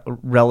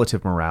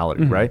relative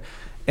morality, right?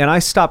 And I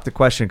stopped the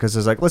question because I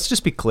was like, let's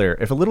just be clear.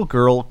 If a little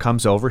girl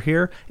comes over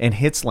here and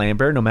hits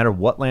Lambert, no matter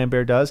what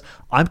Lambert does,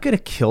 I'm going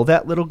to kill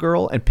that little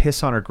girl and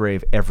piss on her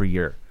grave every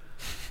year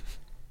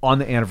on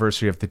the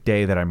anniversary of the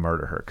day that I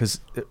murder her.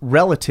 Because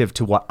relative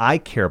to what I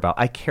care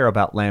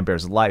about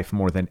Lambert's life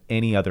more than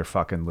any other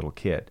fucking little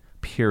kid,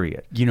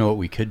 period. You know what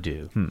we could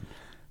do?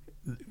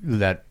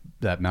 That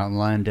mountain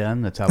lion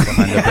den that's out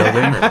behind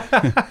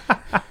the building.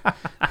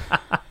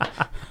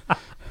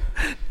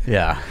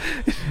 Yeah.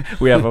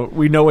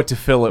 We know what to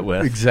fill it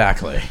with.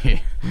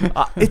 Exactly.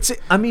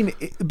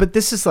 But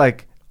this is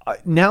like,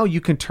 now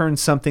you can turn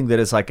something that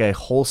is like a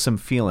wholesome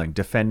feeling,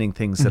 defending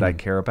things that I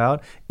care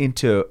about,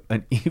 into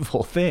an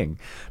evil thing.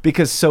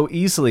 Because so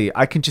easily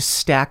I can just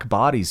stack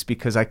bodies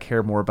because I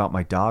care more about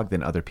my dog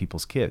than other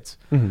people's kids.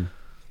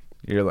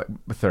 You're like,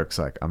 Thurk's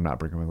like, I'm not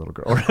bringing my little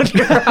girl around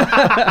here.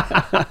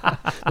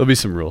 There'll be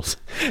some rules.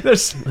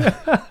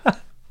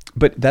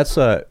 But that's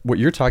what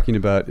you're talking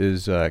about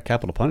is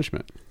capital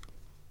punishment.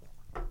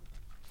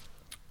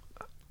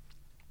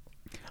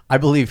 I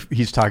believe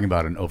he's talking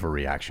about an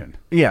overreaction.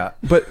 Yeah,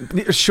 but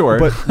sure.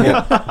 But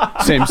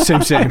yeah. same.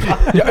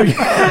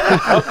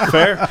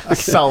 Fair.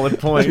 Solid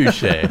point.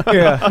 Touche.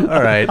 Yeah.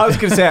 All right. I was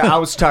going to say, I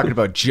was talking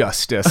about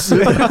justice.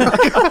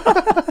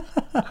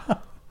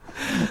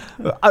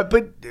 But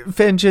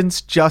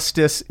vengeance,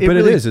 justice. But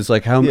really, it is. It's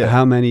like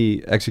how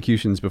many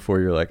executions before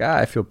you're like,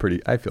 I feel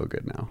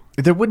good now.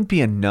 There wouldn't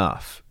be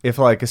enough if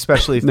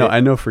especially if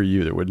I know for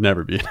you there would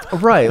never be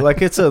enough. Right.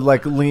 Like it's a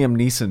Liam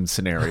Neeson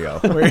scenario.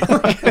 Where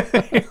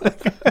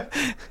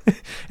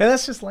and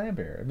that's just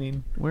Lambert. I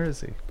mean, where is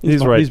he?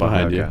 He's right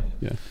behind you. Okay.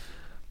 Yeah.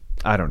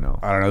 I don't know.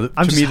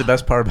 To me, the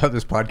best part about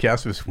this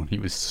podcast was when he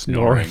was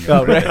snoring.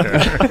 Oh, right.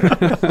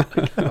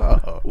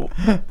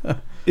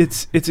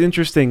 It's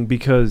interesting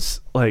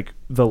because like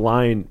the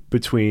line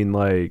between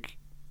like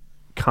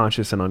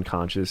conscious and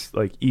unconscious,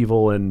 like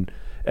evil and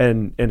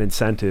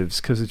incentives,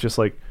 because it's just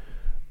like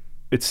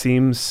it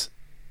seems,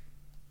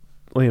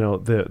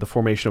 the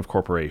formation of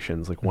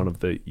corporations, like one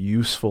of the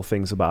useful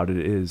things about it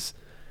is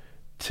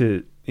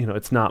to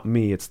it's not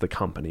me, it's the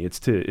company. It's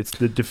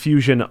the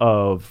diffusion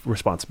of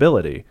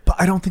responsibility. But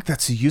I don't think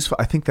that's useful.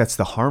 I think that's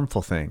the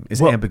harmful thing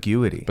is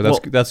ambiguity.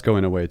 But that's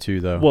going away too,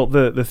 though. Well,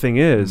 the thing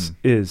is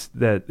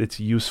that it's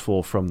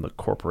useful from the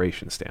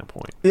corporation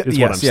standpoint. Is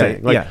what I'm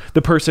saying. Like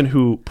the person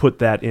who put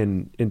that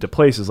into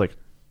place is like,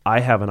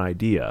 I have an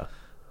idea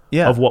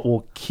of what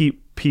will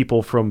keep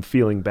people from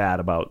feeling bad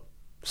about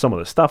some of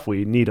the stuff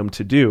we need them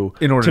to do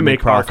in order to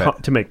make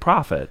profit. To make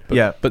profit.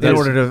 But in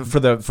order for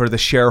the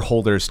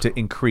shareholders to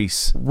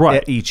increase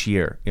each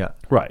year. Yeah.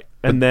 Right.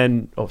 And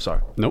then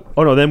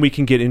then we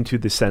can get into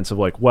the sense of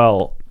like,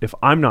 well, if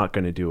I'm not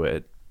going to do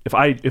it,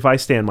 if I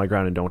stand my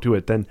ground and don't do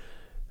it, then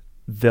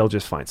they'll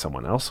just find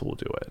someone else who will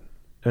do it.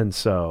 And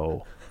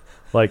so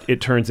like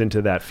it turns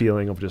into that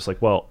feeling of just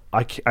like, well,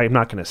 I'm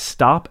not going to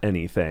stop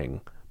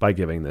anything by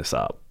giving this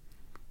up.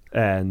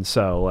 And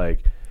so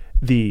like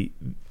the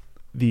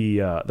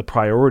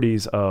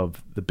priorities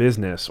of the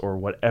business or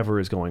whatever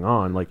is going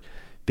on, like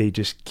they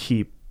just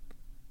keep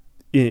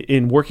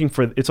in working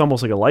for, it's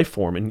almost like a life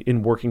form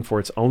in working for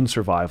its own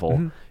survival.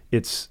 Mm-hmm.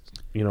 It's,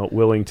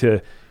 willing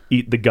to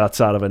eat the guts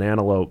out of an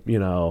antelope,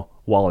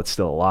 while it's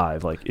still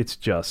alive. Like it's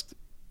just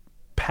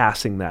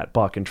passing that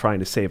buck and trying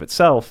to save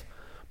itself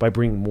by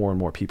bringing more and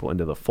more people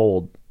into the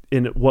fold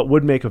in what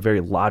would make a very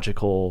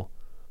logical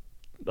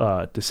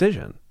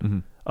decision.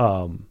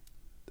 Mm-hmm.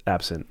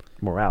 Absent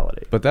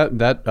morality. But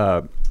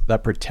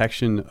that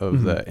protection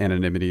of the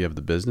anonymity of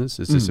the business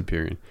is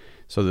disappearing.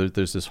 So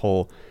there's this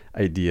whole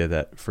idea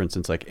that, for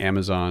instance, like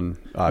Amazon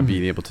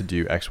being able to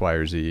do X, Y,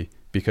 or Z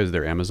because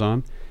they're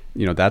Amazon,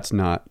 that's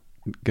not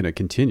going to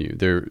continue.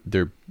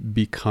 They're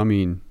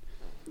becoming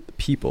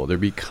people. They're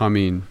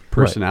becoming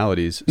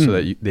personalities, so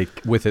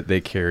that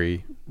they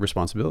carry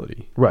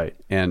responsibility, right,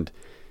 and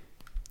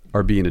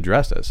are being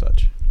addressed as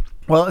such.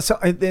 Well, so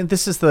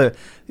this is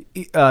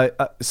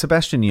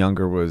Sebastian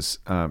Junger was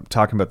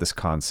talking about this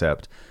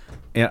concept,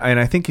 and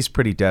I think he's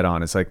pretty dead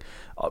on. It's like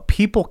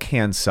people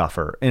can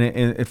suffer,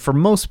 and for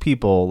most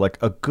people, like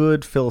a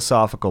good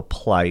philosophical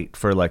plight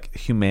for like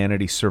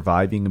humanity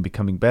surviving and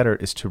becoming better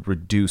is to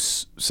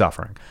reduce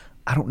suffering.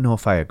 I don't know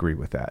if I agree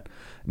with that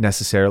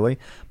necessarily,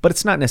 but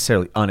it's not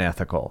necessarily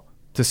unethical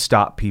to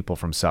stop people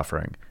from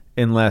suffering,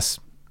 unless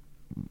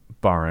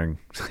barring.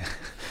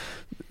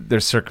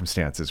 There's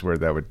circumstances where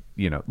that would,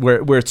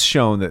 where it's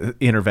shown that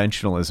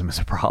interventionalism is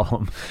a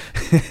problem.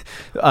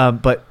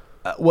 But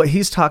what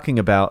he's talking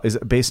about is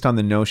based on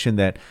the notion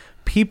that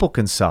people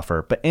can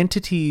suffer, but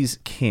entities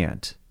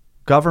can't.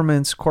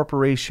 Governments,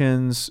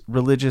 corporations,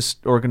 religious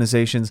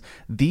organizations,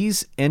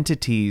 these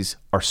entities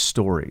are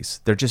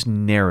stories. They're just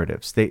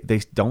narratives. They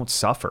don't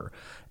suffer.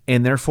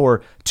 And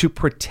therefore, to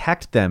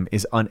protect them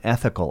is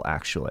unethical,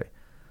 actually.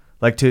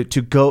 Like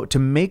to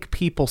make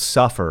people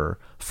suffer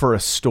for a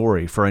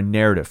story, for a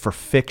narrative, for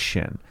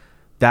fiction,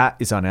 that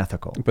is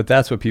unethical. But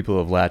that's what people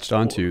have latched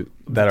onto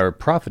that are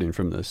profiting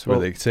from this, where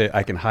they say,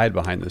 I can hide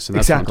behind this. And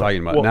that's what I'm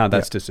talking about. Now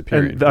that's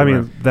disappearing.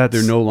 And,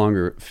 they're no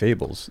longer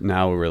fables.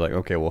 Now we're like,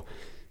 okay, well,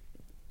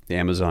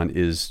 Amazon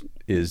is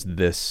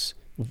this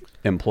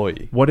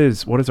employee. What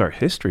is our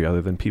history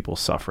other than people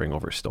suffering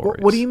over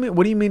stories? What do you mean?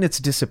 What do you mean it's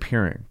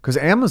disappearing? Because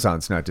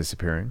Amazon's not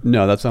disappearing.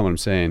 No, that's not what I'm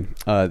saying.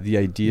 The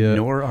idea.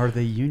 Nor are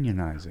they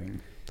unionizing.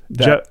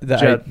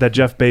 That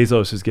Jeff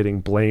Bezos is getting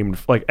blamed.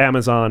 Like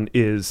Amazon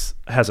has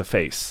a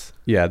face.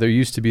 Yeah, there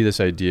used to be this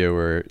idea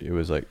where it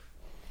was like,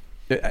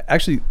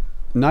 actually,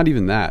 not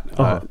even that.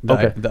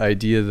 The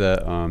idea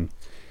that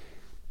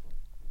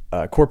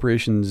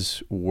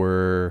corporations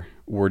were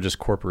just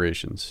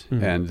corporations,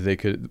 and they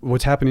could.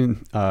 What's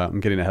happening?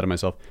 I'm getting ahead of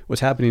myself. What's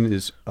happening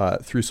is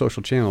through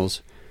social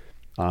channels,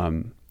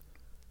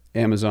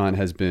 Amazon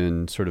has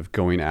been sort of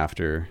going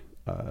after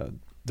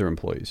their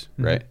employees,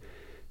 right?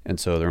 And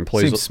so their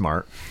employees seems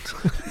smart.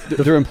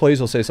 Their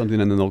employees will say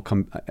something, and then they'll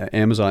come.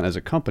 Amazon as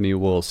a company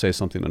will say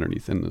something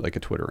underneath in like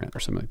a Twitter rant or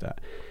something like that.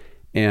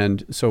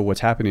 And so what's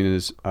happening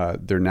is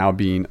they're now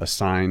being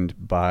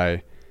assigned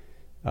by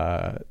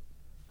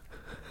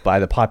by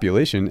the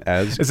population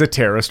as a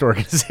terrorist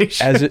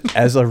organization,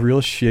 as a real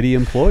shitty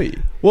employee.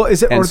 Well,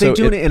 is it? Are they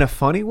doing it in a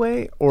funny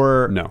way,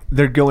 or no?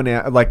 They're going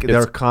at like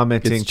they're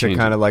commenting to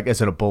kind of like, is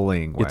it a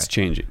bullying way? It's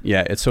changing.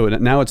 Yeah.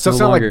 Now it's so it's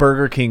not like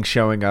Burger King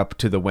showing up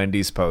to the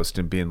Wendy's post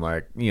and being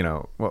like, you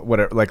know,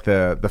 whatever, like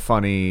the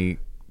funny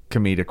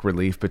comedic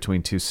relief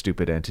between two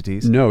stupid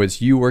entities. No,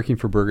 it's you working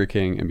for Burger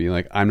King and being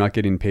like, I'm not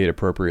getting paid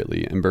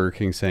appropriately, and Burger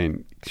King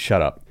saying,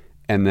 shut up,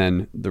 and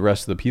then the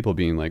rest of the people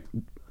being like,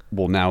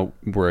 well, now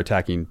we're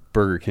attacking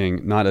Burger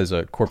King not as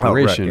a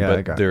corporation,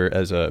 but they're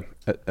as a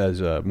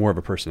more of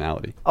a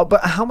personality. Oh,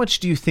 but how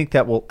much do you think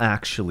that will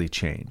actually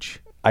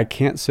change? I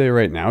can't say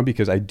right now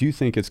because I do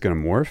think it's going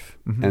to morph.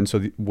 Mm-hmm. And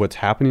so what's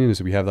happening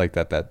is we have like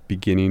that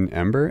beginning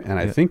ember, and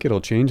I think it'll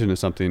change into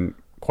something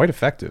quite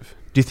effective.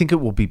 Do you think it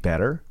will be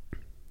better?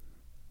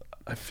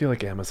 I feel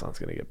like Amazon's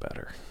going to get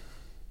better.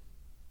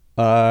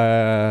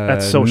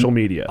 That's social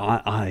media.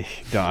 I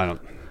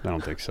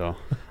don't think so.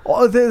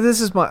 Well,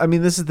 this is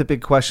the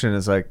big question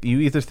is like, you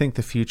either think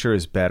the future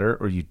is better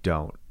or you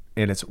don't.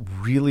 And it's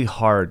really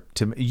hard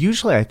to,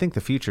 usually I think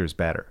the future is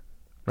better,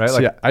 right? So,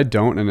 like, yeah, I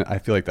don't. And I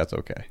feel like that's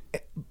okay.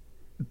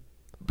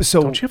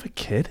 So don't you have a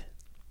kid?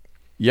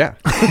 Yeah.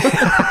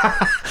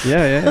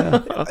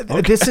 yeah.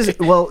 Okay. This is,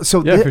 well,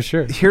 so yeah, for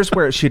sure. Here's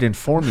where it should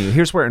inform you.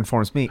 Here's where it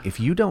informs me. If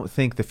you don't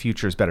think the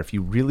future is better, if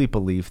you really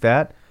believe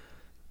that,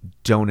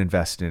 don't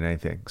invest in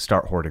anything.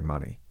 Start hoarding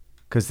money.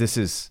 Because this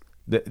is,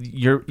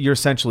 you're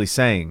essentially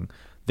saying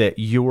that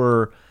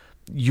your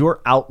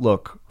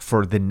outlook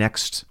for the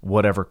next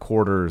whatever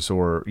quarters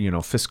or, you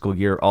know, fiscal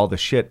year, all the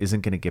shit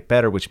isn't going to get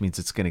better, which means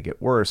it's going to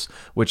get worse,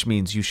 which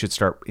means you should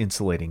start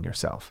insulating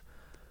yourself.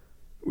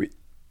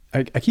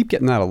 I keep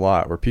getting that a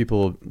lot where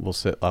people will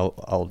say,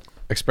 I'll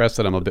express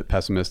that I'm a bit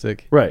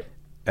pessimistic. Right.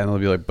 And they'll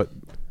be like, but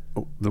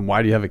then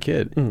why do you have a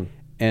kid? Mm.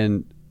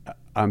 And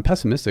I'm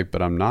pessimistic,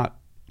 but I'm not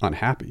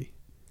unhappy.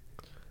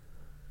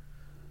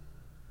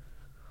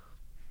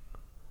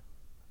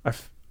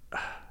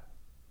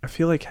 I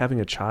feel like having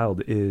a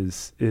child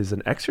is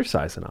an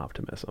exercise in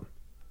optimism.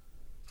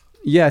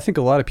 Yeah, I think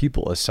a lot of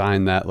people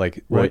assign that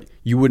like, right. Well,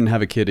 you wouldn't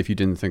have a kid if you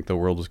didn't think the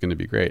world was going to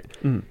be great.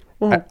 Mm.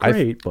 Well,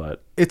 great,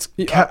 but it's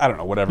I don't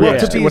know, whatever. Well,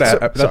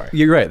 sorry,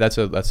 you're right. That's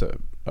a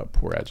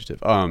poor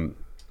adjective.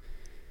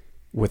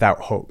 Without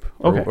hope,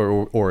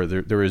 or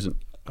there isn't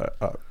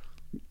a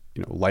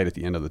light at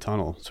the end of the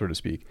tunnel, so to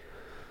speak.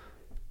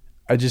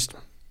 I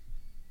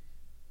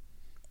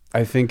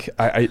think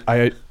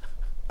I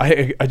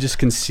just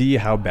can see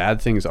how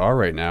bad things are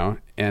right now,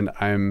 and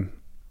I'm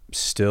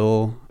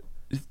still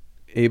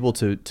able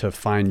to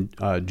find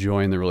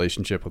joy in the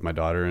relationship with my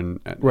daughter, and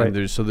right.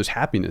 there's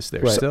happiness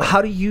there. Right. Still.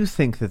 How do you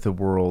think that the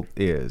world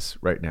is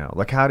right now?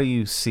 Like, how do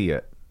you see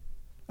it?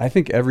 I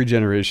think every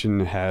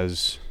generation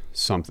has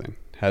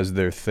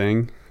their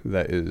thing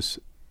that is,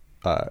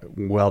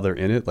 while they're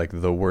in it, like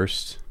the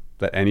worst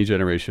that any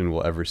generation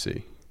will ever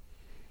see.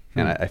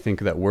 And I think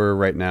that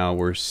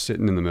we're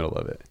sitting in the middle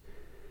of it.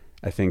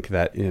 I think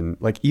that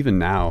even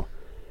now,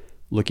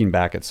 looking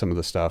back at some of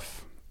the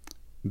stuff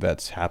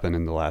that's happened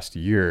in the last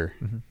year,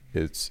 mm-hmm.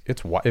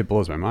 It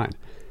blows my mind.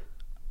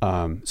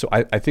 So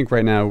I think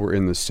right now we're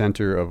in the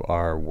center of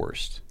our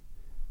worst.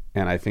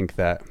 And I think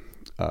that,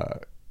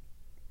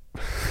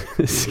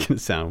 this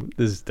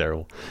is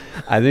terrible.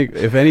 I think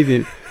if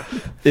anything,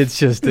 it's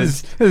just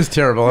this is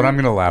terrible, and I'm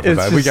going to laugh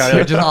about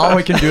it. All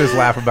we can do is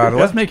laugh about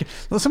it.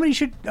 Somebody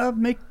should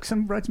write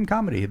some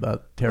comedy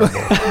about terrible.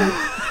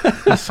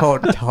 So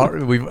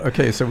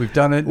we've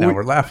done it. Now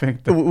we're laughing.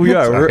 We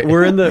are.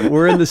 We're in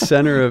the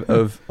center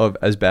of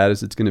as bad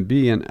as it's going to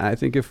be, and I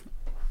think if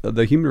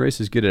the human race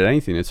is good at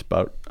anything, it's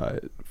about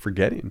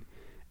forgetting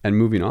and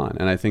moving on.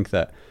 And I think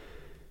that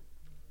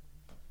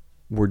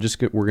we're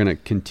going to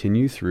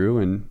continue through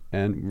and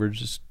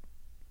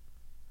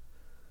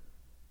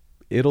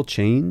it'll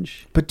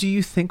change. But do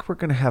you think we're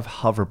going to have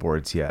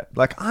hoverboards yet?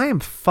 Like, I am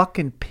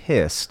fucking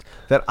pissed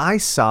that I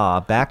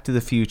saw Back to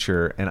the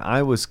Future and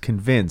I was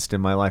convinced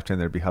in my lifetime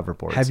there'd be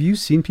hoverboards. Have you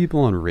seen people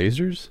on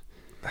razors?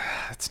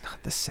 It's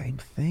not the same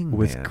thing,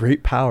 with man.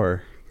 Great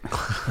power.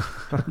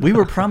 We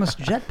were promised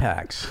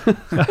jetpacks.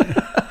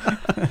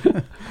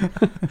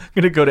 I'm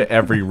going to go to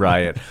every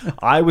riot.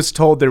 I was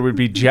told there would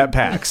be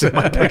jetpacks in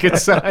my picket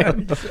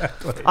sign.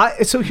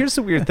 Exactly. So here's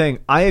the weird thing.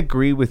 I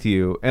agree with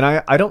you. And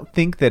I don't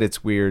think that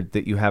it's weird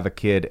that you have a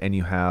kid and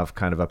you have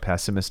kind of a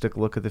pessimistic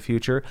look at the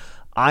future.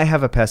 I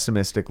have a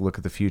pessimistic look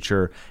at the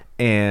future,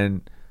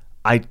 and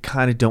I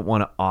kind of don't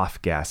want to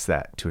off-gas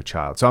that to a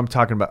child. So I'm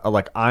talking about,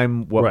 like,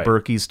 I'm what right.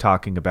 Burkey's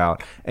talking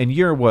about, and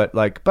you're what,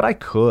 like, but I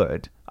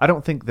could. I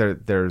don't think I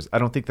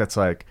don't think that's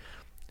like,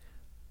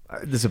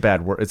 this is a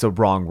bad word. It's a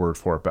wrong word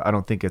for it, but I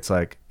don't think it's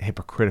like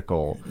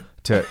hypocritical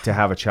to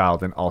have a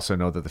child and also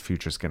know that the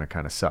future is going to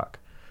kind of suck.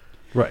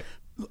 Right.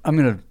 I'm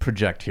going to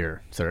project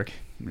here, Thurk.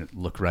 I'm going to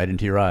look right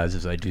into your eyes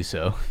as I do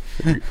so.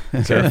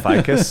 Is there a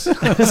ficus?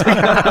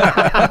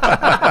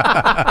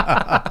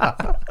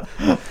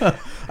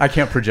 I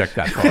can't project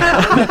that far.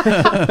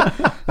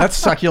 That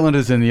succulent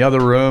is in the other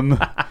room.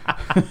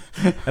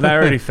 And I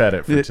already fed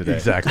it for today.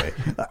 Exactly.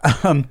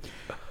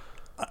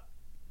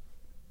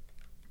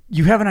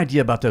 You have an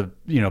idea about the,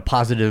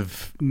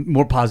 positive,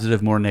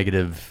 more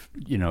negative,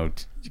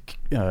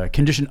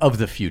 condition of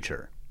the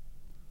future.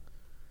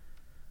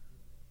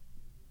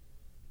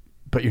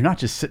 But you're not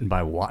just sitting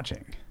by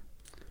watching.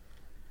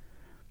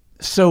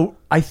 So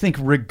I think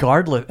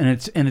regardless,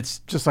 and it's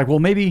just like, well,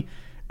 maybe,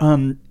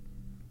 somebody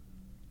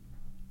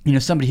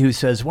who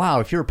says, wow,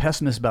 if you're a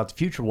pessimist about the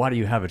future, why do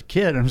you have a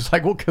kid? And I'm just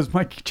like, well, because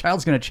my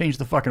child's going to change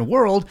the fucking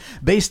world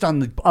based on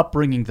the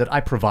upbringing that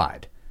I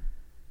provide.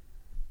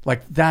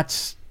 Like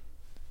that's,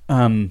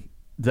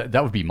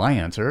 that would be my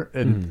answer.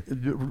 And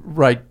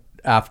right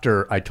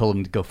after I told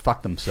them to go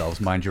fuck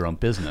themselves, mind your own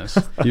business.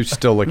 You're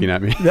still looking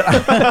at me.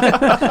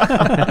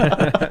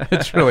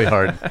 It's really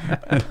hard.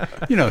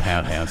 You know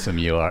how handsome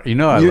you are. You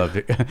know I love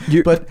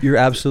you. But you're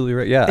absolutely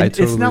right. Yeah,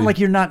 it's not like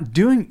you're not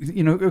doing.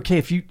 Okay,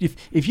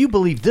 if you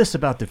believe this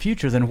about the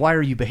future, then why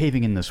are you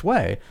behaving in this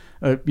way?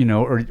 Or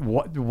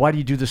why do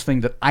you do this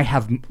thing that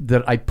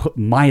I put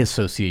my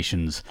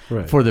associations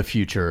for the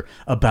future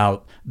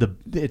about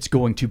it's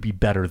going to be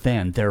better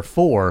than.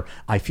 Therefore,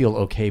 I feel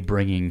okay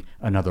bringing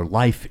another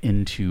life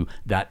into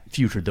that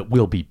future that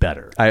will be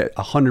better. I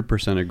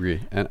 100%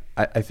 agree, and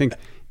I think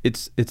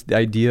it's the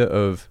idea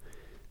of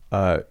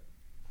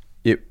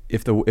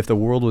if the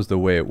world was the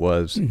way it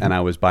was and I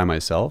was by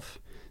myself,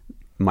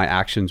 my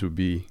actions would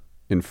be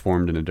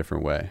informed in a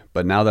different way.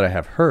 But now that I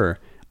have her,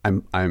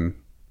 I'm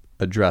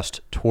addressed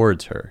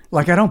towards her.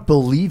 Like I don't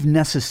believe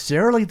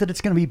necessarily that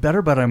it's going to be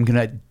better, but I'm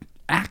going to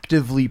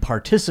actively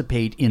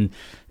participate in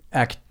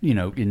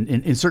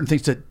certain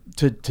things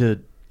to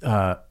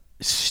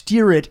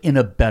steer it in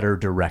a better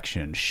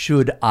direction.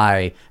 Should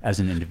I, as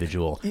an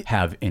individual,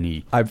 have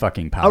any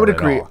fucking power? I would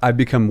agree. At all? I've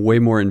become way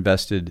more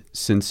invested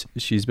since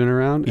she's been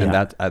around, and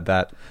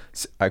that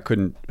I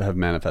couldn't have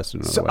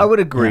manifested another way. I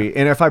would agree. Yeah.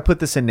 And if I put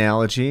this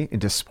analogy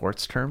into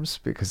sports terms,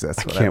 because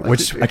that's what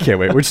I can't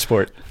wait. Which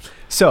sport?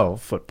 So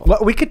football. Well,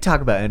 we could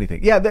talk about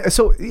anything. Yeah.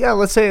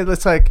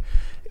 Let's like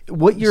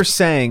what you're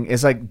saying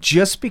is like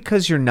just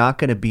because you're not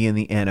going to be in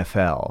the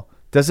NFL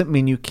doesn't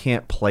mean you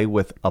can't play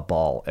with a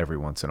ball every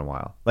once in a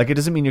while. Like it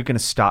doesn't mean you're going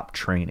to stop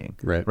training.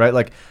 Right.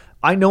 Like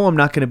I know I'm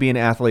not going to be an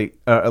athlete,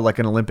 like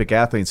an Olympic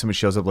athlete, and somebody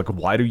shows up like,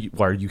 why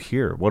are you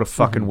here? What a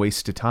fucking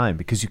waste of time,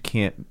 because you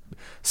can't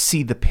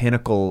see the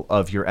pinnacle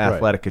of your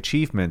athletic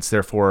achievements.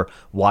 Therefore,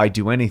 why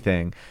do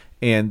anything?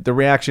 And the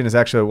reaction is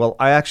actually, well,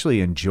 I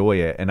actually enjoy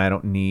it, and I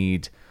don't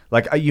need,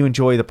 you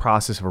enjoy the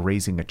process of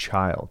raising a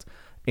child,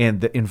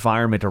 and the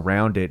environment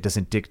around it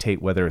doesn't dictate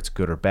whether it's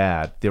good or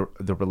bad. The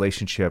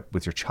relationship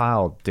with your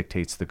child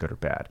dictates the good or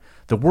bad.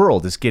 The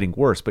world is getting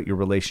worse, but your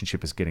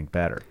relationship is getting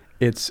better.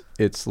 It's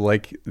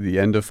like the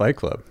end of Fight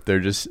Club. They're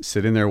just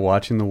sitting there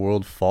watching the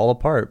world fall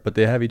apart, but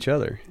they have each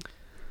other.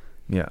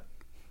 Yeah.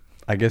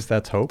 I guess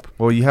that's hope.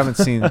 Well, you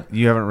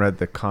haven't read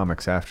the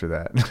comics after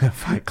that.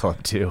 Fight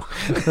Club 2.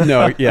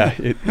 No, yeah.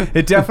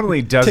 It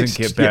definitely doesn't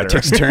get better.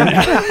 Takes a turn.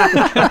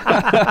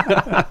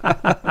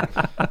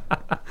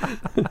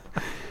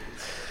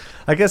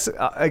 I guess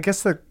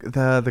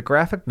the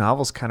graphic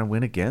novels kind of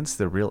went against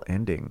the real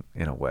ending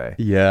in a way.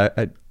 Yeah,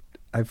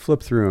 I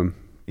flipped through them.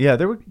 Yeah,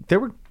 they were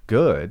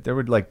good. They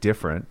were like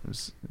different.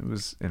 It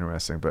was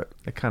interesting, but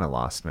it kind of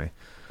lost me.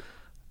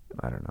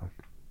 I don't know.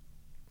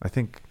 I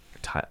think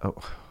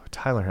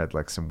Tyler had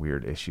like some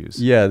weird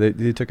issues. Yeah,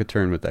 they took a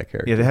turn with that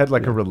character. Yeah, they had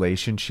like a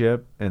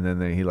relationship, and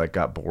then he like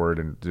got bored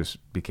and just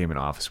became an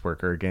office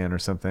worker again or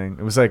something.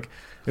 It was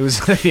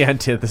the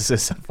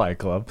antithesis of Fight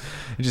Club.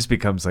 It just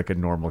becomes like a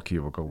normal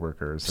cubicle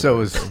worker. Or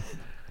something. So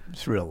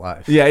it's real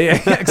life. Yeah,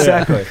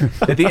 exactly.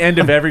 At the end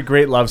of every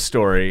great love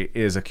story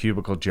is a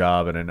cubicle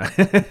job and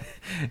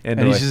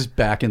he's just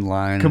back in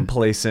line,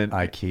 complacent.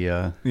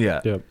 IKEA.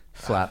 Yeah. Yep.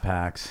 Flat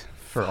packs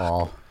for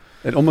all.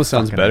 It almost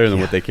sounds better than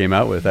what they came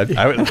out with.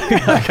 I would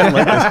kind of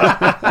like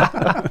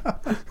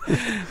this.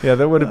 Yeah,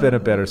 that would have been a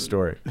better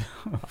story.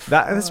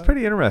 That's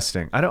pretty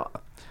interesting.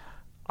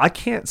 I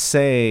can't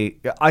say,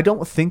 I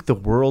don't think the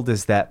world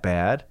is that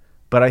bad,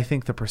 but I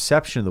think the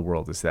perception of the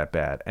world is that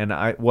bad. And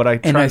I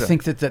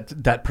think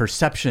that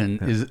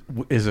perception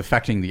is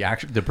affecting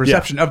the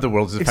perception of the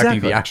world is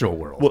affecting the actual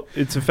world. Well,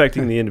 it's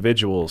affecting the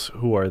individuals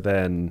who are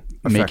then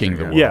making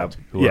the world,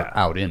 who are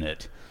out in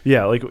it.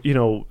 Yeah, like,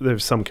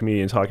 there's some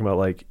comedians talking about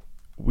like,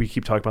 we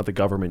keep talking about the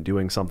government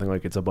doing something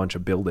like it's a bunch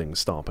of buildings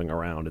stomping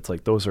around. It's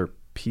like those are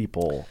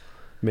people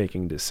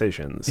making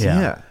decisions.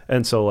 Yeah.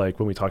 And so like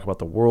when we talk about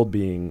the world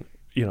being,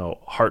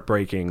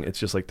 heartbreaking, it's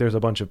just like there's a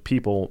bunch of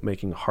people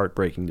making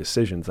heartbreaking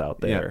decisions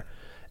out there.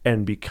 Yeah.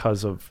 And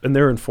and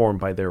they're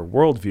informed by their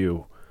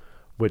worldview,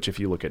 which if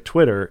you look at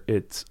Twitter,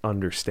 it's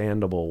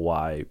understandable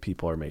why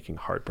people are making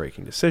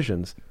heartbreaking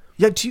decisions.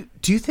 Yeah, do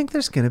you think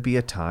there's going to be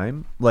a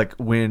time like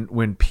when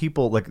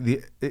people like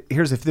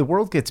if the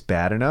world gets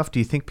bad enough, do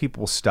you think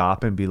people will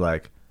stop and be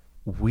like,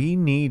 we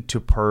need to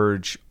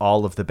purge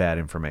all of the bad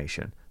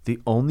information?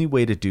 The only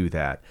way to do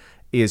that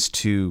is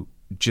to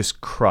just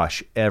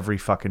crush every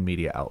fucking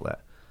media outlet.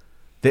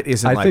 that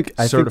isn't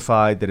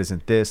certified, that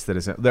isn't this, that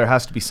isn't. There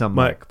has to be some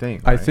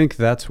thing. Right? I think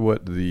that's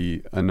what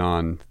the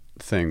Anon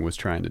thing was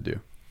trying to do.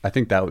 I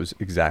think that was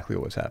exactly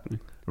what was happening.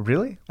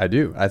 Really? I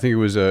do. I think it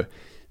was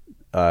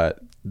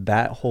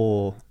that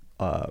whole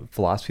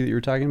philosophy that you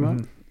were talking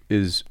about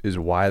is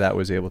why that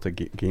was able to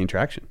gain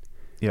traction.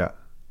 Yeah.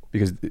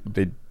 Because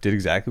they did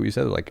exactly what you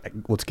said. Like,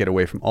 let's get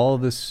away from all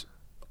of this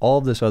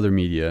other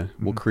media.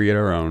 We'll create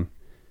our own.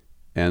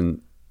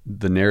 And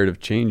the narrative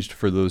changed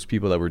for those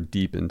people that were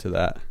deep into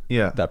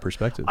that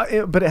perspective.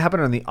 But it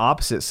happened on the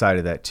opposite side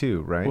of that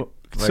too, right? Well,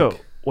 so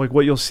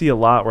what you'll see a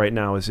lot right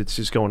now is it's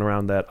just going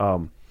around that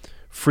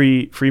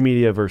free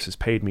media versus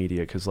paid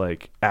media, because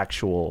like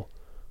actual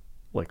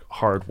like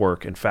hard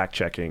work and fact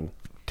checking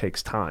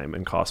takes time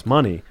and costs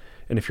money.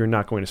 And if you're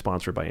not going to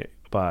sponsor it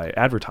by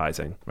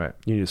advertising, right,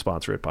 you need to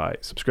sponsor it by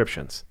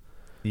subscriptions.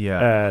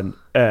 Yeah.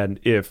 And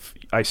if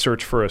I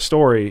search for a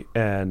story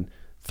and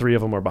 3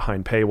 of them are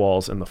behind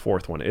paywalls and the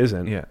 4th one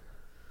isn't,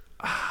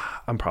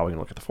 I'm probably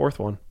gonna look at the 4th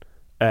one.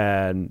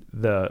 And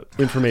the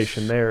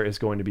information there is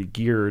going to be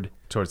geared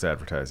towards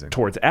advertising,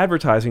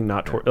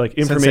 not toward like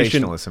information.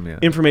 Sensationalism, yeah.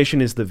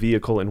 Information is the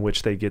vehicle in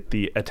which they get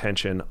the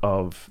attention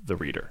of the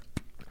reader.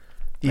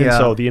 Yeah. And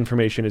so the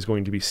information is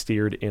going to be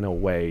steered in a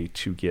way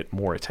to get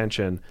more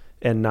attention,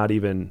 and not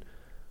even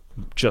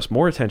just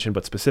more attention,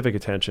 but specific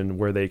attention,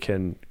 where they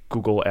can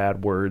Google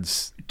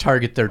AdWords,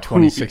 target their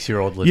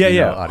 26-year-old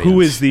Latino audience.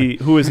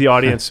 Who is the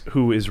audience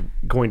who is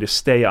going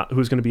to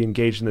who's going to be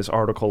engaged in this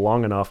article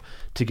long enough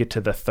to get to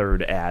the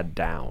 3rd ad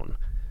down.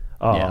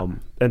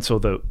 And so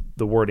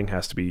the wording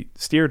has to be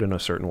steered in a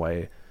certain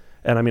way.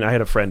 And I mean, I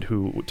had a friend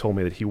who told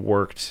me that he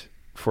worked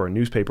for a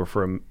newspaper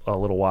for a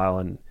little while,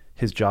 and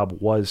his job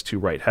was to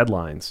write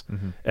headlines.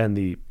 And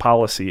the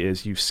policy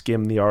is you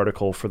skim the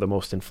article for the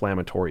most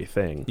inflammatory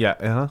thing.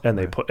 Yeah.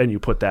 And you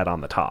put that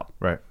on the top.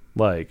 Right.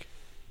 Like,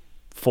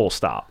 full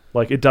stop.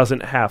 Like, it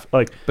doesn't have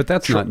like. But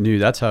that's not new.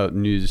 That's how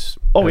news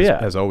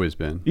has always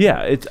been.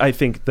 Yeah. I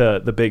think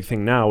the big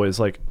thing now is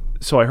like,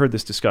 so I heard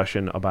this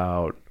discussion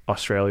about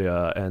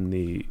Australia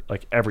and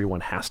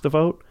everyone has to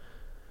vote,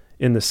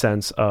 in the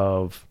sense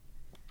of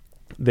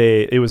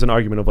it was an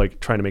argument of like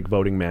trying to make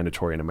voting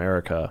mandatory in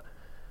America.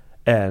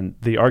 And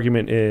the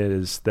argument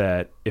is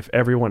that if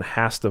everyone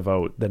has to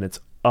vote, then it's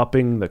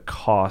upping the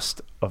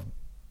cost of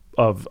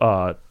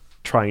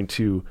trying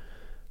to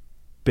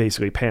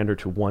basically pander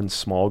to one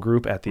small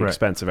group at the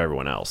expense of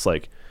everyone else.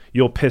 Like,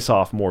 you'll piss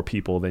off more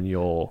people than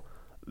you'll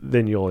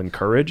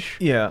encourage.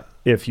 Yeah.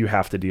 If you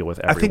have to deal with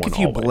everyone. I think if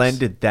you always.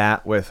 blended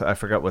that with, I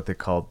forgot what they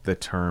called the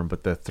term,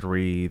 but the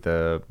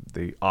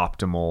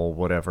optimal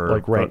whatever,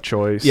 like ranked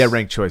choice. Yeah,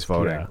 ranked choice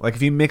voting. Yeah. Like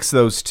if you mix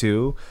those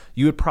two,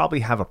 you would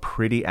probably have a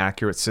pretty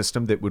accurate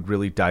system that would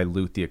really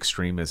dilute the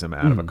extremism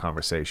out of a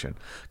conversation.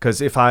 Because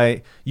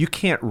you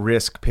can't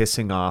risk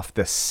pissing off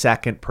the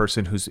second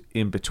person who's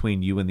in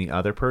between you and the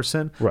other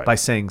person by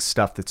saying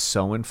stuff that's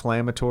so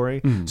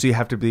inflammatory. So you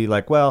have to be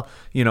like, well,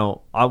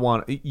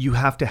 you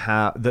have to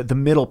have the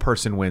middle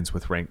person wins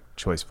with ranked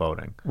choice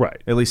voting, right?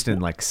 At least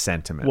in like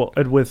sentiment. Well,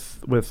 and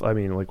with I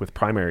mean, like with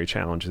primary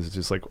challenges, it's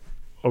just like,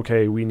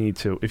 okay,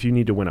 if you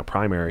need to win a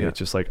primary, it's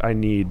just like I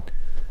need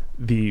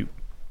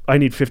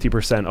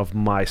 50% of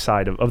my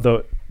side of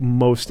the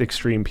most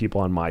extreme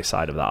people on my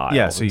side of the aisle.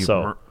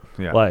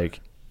 Yeah, like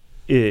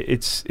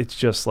it's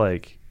just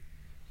like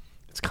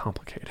it's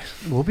complicated.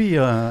 We'll be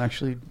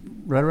actually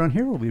right around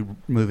here. We'll be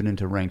moving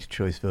into ranked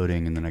choice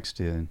voting in the next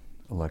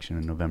election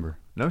in November.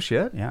 No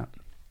shit. Yeah.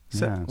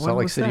 So, Salt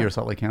Lake City or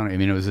Salt Lake County. I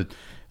mean, it was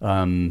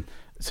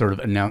sort of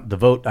announced. The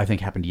vote, I think,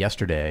 happened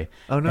yesterday.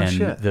 Oh, no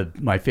shit.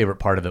 My favorite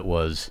part of it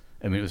was,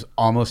 I mean, it was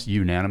almost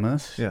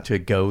unanimous to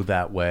go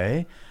that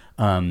way.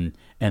 And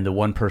the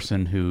one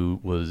person who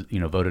was,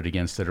 voted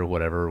against it or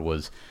whatever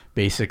was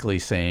basically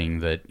saying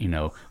that,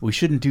 we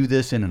shouldn't do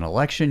this in an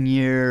election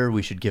year.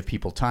 We should give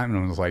people time.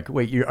 And I was like,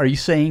 wait, are you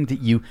saying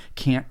that you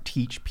can't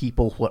teach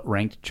people what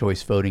ranked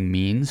choice voting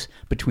means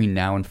between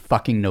now and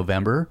fucking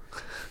November?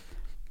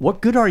 What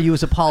good are you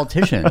as a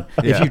politician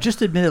if you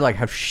just admitted like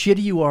how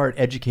shitty you are at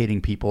educating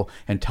people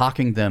and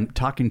talking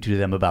to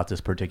them about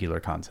this particular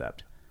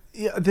concept?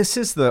 Yeah, this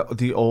is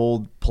the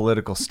old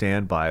political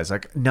standby. It's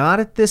like, not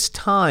at this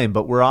time,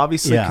 but we're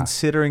obviously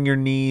considering your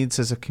needs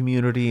as a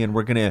community, and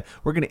we're gonna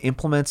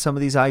implement some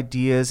of these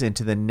ideas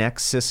into the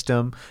next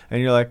system.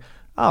 And you're like,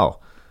 oh,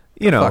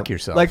 fuck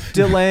yourself. Like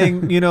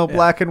delaying,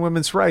 black and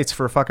women's rights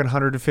for fucking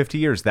 150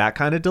 years. That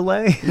kind of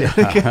delay.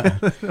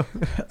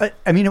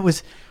 I mean, it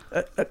was.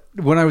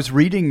 When I was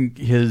reading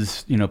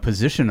his,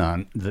 position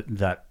on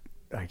that,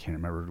 I can't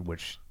remember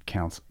which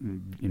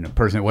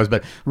person it was,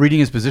 but reading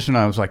his position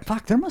on, I was like,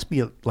 fuck, there must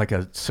be a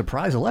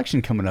surprise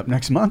election coming up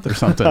next month or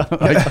something. and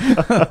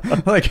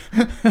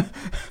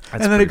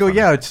then I go,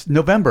 yeah, it's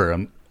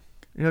November.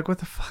 You're like, what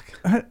the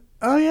fuck?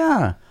 Oh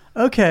yeah,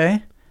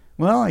 okay.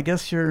 Well, I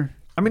guess you're.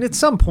 I mean, at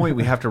some point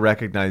we have to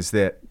recognize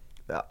that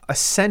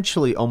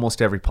essentially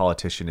almost every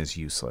politician is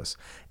useless,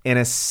 and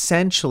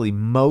essentially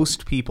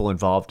most people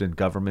involved in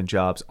government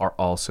jobs are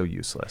also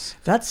useless.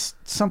 That's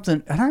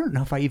something, and I don't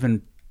know if I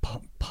even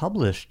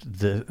published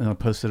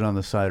posted on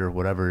the site or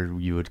whatever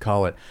you would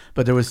call it,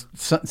 but there was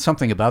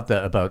something about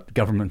that, about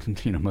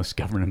government. Most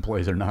government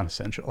employees are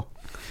non-essential.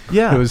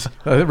 Yeah, it was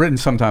written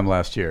sometime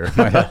last year.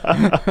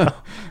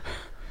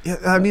 Yeah,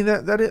 I mean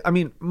that is, I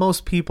mean,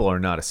 most people are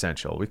not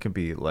essential. We can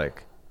be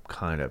like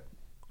kind of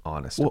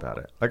honest about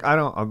it. Like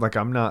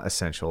I'm not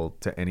essential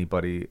to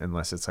anybody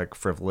unless it's like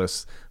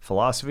frivolous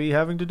philosophy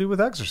having to do with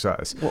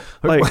exercise. Well,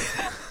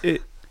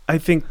 I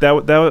think that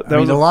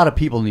was a lot of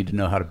people need to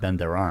know how to bend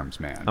their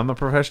arms, man. I'm a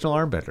professional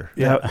arm bender.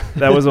 Yeah,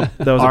 that was a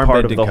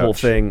part of the whole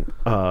coach. thing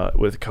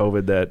with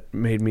COVID that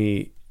made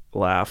me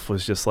laugh,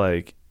 was just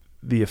like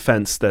the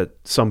offense that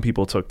some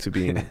people took to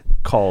being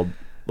called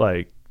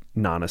like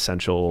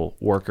non-essential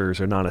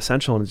workers or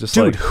non-essential, and it's just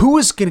dude, like, who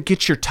is going to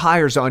get your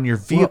tires on your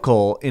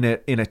vehicle in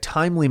a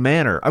timely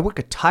manner? I work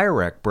at Tire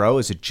Rack, bro,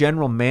 as a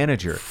general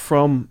manager.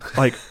 From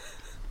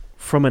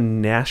a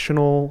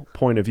national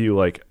point of view,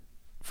 like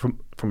from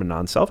a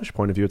non-selfish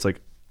point of view, it's like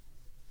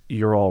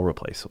you're all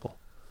replaceable.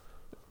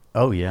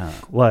 Oh yeah,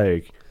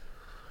 like,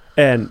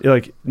 and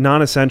like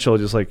non-essential,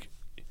 just like,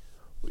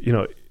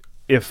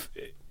 if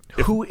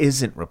who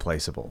isn't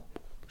replaceable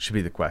should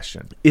be the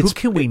question. Who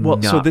can we well,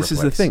 not so this replace?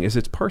 is the thing, is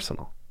it's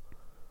personal.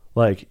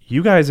 Like,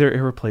 you guys are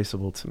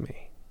irreplaceable to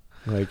me.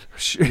 Like,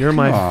 you're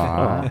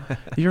my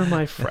you're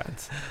my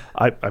friends.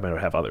 I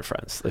might have other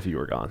friends if you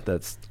were gone.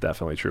 That's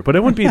definitely true, but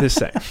it wouldn't be the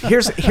same.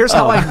 Here's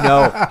how I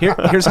know.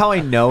 Here's how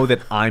I know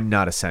that I'm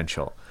not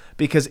essential.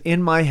 Because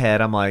in my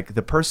head, I'm like,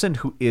 the person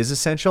who is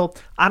essential,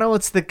 I know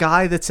it's the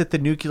guy that's at the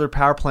nuclear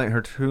power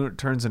plant who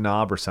turns a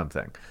knob or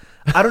something.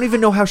 I don't even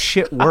know how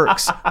shit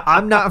works.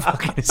 I'm not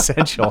fucking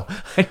essential.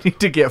 I need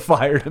to get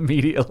fired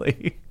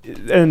immediately.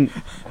 And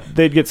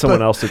they'd get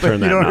someone else to turn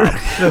that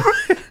knob.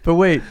 But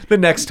wait, the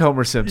next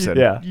Homer Simpson.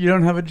 Yeah. You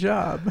don't have a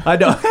job. I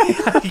know.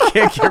 You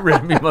can't get rid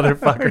of me,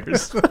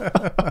 motherfuckers.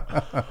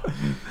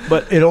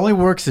 But it only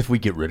works if we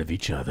get rid of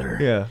each other.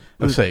 Yeah.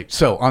 Let's say,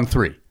 so on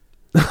 3.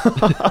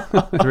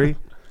 3,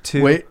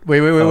 2. Wait,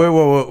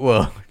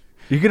 whoa.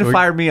 You're going to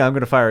fire me, I'm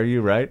going to fire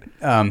you, right?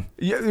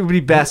 It would be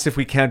best if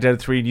we count down to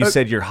 3 and you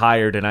said you're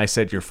hired and I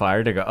said you're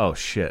fired. I go, oh,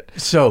 shit.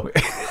 So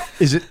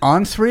is it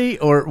on 3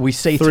 or we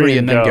say 3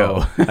 and then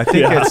go? I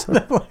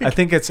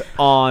think it's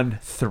on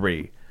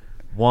 3.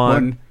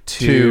 1,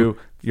 2,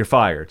 you're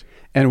fired.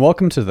 And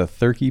welcome to the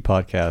Thurkey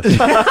podcast.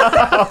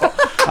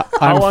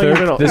 How long have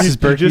you been? This is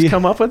Burkey. Did you just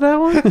come up with that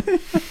one?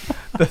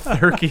 The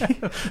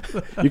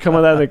Thurkey. You come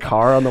with that in the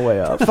car on the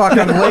way up. Fuck,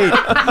 I'm late.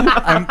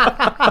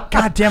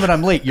 God damn it,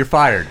 I'm late. You're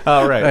fired.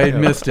 Oh, right. I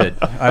missed it.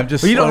 I'm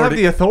just. Well, you don't have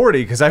the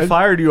authority because I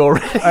fired you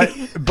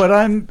already. But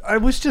I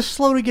was just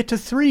slow to get to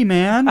 3,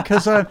 man,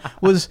 because I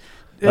was.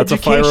 That's a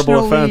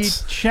fireable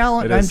offense.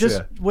 Challenge. It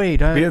is, wait.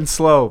 Being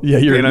slow. Yeah,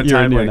 you're being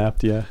untimely.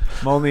 inept. Yeah,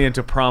 I'm only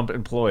into prompt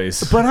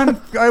employees. But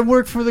I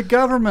work for the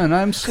government.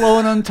 I'm slow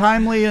and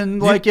untimely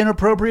and like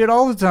inappropriate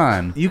all the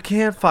time. You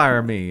can't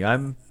fire me.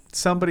 I'm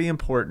somebody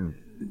important.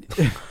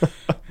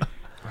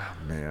 Oh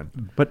man.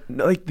 But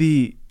like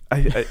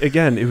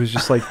again, it was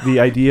just like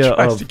the idea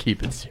Tries of to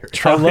keep it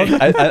serious.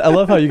 I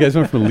love how you guys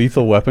went from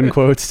Lethal Weapon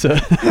quotes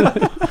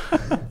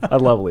to. I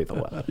love Lethal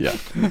Weapon. Yeah,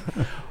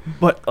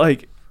 but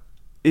like.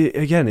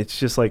 Again, it's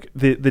just like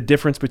the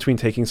difference between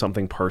taking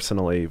something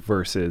personally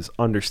versus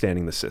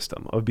understanding the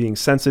system, of being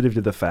sensitive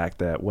to the fact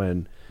that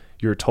when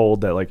you're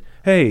told that, like,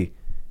 hey,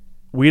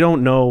 we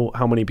don't know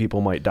how many people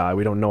might die,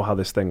 we don't know how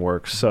this thing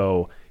works,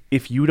 so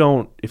if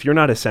you're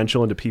not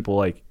essential into people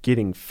like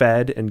getting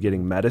fed and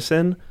getting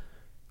medicine,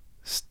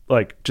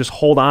 like, just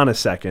hold on a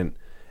second.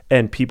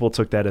 And people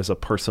took that as a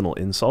personal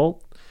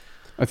insult.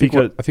 I think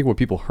what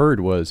people heard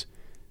was,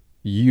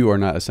 you are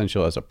not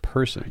essential as a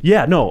person.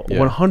 Yeah, no,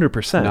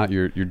 100%. Not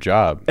your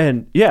job.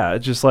 And yeah,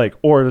 it's just like,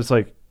 or it's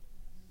like,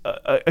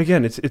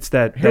 again, it's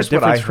that Here's that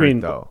what I difference between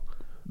heard, though.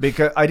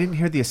 Because I didn't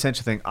hear the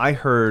essential thing. I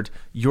heard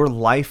your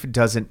life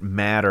doesn't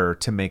matter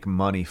to make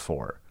money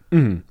for.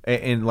 Mm-hmm.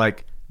 And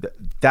like,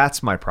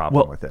 that's my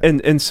problem with it.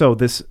 And so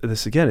this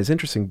again is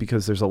interesting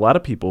because there's a lot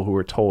of people who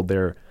were told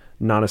they're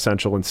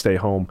non-essential and stay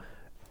home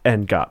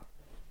and got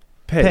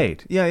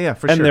paid. Yeah,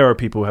 for sure. And there are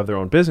people who have their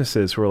own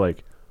businesses who are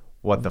like,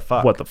 what the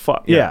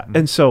fuck? Yeah.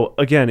 And so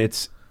again,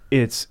 it's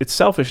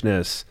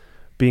selfishness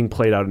being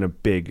played out in a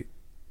big,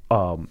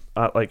 for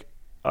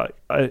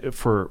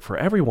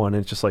everyone.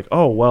 And it's just like,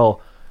 oh,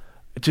 well,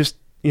 just,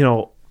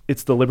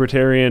 it's the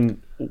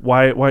libertarian.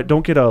 Why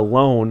don't get a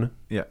loan?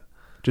 Yeah.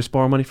 Just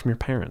borrow money from your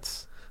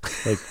parents.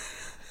 Like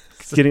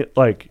getting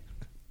like,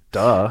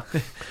 duh.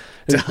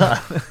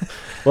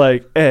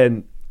 Like,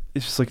 and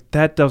it's just like,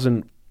 that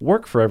doesn't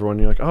work for everyone.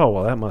 You're like, oh,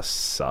 well, that must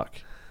suck.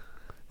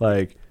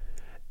 Like,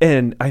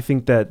 and I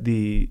think that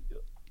the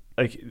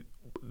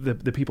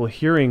people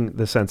hearing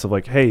the sense of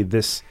like, hey,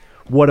 this,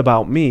 what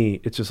about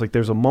me? It's just like,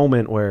 there's a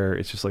moment where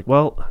it's just like,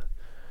 well,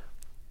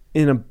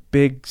 in a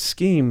big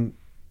scheme,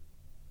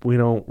 we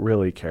don't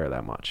really care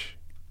that much.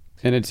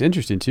 And it's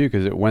interesting too,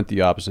 because it went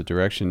the opposite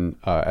direction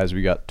as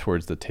we got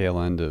towards the tail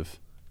end of,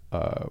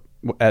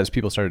 as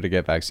people started to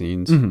get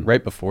vaccines. Mm-hmm.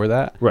 Right before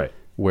that, right,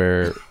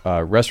 where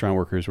restaurant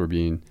workers were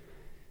being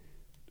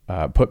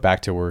put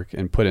back to work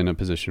and put in a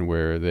position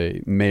where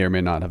they may or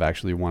may not have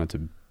actually wanted to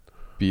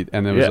be.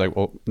 And then it was like,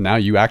 well, now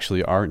you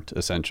actually aren't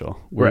essential.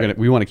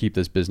 We want to keep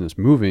this business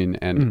moving,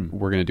 and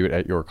we're going to do it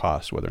at your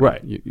cost, whether or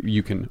not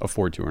you can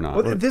afford to or not.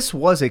 Well, this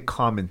was a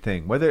common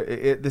thing.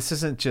 This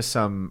isn't just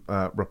some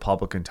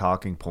Republican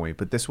talking point,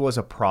 but this was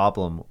a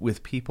problem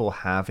with people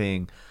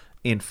having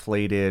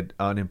inflated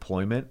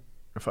unemployment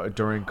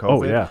during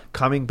COVID,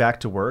 coming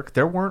back to work.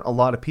 There weren't a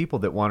lot of people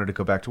that wanted to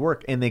go back to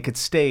work, and they could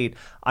state,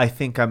 I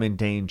think I'm in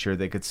danger.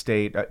 They could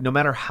state, no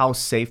matter how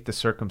safe the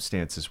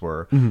circumstances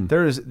were,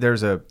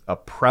 there's a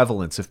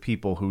prevalence of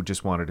people who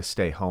just wanted to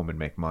stay home and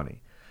make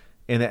money.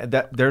 And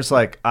that there's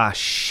like,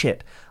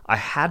 shit, I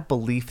had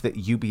belief that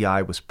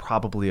UBI was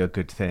probably a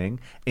good thing,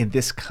 and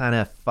this kind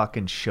of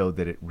fucking showed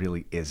that it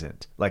really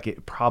isn't. Like,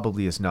 it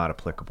probably is not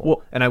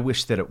applicable, and I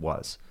wish that it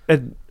was.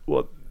 And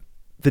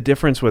the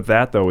difference with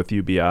that, though, with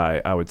UBI,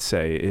 I would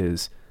say,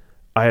 is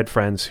I had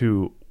friends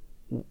who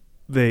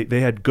they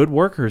had good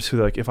workers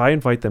who, like, if I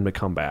invite them to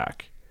come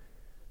back,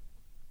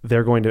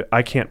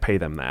 I can't pay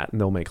them that, and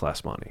they'll make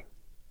less money.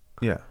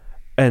 Yeah.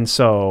 And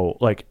so,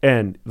 like,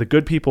 and the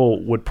good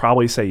people would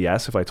probably say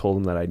yes if I told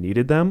them that I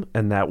needed them,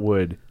 and that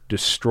would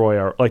destroy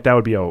that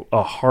would be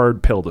a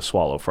hard pill to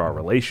swallow for our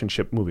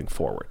relationship moving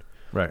forward.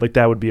 Right. Like,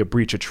 that would be a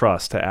breach of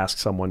trust to ask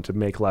someone to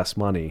make less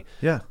money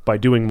by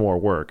doing more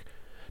work.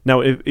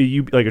 Now, if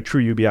you like a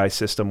true UBI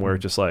system where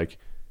it's just like,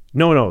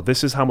 no,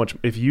 this is how much,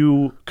 if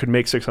you could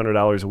make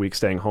 $600 a week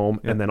staying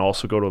home and then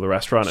also go to the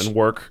restaurant and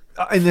work.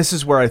 And this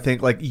is where I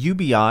think, like,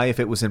 UBI,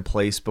 if it was in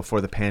place before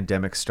the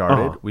pandemic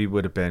started, we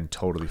would have been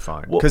totally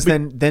fine. Because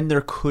then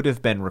there could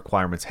have been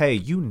requirements. Hey,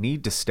 you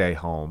need to stay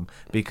home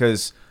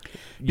because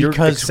you're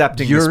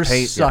accepting this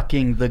pay.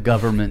 Sucking the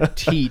government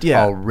teat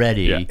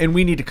already. Yeah. And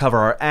we need to cover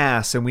our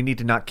ass, and we need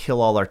to not kill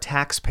all our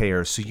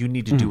taxpayers, so you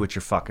need to do what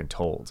you're fucking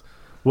told.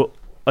 Well,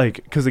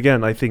 like, because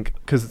again, I think,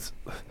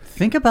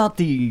 think about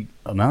the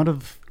amount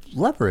of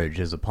leverage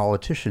as a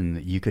politician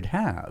that you could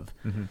have,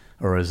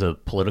 or as a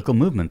political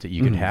movement that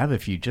you could have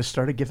if you just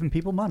started giving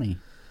people money.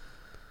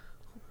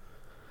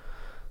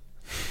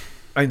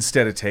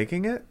 Instead of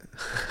taking it?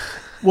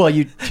 Well,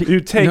 you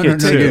take it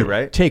too,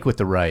 right? Take with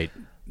the right,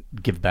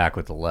 give back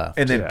with the left.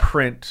 And then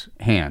print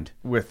hand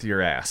with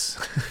your ass.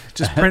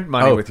 Just print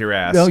money with your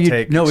ass. No, you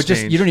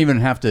don't even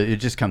have to. It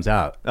just comes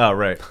out. Oh,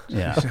 right.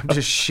 Yeah. I'm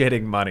just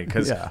shitting money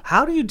because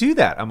how do you do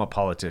that? I'm a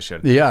politician.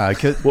 Yeah,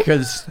 because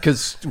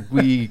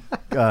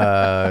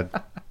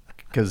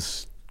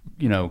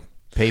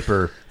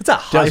paper. It's a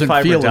high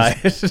fiber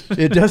diet.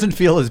 It doesn't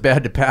feel as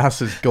bad to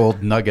pass as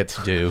gold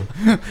nuggets do.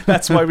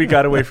 That's why we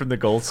got away from the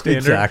gold standard.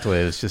 Exactly.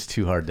 It's just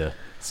too hard to.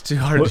 It's too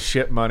hard to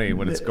ship money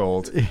when it's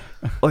gold.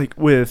 Like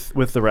with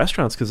the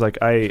restaurants, because like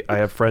I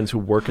have friends who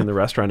work in the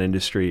restaurant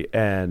industry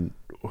and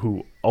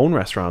who own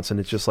restaurants, and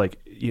it's just like,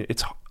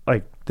 it's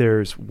like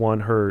there's one,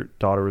 her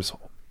daughter was,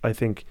 I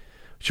think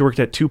she worked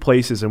at 2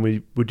 places, and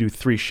we would do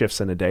 3 shifts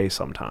in a day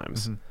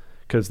sometimes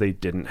because they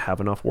didn't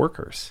have enough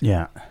workers.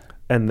 Yeah.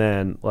 And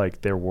then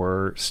like there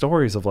were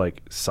stories of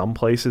like some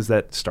places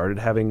that started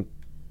having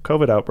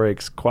COVID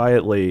outbreaks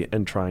quietly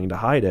and trying to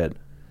hide it.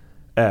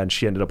 And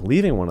she ended up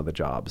leaving one of the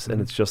jobs,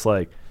 and it's just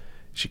like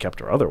she kept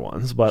her other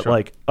ones, but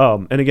like,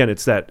 and again,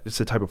 it's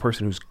the type of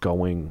person who's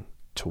going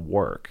to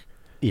work.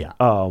 Yeah.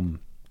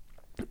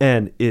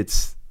 And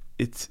it's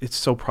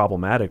so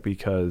problematic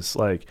because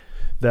like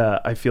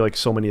I feel like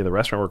so many of the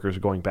restaurant workers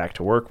are going back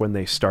to work when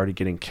they started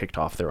getting kicked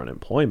off their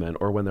unemployment,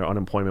 or when their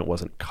unemployment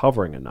wasn't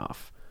covering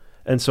enough.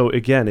 And so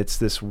again, it's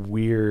this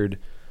weird,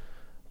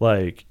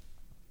 like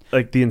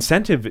the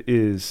incentive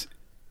is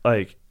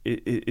like,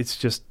 it's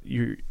just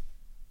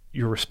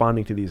you're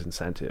responding to these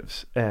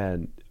incentives,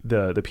 and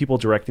the people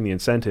directing the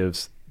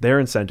incentives, their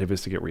incentive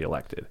is to get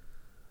reelected.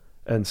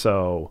 And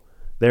so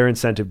their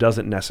incentive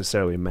doesn't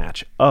necessarily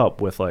match up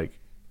with like,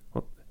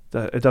 well,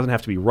 it doesn't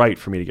have to be right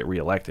for me to get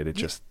reelected. It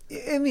just,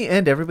 in the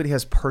end, everybody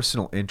has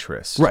personal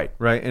interests. Right.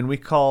 And we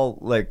call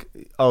like,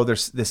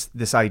 there's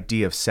this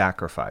idea of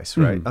sacrifice,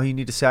 right? Oh, you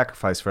need to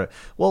sacrifice for it.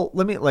 Well,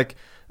 let me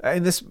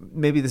and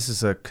maybe this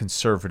is a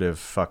conservative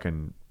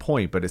fucking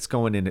point, but it's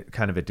going in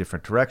kind of a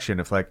different direction.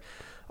 If like,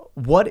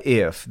 what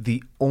if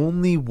the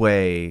only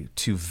way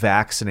to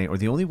vaccinate, or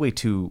the only way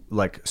to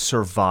like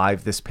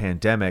survive this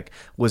pandemic,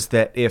 was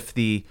that if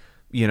the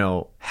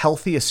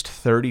healthiest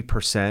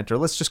 30%, or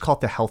let's just call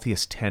it the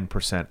healthiest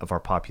 10% of our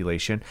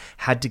population,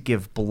 had to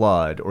give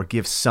blood or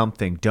give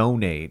something,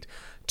 donate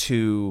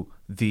to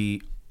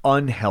the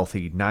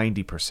unhealthy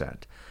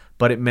 90%,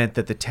 but it meant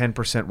that the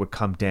 10% would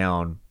come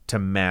down to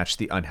match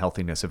the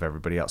unhealthiness of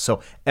everybody else.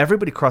 So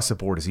everybody across the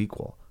board is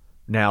equal.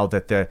 Now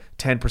that the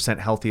 10%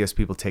 healthiest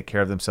people take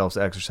care of themselves,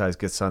 exercise,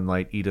 get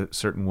sunlight, eat a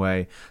certain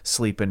way,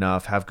 sleep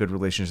enough, have good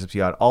relationships,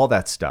 all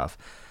that stuff,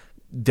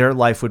 their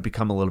life would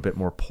become a little bit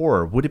more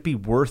poorer. Would it be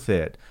worth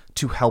it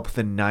to help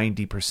the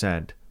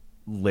 90%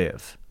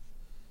 live?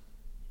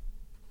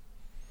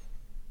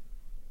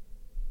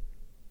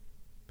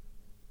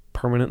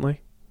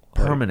 Permanently?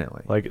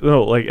 permanently. Like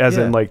no, like as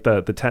in like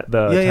the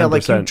 10%.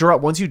 Like you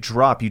drop, once you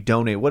drop, you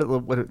donate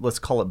what let's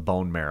call it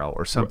bone marrow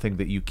or something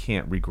that you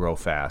can't regrow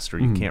fast or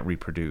you can't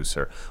reproduce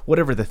or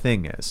whatever the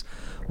thing is.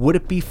 Would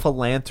it be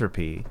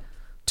philanthropy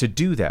to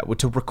do that?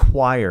 To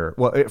require,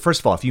 well,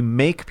 first of all, if you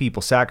make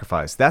people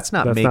sacrifice, that's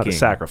not a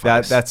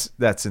sacrifice.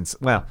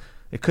 Well,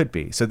 it could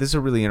be. So this is a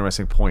really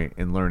interesting point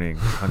in learning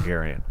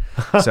Hungarian.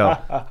 So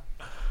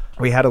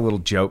we had a little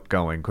joke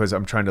going because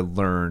I'm trying to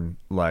learn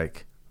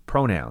like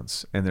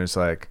pronouns, and there's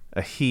like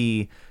a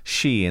he,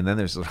 she, and then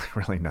there's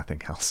really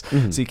nothing else.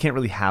 So you can't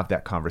really have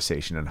that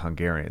conversation in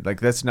Hungarian.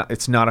 Like it's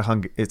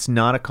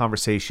not a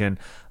conversation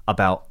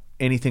about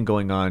anything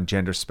going on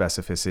gender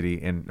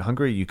specificity. In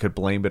Hungary, you could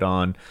blame it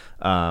on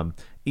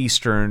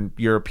Eastern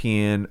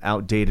European,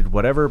 outdated,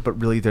 whatever,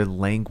 but really their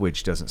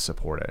language doesn't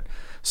support it.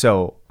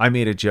 So I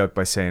made a joke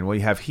by saying, well,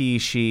 you have he,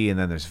 she, and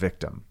then there's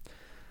victim.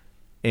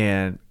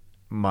 And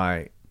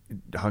my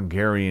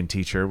Hungarian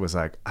teacher was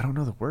like, I don't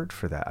know the word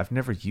for that. I've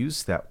never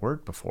used that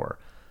word before.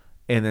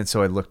 And then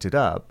so I looked it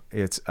up.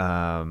 It's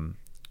Altazani,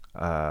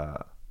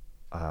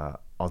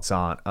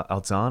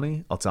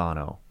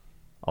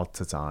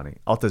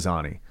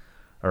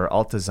 or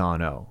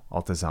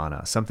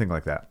Altazana, something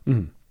like that.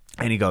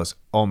 And he goes,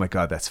 oh my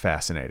God, that's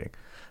fascinating.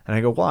 And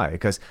I go, why?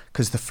 Because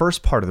the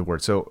first part of the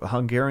word, so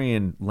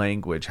Hungarian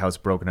language, how it's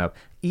broken up,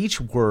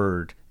 each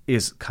word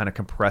is kind of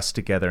compressed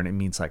together and it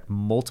means like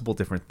multiple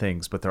different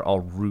things, but they're all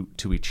root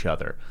to each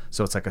other.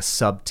 So it's like a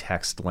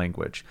subtext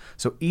language.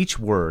 So each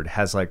word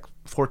has like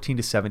 14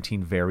 to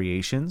 17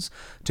 variations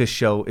to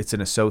show it's an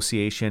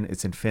association,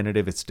 it's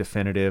infinitive, it's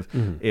definitive,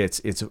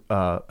 it's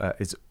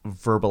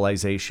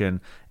verbalization,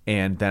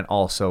 and then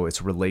also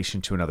its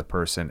relation to another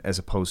person, as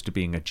opposed to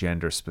being a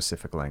gender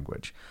specific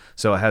language.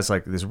 So it has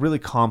like this really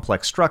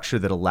complex structure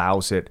that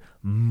allows it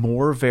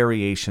more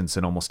variations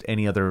than almost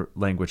any other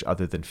language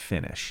other than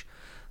Finnish.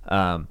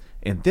 In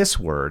this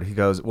word, he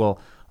goes, well,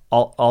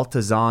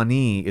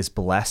 altazani is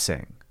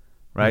blessing,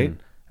 right?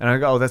 And I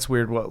go, oh, that's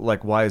weird. Well,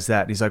 like, why is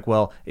that? And he's like,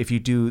 well, if you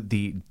do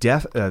the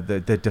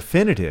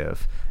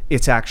definitive,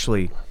 it's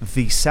actually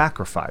the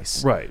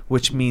sacrifice, right?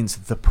 Which means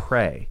the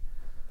prey.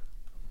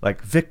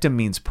 Like victim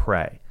means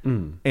prey,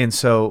 and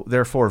so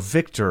therefore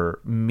victor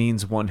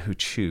means one who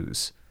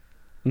chews.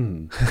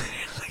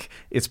 Like,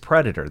 it's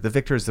predator. The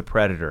victor is the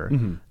predator,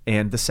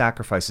 and the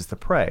sacrifice is the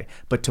prey.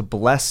 But to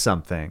bless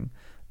something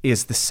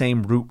is the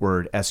same root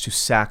word as to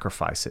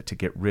sacrifice it, to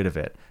get rid of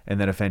it, and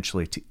then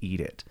eventually to eat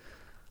it.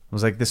 It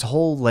was like this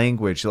whole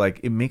language, like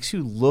it makes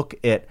you look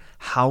at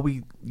how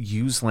we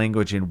use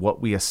language and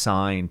what we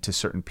assign to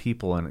certain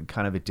people in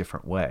kind of a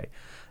different way.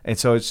 And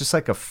so it's just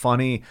like I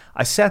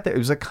sat there, it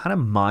was like kind of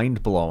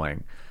mind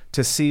blowing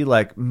to see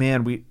like,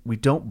 man, we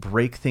don't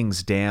break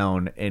things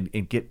down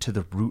and get to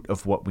the root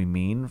of what we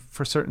mean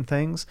for certain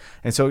things.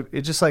 And so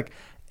it just like,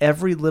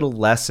 every little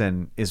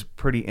lesson is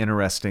pretty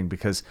interesting,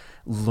 because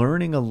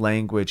learning a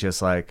language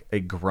as like a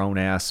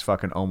grown-ass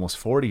fucking almost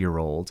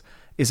 40-year-old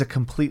is a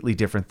completely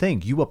different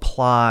thing. You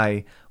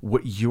apply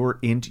what your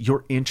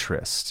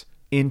interest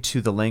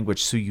into the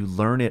language, so you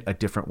learn it a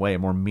different way, a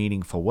more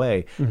meaningful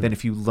way than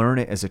if you learn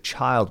it as a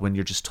child when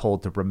you're just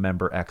told to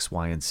remember X,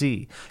 Y, and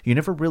Z. You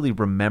never really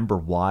remember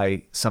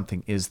why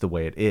something is the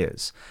way it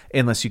is,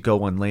 unless you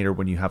go on later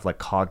when you have like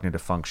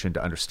cognitive function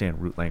to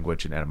understand root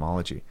language and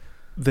etymology.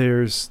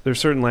 There's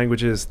certain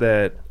languages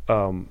that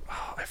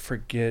I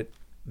forget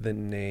the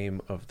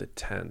name of the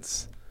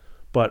tense,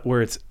 but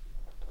where it's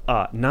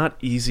not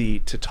easy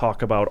to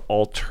talk about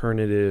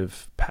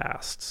alternative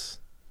pasts.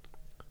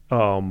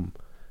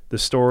 The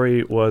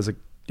story was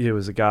it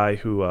was a guy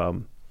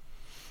who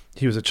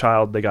he was a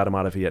child. They got him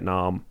out of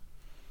Vietnam.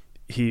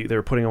 They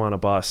were putting him on a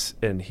bus,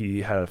 and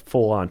he had a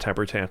full-on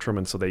temper tantrum,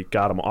 and so they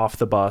got him off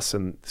the bus,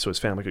 and so his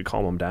family could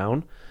calm him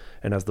down.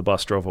 And as the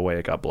bus drove away,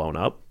 it got blown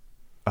up.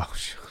 Oh,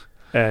 shit.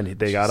 And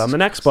they got on the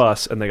next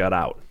bus, and they got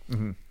out.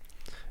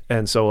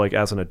 And so, like,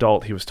 as an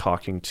adult, he was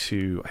talking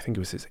to, I think it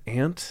was his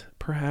aunt,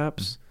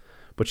 perhaps,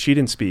 but she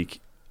didn't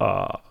speak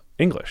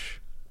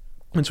English.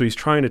 And so he's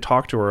trying to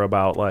talk to her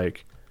about,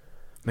 like,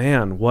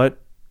 man, what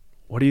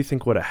do you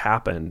think would have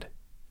happened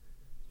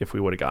if we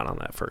would have got on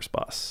that first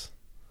bus?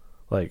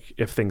 Like,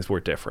 if things were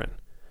different.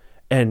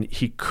 And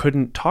he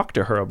couldn't talk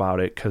to her about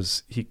it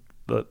because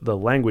the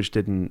language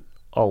didn't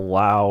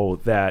allow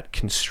that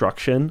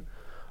construction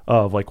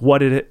of like,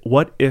 what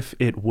if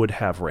it would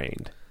have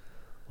rained?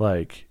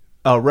 Like,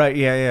 oh, right.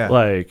 Yeah.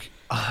 Like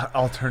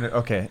alternate.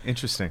 Okay.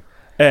 Interesting.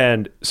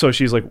 And so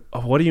she's like,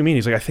 oh, what do you mean?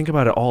 He's like, I think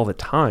about it all the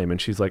time.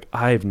 And she's like,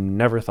 I've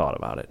never thought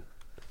about it.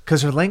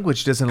 Because her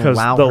language doesn't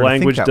allow the her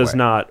language to think that does way.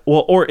 Not.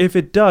 Well, or if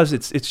it does,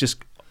 it's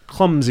just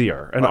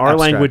clumsier. And our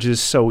abstract. language is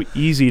so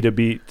easy to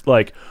be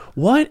like,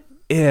 what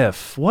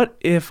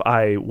if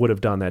I would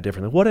have done that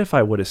differently? What if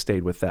I would have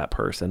stayed with that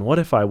person? What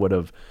if I would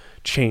have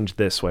changed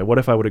this way? What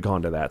if I would have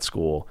gone to that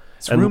school?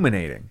 It's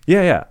ruminating.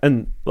 Yeah.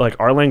 And like,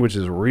 our language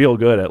is real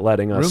good at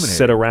letting us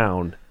sit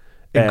around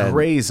and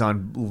graze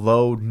on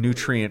low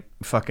nutrient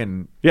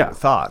fucking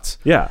thoughts.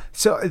 Yeah.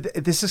 So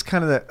this is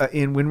kind of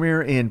when we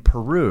were in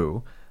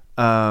Peru,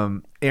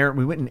 Aaron,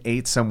 we went and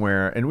ate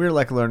somewhere, and we were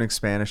like learning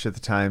Spanish at the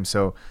time.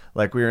 So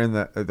like we were in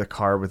the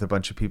car with a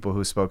bunch of people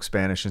who spoke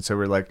Spanish, and so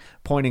we're like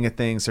pointing at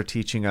things they're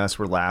teaching us.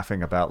 We're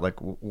laughing about like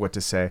what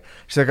to say.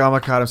 She's like, "Oh my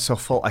God, I'm so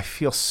full. I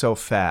feel so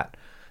fat."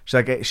 She's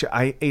like,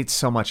 "I ate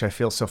so much. I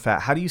feel so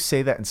fat. How do you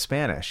say that in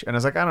Spanish?" And I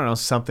was like, "I don't know,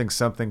 something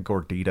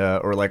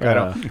gordita, or like I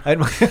don't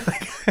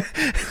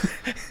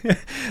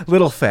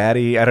little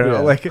fatty. I don't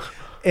know, like."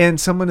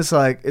 And someone is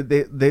like,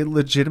 they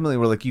legitimately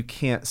were like, you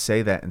can't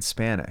say that in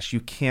Spanish.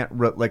 You can't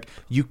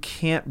you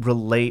can't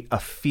relate a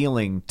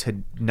feeling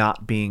to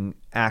not being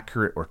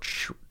accurate or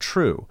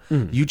true.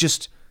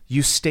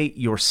 You state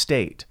your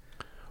state.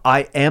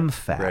 I am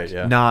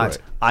fat, not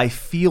I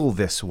feel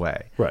this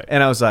way. Right.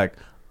 And I was like,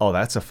 oh,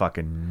 that's a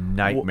fucking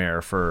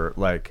nightmare for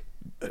like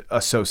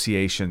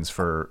associations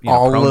for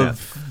all pronouns.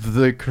 Of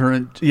the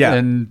current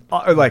and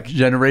like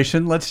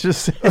generation. Let's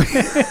just say.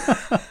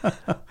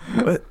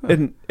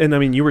 and I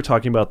mean, you were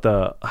talking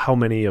about how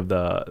many of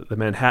the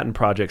Manhattan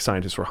Project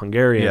scientists were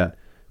Hungarian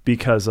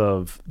because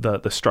of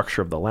the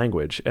structure of the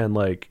language, and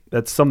like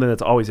that's something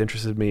that's always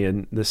interested me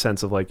in the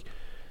sense of like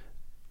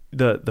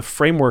the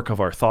framework of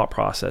our thought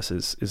process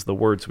is the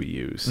words we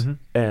use,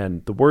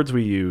 and the words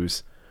we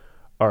use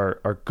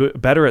are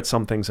better at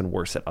some things and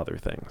worse at other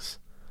things,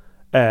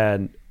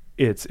 and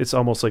it's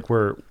almost like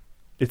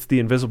it's the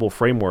invisible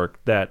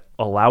framework that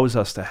allows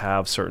us to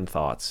have certain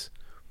thoughts,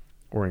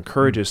 or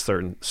encourages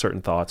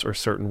certain thoughts or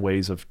certain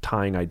ways of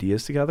tying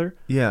ideas together.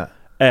 Yeah.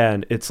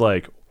 And it's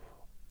like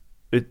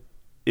it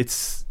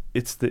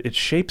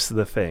shapes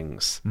the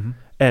things,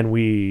 and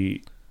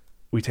we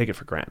take it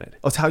for granted.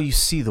 It's how you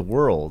see the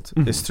world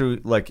is through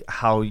like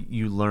how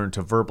you learn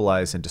to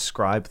verbalize and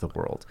describe the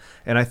world.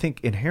 And I think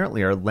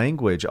inherently our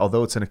language,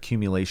 although it's an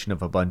accumulation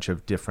of a bunch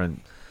of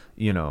different,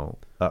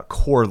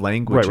 core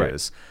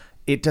languages,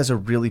 it does a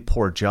really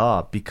poor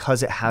job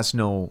because it has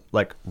no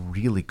like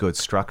really good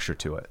structure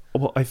to it.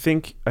 Well, I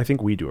think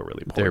we do a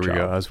really poor job. There we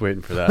go. I was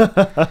waiting for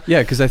that.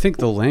 Yeah, because I think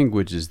the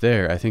language is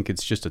there. I think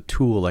it's just a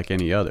tool like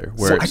any other.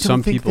 Where I some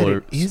don't think people that are.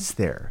 It is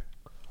there.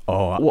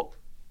 Oh, well,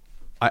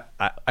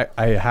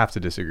 I have to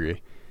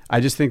disagree. I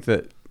just think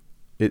that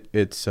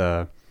it's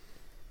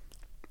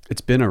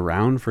been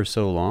around for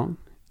so long.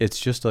 It's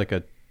just like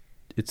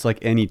it's like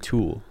any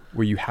tool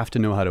where you have to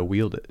know how to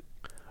wield it.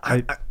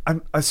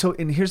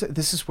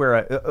 This is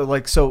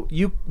where so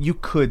you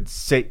could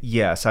say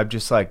yes, I'm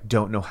just like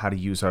don't know how to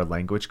use our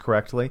language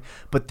correctly,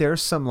 but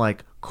there's some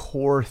like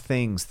core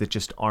things that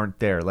just aren't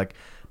there. Like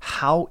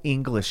how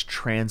English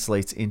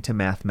translates into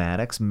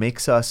mathematics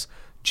makes us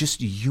just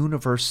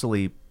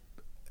universally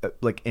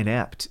like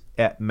inept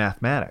at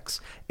mathematics.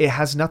 It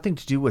has nothing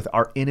to do with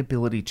our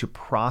inability to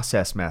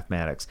process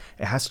mathematics.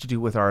 It has to do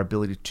with our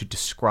ability to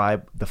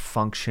describe the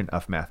function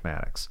of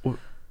mathematics.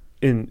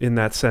 In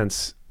that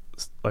sense,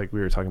 like we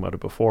were talking about it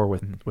before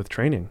with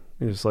training,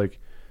 it's like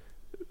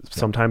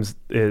sometimes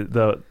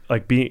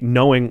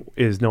knowing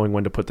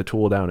when to put the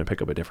tool down and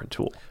pick up a different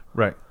tool.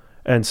 Right.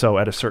 And so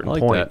at a certain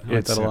point,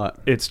 that a lot.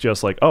 It's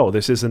just like, oh,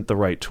 this isn't the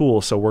right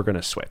tool, so we're going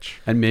to switch.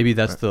 And maybe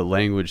that's the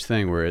language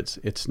thing where it's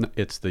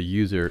the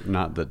user,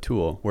 not the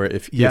tool. Where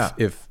if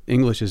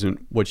English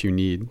isn't what you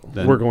need,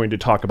 then we're going to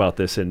talk about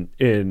this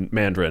in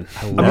Mandarin.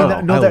 I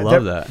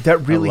love that. That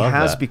really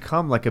has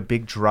become like a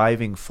big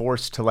driving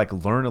force to like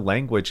learn a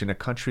language in a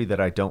country that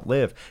I don't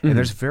live. And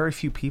there's very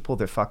few people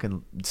that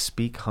fucking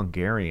speak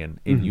Hungarian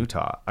in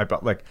Utah.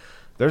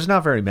 There's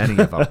not very many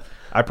of them.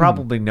 I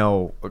probably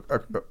know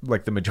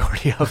like the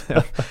majority of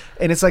them.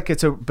 And it's like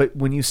but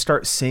when you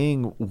start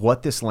seeing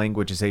what this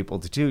language is able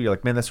to do, you're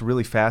like, man, that's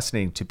really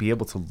fascinating to be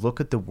able to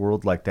look at the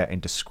world like that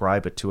and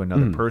describe it to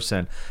another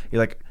person. You're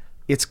like,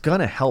 it's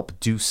gonna help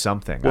do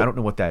something. I don't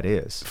know what that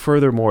is.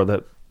 Furthermore,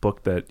 that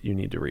book that you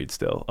need to read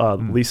still,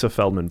 Lisa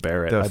Feldman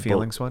Barrett, the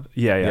feelings one.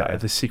 Yeah,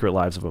 The Secret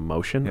Lives of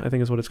Emotion, I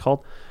think is what it's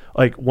called.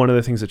 Like one of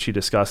the things that she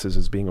discusses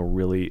as being a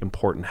really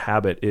important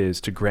habit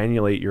is to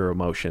granulate your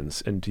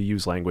emotions and to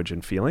use language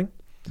and feeling.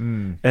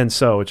 And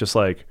so it's just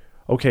like,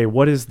 okay,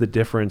 what is the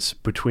difference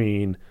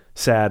between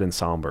sad and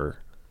somber?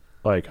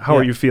 Like, how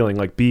are you feeling?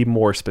 Like, be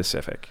more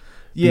specific.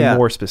 Be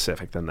more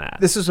specific than that.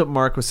 This is what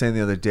Mark was saying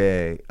the other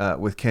day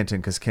with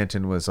Kenton, because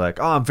Kenton was like,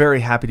 oh, I'm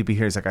very happy to be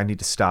here. He's like, I need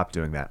to stop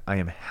doing that. I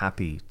am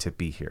happy to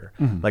be here.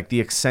 Like the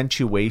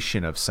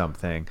accentuation of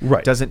something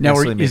doesn't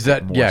necessarily make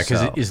it more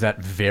so. Is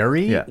that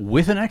very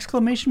with an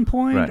exclamation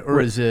point?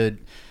 Or is it,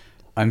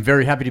 I'm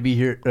very happy to be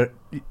here?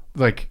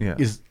 Or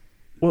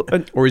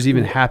is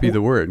even happy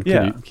the word?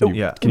 Can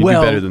you do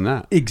better than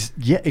that?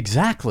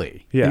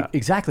 Exactly. Yeah.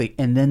 Exactly.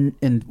 And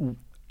then,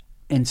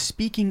 and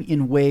speaking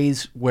in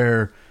ways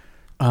where,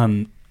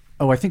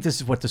 I think this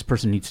is what this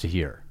person needs to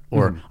hear,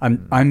 or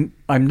I'm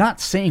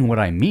not saying what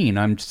I mean.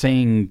 I'm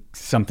saying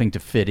something to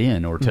fit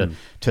in, or to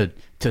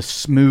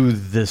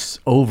smooth this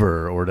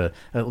over, or to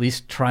at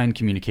least try and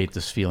communicate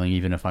this feeling,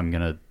 even if I'm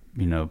gonna,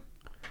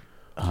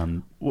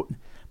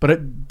 but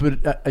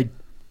I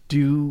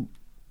do.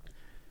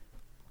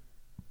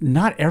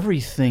 Not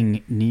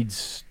everything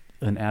needs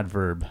an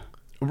adverb.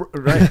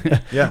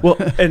 Right. Yeah. Well,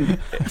 and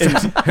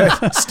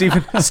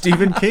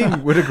Stephen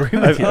King would agree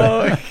with you.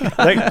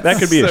 that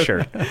could be a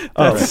shirt.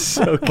 That's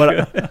so good.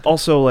 But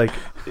also, like,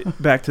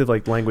 back to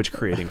like language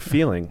creating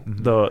feeling.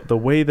 Mm-hmm. The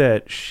way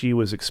that she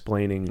was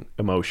explaining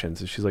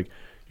emotions is she's like,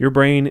 your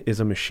brain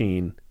is a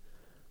machine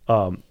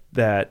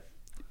that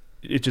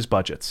it just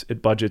budgets.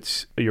 It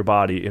budgets your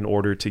body in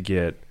order to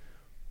get,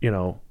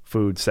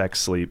 food,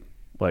 sex, sleep,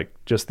 like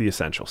just the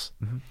essentials.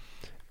 Mm-hmm.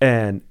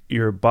 And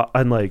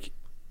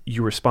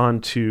you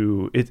respond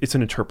to it, it's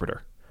an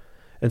interpreter.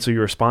 And so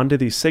you respond to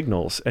these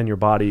signals and your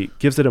body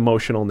gives it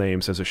emotional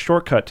names as a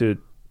shortcut to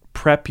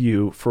prep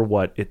you for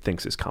what it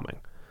thinks is coming.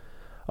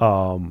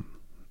 And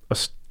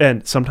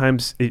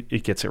sometimes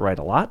it gets it right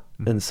a lot,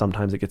 and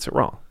sometimes it gets it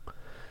wrong.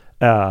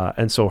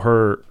 And so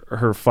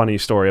her funny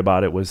story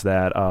about it was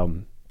that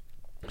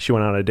she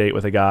went on a date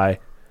with a guy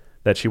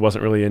that she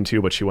wasn't really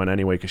into, but she went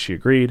anyway because she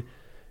agreed.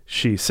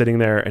 She's sitting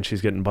there and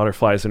she's getting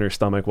butterflies in her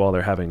stomach while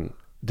they're having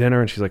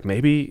dinner, and she's like,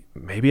 maybe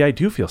I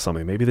do feel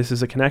something. Maybe this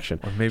is a connection.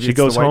 Or maybe she it's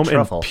goes the white home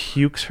truffle. and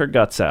pukes her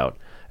guts out.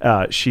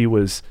 She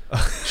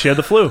had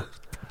the flu.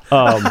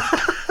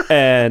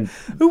 And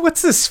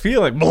What's this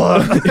feeling?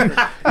 Blood.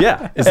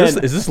 yeah, Is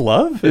this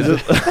love? It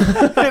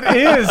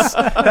is.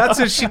 That's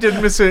what she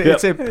did miss it.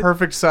 It's a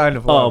perfect sign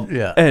of love.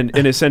 Yeah. and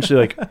essentially,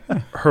 like,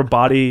 her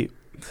body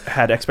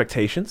had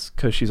expectations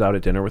because she's out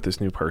at dinner with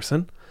this new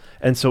person,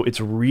 and so it's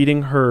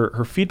reading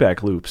her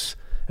feedback loops,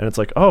 and it's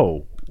like,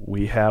 oh,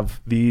 we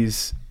have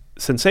these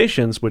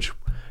sensations, which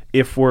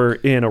if we're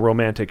in a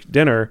romantic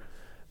dinner,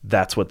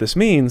 that's what this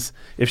means.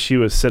 If she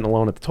was sitting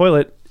alone at the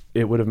toilet,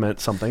 it would have meant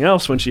something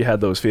else when she had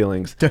those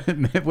feelings.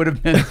 It would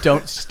have meant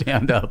don't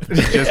stand up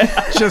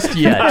just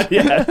yet.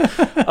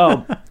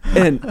 Yeah.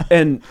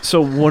 And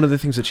so one of the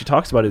things that she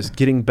talks about is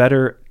getting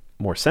better,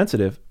 more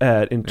sensitive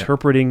at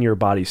interpreting your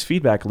body's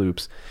feedback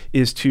loops,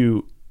 is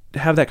to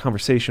have that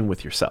conversation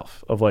with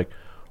yourself of like,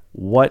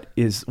 what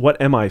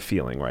am I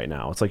feeling right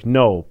now? It's like,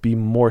 no, be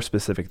more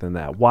specific than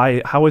that.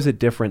 How is it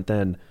different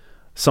than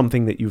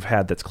something that you've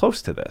had that's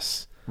close to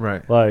this?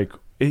 Right. Like,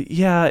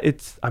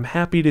 I'm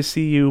happy to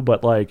see you,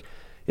 but like,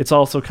 it's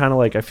also kind of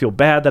like, I feel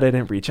bad that I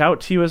didn't reach out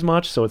to you as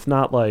much. So it's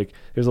not like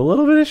there's a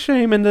little bit of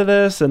shame into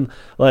this. And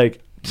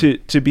like, to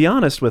be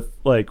honest with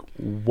like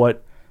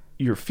what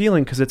you're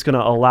feeling, because it's going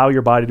to allow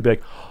your body to be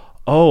like,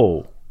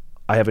 oh,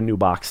 I have a new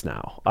box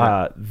now.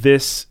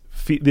 This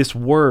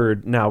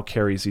word now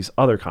carries these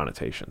other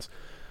connotations.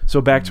 So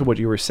back to what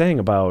you were saying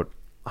about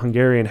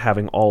Hungarian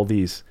having all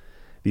these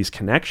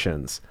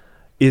connections,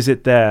 is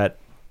it that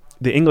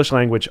the English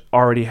language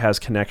already has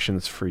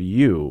connections for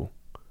you,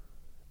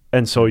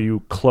 and so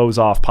you close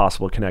off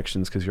possible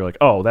connections because you're like,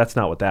 oh, that's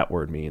not what that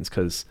word means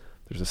because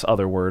there's this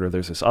other word or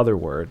there's this other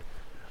word,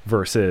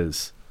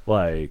 versus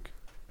like,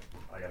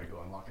 I gotta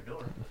go unlock a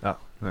door. Oh,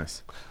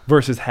 nice.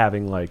 Versus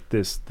having like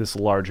this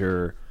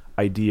larger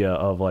idea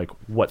of like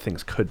what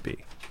things could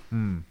be.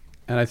 And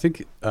I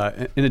think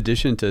in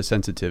addition to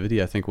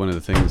sensitivity, I think one of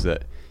the things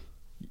that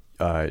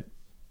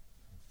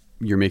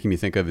you're making me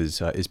think of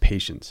is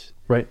patience.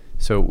 Right.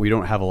 So we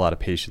don't have a lot of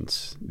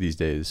patience these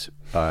days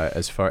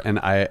and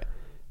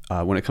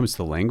when it comes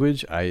to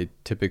language,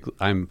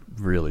 I'm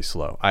really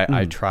slow.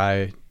 I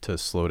try to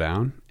slow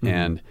down,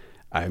 and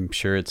I'm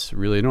sure it's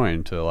really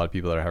annoying to a lot of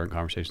people that are having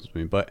conversations with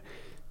me, but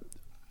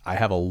I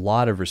have a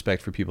lot of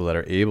respect for people that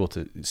are able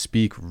to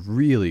speak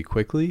really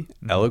quickly,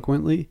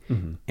 eloquently,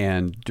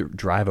 and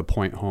drive a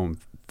point home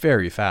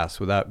very fast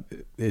without,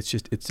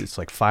 it's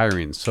like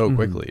firing so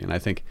quickly. And I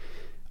think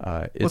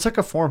it's like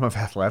a form of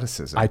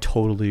athleticism. I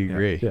totally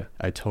agree. Yeah.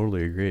 I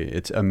totally agree.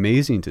 It's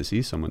amazing to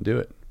see someone do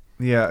it.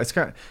 Yeah, it's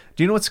kind of,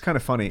 do you know what's kind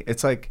of funny?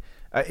 It's like,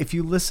 if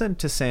you listen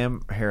to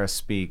Sam Harris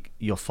speak,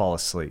 you'll fall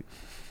asleep.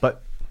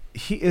 But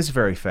he is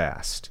very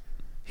fast.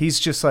 He's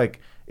just like,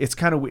 it's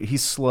kind of,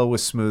 he's slow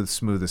is smooth,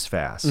 smooth is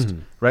fast,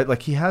 right?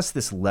 Like he has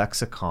this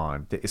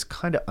lexicon that is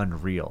kind of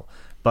unreal,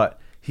 but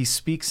he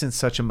speaks in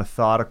such a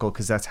methodical,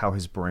 because that's how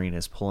his brain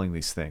is pulling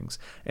these things.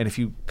 And if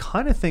you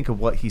kind of think of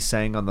what he's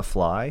saying on the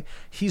fly,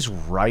 he's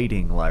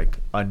writing like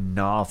a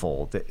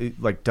novel that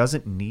like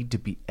doesn't need to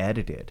be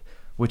edited,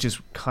 which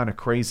is kind of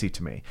crazy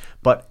to me.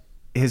 But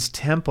his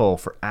tempo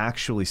for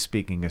actually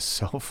speaking is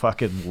so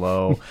fucking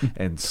low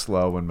and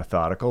slow and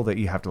methodical that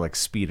you have to like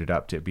speed it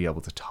up to be able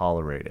to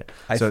tolerate it.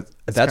 So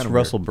that's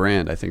Russell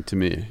Brand, I think, to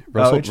me.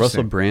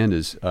 Russell Brand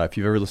is, if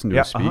you've ever listened to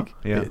him speak,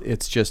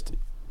 it's just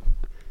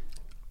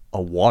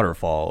a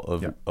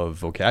waterfall of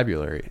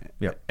vocabulary.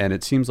 And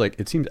it seems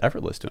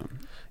effortless to him.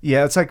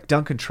 Yeah, it's like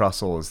Duncan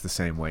Trussell is the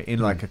same way, in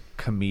like a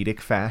comedic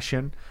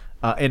fashion.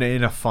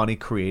 In a funny,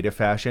 creative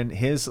fashion.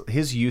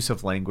 His use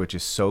of language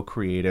is so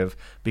creative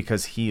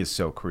because he is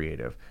so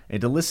creative. And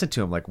to listen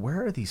to him, like,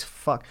 where are these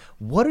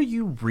what are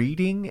you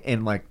reading?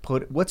 And like,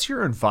 what's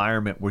your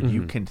environment where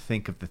you can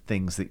think of the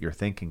things that you're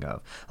thinking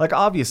of? Like,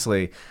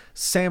 obviously,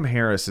 Sam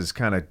Harris is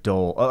kind of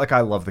dull. Like,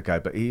 I love the guy,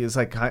 but he is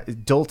like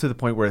dull to the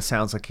point where it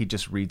sounds like he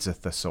just reads a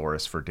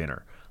thesaurus for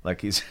dinner.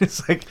 Like he's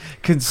just like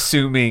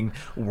consuming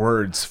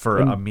words for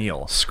a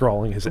meal.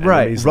 Scrawling his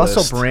Right. enemies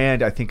Russell list.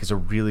 Brand, I think, is a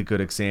really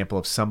good example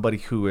of somebody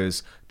who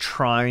is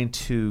trying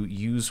to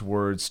use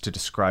words to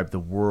describe the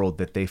world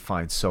that they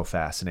find so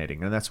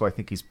fascinating. And that's why I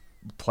think he's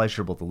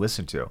pleasurable to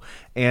listen to.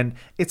 And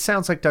it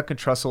sounds like Duncan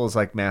Trussell is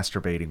like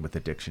masturbating with a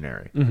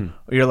dictionary.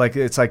 You're like,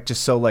 it's like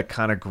just so like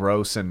kind of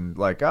gross and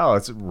like, oh,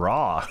 it's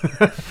raw.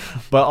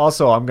 But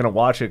also I'm going to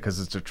watch it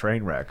because it's a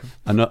train wreck.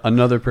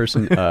 Another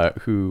person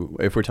who,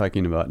 if we're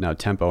talking about now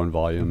tempo and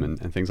volume and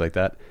things like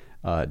that,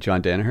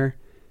 John Danaher.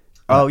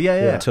 Oh,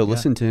 yeah. To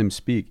listen to him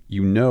speak,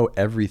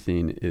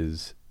 everything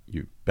is,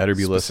 you better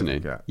be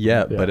Specific, listening.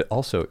 yeah. But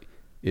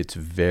it's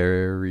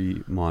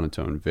very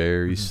monotone,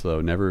 very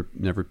slow, never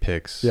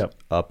picks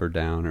up or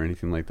down or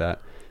anything like that.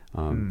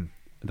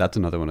 That's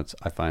another one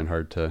I find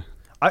hard to.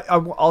 I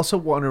also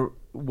wonder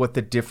what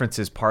the difference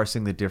is,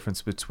 parsing the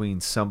difference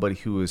between somebody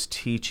who is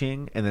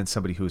teaching and then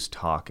somebody who is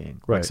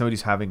talking. Right. Like somebody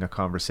who's having a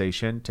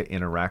conversation to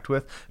interact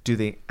with. Do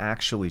they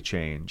actually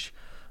change,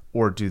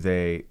 or do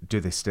they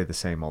stay the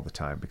same all the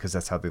time? Because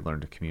that's how they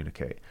learn to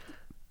communicate.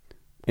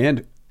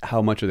 And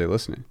how much are they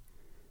listening?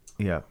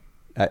 Yeah.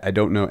 I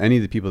don't know any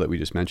of the people that we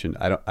just mentioned.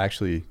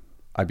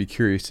 I'd be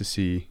curious to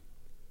see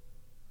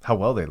How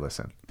well they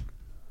listen.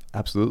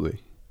 Absolutely.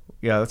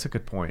 Yeah, that's a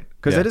good point.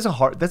 Because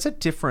that's a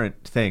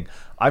different thing.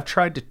 I've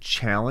tried to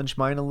challenge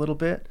mine a little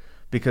bit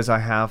because I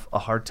have a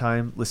hard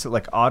time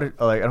listening. I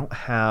don't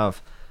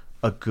have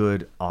a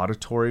good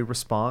auditory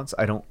response.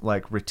 I don't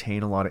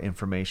retain a lot of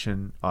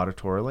information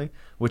auditorily,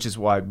 which is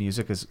why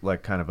music is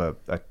like kind of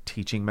a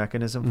teaching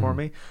mechanism for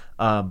me.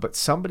 But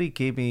somebody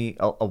gave me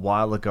a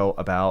while ago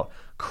about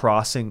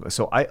crossing.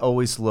 So I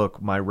always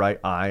look my right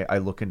eye. I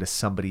look into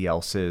somebody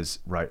else's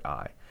right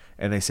eye.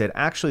 And they said,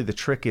 actually, the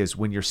trick is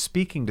when you're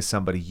speaking to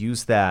somebody,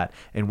 use that.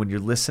 And when you're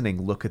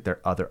listening, look at their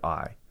other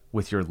eye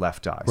with your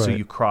left eye. Right. So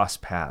you cross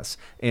paths,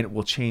 and it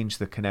will change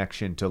the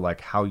connection to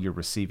how you're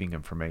receiving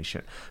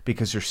information,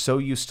 because you're so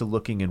used to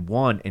looking in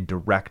one and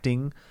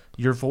directing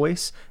your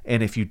voice.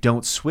 And if you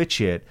don't switch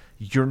it,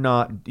 your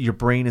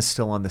brain is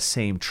still on the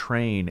same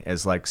train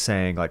as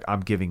saying I'm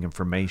giving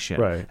information,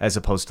 right, as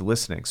opposed to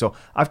listening. So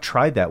I've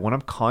tried that. When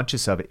I'm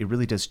conscious of it, it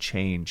really does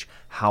change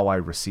how I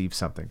receive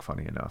something,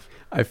 funny enough.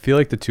 I feel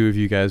like the two of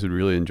you guys would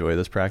really enjoy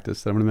this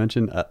practice that I'm going to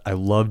mention. I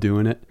love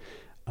doing it.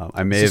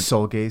 I may have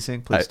soul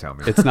gazing. Please tell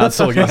me it's not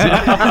soul gazing.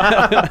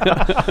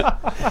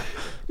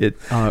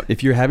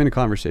 If you're having a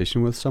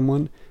conversation with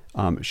someone,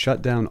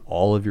 shut down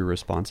all of your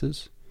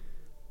responses.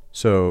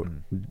 So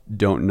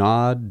don't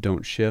nod,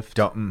 don't shift,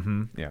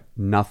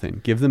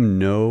 nothing. Give them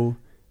no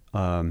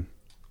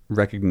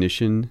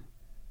recognition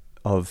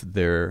of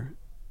their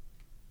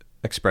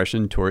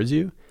expression towards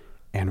you,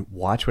 and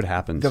watch what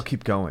happens. They'll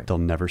keep going. They'll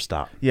never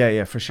stop.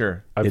 Yeah, for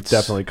sure. I've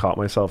definitely caught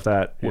myself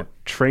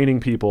training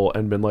people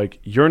and been like,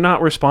 you're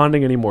not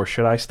responding anymore.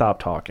 Should I stop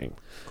talking?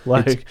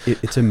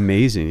 It's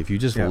amazing if you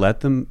just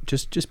let them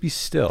just be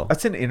still.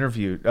 That's an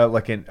interview,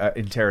 like an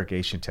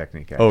interrogation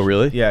technique. Actually. Oh,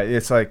 really? Yeah,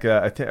 it's I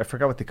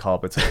forgot what they call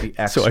it, but it's like the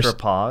extra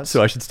pause.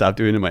 So I should stop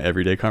doing it in my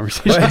everyday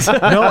conversations.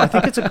 No, I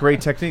think it's a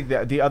great technique.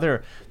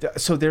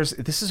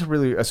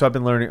 So I've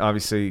been learning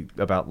obviously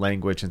about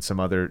language and some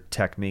other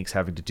techniques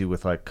having to do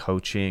with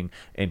coaching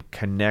and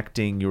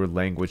connecting your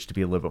language to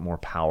be a little bit more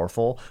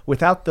powerful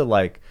without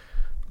the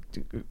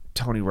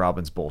Tony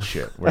Robbins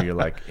bullshit where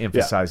you're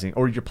emphasizing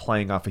or you're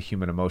playing off of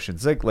human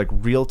emotions. Like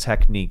real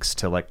techniques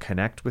to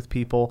connect with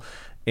people.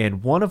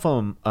 And one of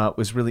them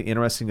was really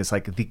interesting, is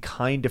the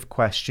kind of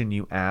question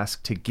you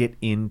ask to get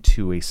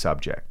into a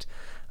subject.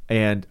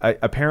 And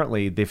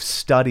apparently they've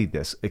studied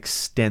this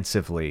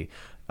extensively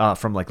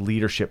from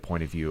leadership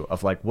point of view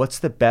of what's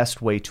the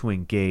best way to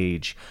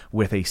engage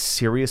with a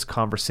serious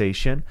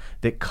conversation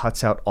that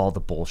cuts out all the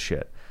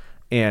bullshit.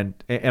 And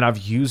I've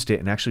used it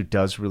and actually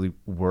does really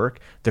work.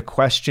 The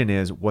question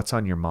is, what's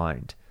on your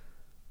mind?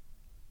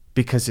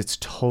 Because it's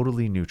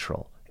totally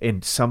neutral.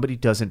 And somebody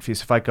doesn't feel,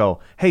 so if I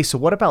go, hey, so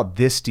what about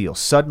this deal?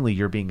 Suddenly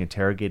you're being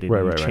interrogated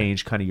and you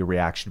change kind of your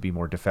reaction to be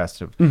more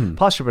defensive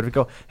posture. But if you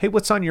go, hey,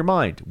 what's on your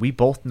mind? We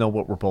both know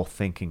what we're both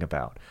thinking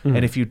about.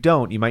 And if you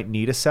don't, you might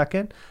need a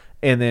second.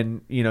 And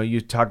then,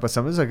 you talk about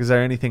something, is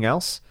there anything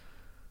else?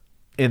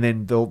 And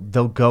then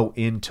they'll go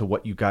into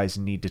what you guys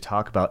need to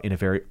talk about in a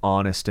very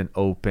honest and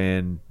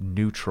open,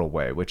 neutral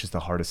way, which is the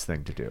hardest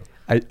thing to do.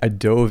 I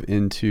dove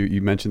into,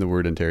 you mentioned the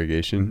word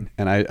interrogation,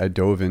 and I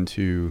dove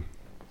into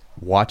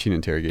watching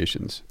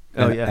interrogations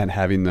and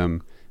having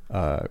them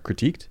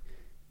critiqued,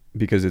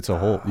 because it's a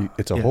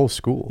whole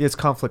school. Yeah, it's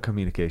conflict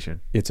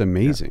communication. It's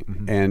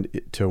amazing. Yeah.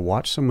 And to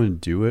watch someone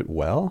do it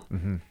well,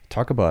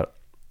 talk about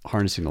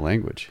harnessing the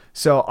language.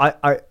 So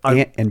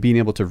and being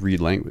able to read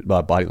language,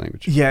 body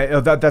language.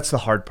 Yeah, that's the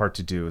hard part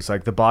to do. Is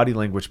the body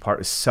language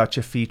part is such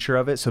a feature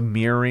of it. So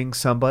mirroring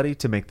somebody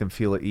to make them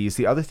feel at ease.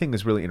 The other thing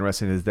that's really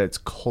interesting is that it's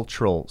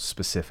cultural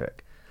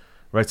specific,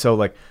 right? So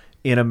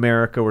in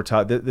America, we're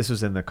taught. This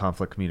was in the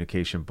conflict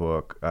communication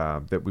book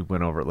that we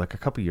went over like a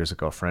couple years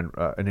ago. A friend,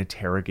 an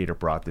interrogator,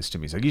 brought this to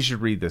me. He's like, "You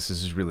should read this.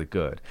 This is really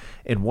good."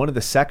 And one of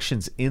the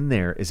sections in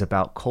there is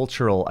about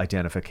cultural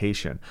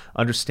identification,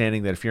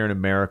 understanding that if you're in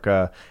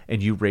America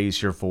and you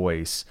raise your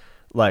voice,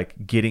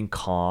 like getting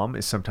calm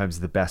is sometimes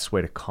the best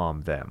way to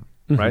calm them.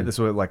 Right? This is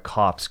what like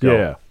cops go.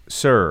 Yeah.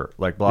 Sir,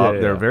 like blah. Yeah.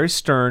 They're very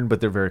stern,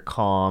 but they're very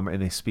calm,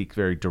 and they speak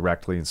very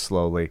directly and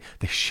slowly.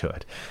 They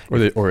should, Or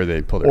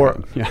they pull their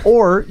gun. Yeah.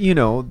 or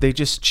they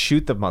just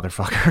shoot the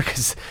motherfucker,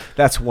 because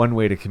that's one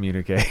way to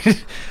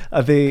communicate.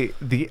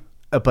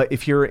 But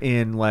if you're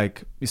in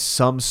like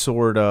some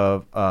sort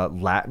of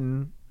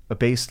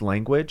Latin-based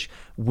language,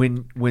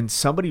 when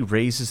somebody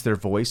raises their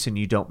voice and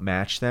you don't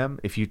match them,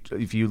 if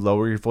you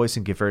lower your voice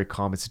and get very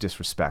calm, it's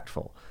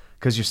disrespectful.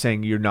 Because you're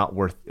saying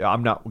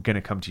I'm not going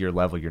to come to your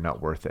level. You're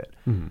not worth it.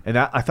 And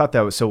I thought that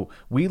was, so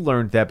we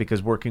learned that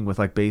because working with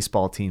like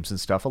baseball teams and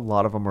stuff, a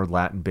lot of them are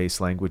Latin-based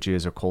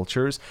languages or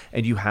cultures.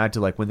 And you had to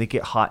like, when they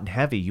get hot and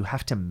heavy, you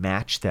have to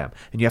match them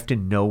and you have to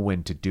know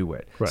when to do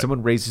it. Right.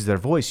 Someone raises their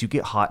voice, you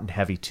get hot and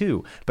heavy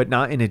too, but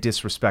not in a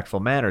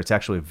disrespectful manner. It's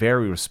actually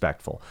very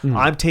respectful.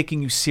 I'm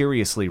taking you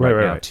seriously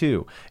right now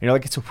too. And you're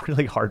like, it's a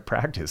really hard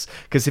practice,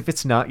 because if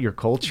it's not your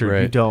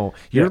culture,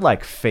 you're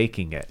like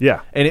faking it. Yeah.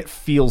 And it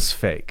feels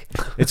fake.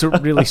 It's a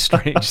really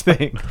strange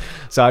thing.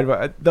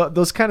 So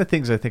those kind of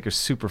things I think are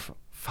super.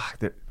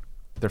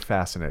 They're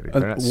fascinating.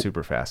 They're not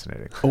super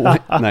fascinating.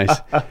 Nice.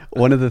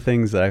 One of the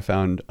things that I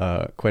found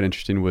quite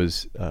interesting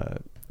was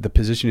the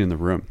positioning in the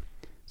room.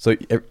 So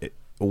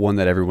one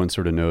that everyone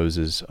sort of knows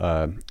is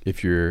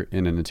if you're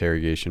in an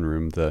interrogation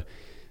room,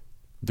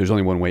 there's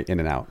only one way in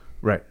and out.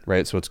 Right.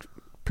 Right. So it's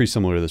pretty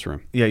similar to this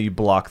room. Yeah, you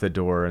block the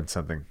door and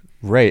something.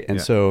 Right.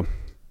 And so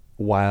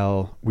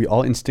while we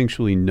all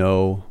instinctually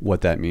know what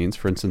that means,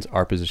 for instance,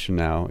 our position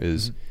now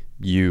is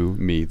you,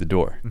 me, the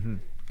door.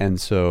 And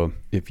so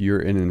if you're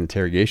in an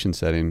interrogation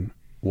setting,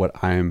 what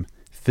I'm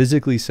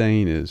physically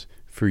saying is,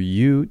 for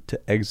you to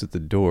exit the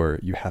door,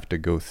 you have to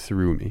go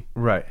through me.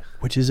 Right.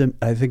 Which is,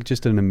 I think,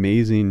 just an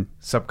amazing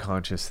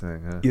subconscious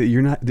thing. Huh?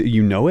 You're not,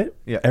 you know it.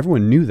 Yeah.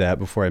 Everyone knew that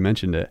before I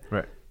mentioned it.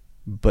 Right.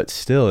 But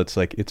still, it's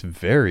like, it's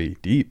very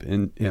deep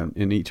in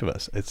each of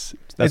us.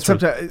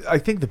 Sometimes I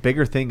think the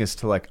bigger thing is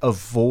to like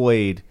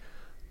avoid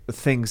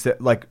things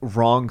that like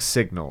wrong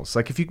signals.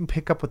 Like if you can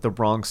pick up what the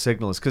wrong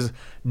signal is, because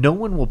no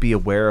one will be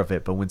aware of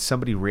it, but when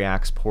somebody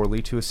reacts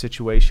poorly to a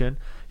situation,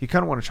 you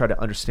kind of want to try to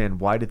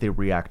understand, why did they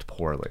react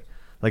poorly?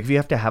 Like if you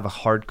have to have a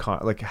hard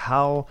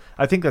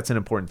I think that's an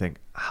important thing.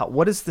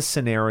 What is the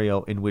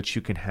scenario in which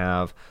you can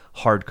have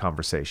hard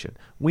conversation?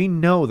 We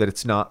know that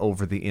it's not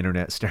over the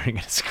internet staring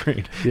at a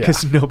screen,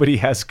 because nobody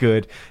has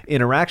good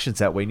interactions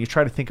that way. And you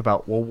try to think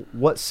about, well,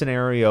 what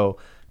scenario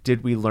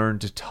did we learn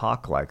to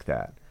talk like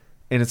that?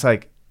 And it's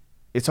like,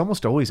 it's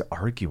almost always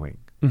arguing,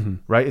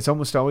 right? It's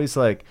almost always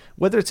like,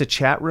 whether it's a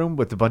chat room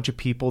with a bunch of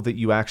people that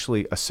you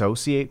actually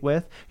associate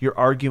with, you're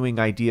arguing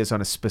ideas on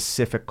a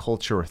specific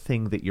culture or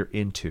thing that you're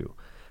into.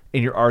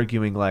 And you're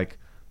arguing like,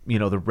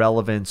 the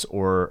relevance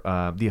or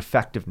the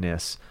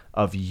effectiveness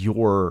of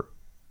your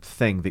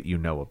thing that you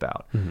know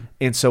about.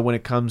 And so when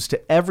it comes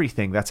to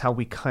everything, that's how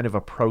we kind of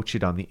approach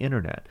it on the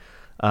internet.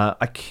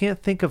 I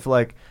can't think of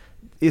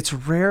it's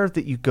rare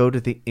that you go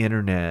to the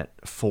internet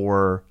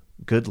for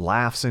good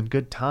laughs and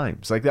good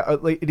times. Like that,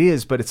 it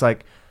is, but it's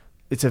like,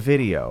 it's a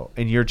video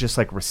and you're just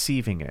like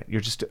receiving it.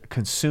 You're just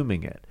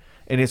consuming it.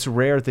 And it's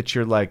rare that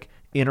you're like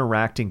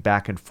interacting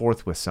back and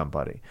forth with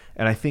somebody.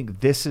 And I think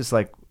this is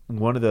like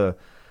one of the,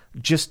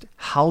 just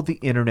how the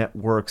internet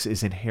works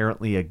is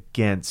inherently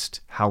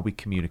against how we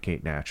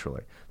communicate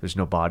naturally. There's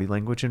no body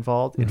language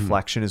involved.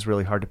 Inflection is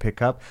really hard to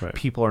pick up. Right.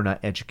 People are not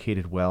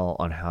educated well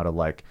on how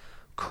to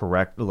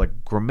correct,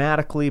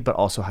 grammatically, but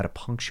also how to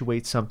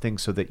punctuate something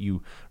so that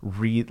you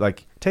read,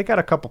 take out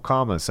a couple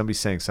commas, somebody's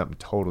saying something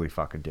totally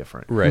fucking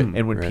different. Right.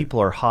 And when people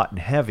are hot and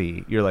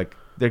heavy, you're like,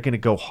 they're going to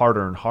go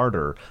harder and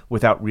harder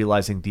without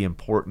realizing the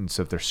importance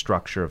of their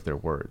structure of their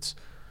words.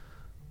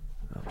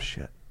 Oh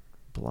shit.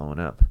 Blowing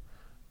up.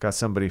 Got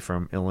somebody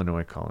from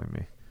Illinois calling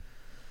me.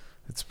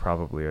 It's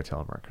probably a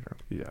telemarketer.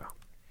 Yeah.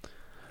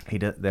 They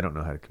don't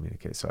know how to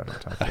communicate, so I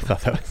don't talk to I them.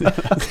 thought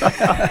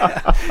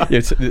that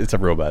was it's a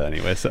robot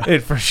anyway. So It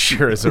for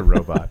sure is a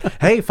robot.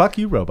 Hey, fuck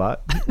you,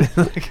 robot.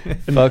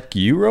 fuck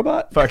you,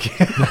 robot. Fuck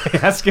you.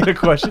 Asking a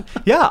question.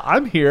 Yeah,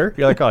 I'm here.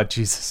 You're like, oh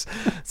Jesus,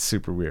 it's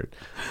super weird.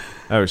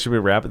 Oh, should we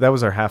wrap it? That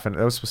was our that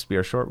was supposed to be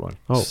our short one.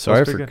 Oh,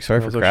 sorry for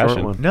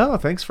crashing. No,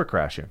 thanks for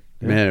crashing.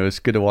 Man, it was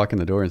good to walk in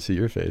the door and see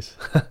your face.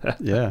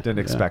 Yeah. Didn't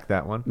expect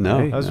that one.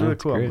 No. That was really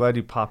cool. Great. I'm glad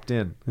you popped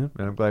in. And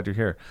I'm glad you're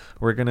here.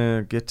 We're going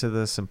to get to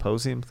the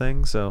symposium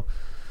thing, so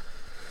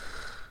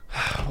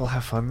we'll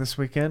have fun this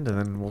weekend, and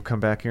then we'll come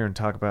back here and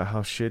talk about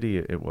how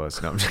shitty it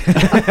was. No, I'm just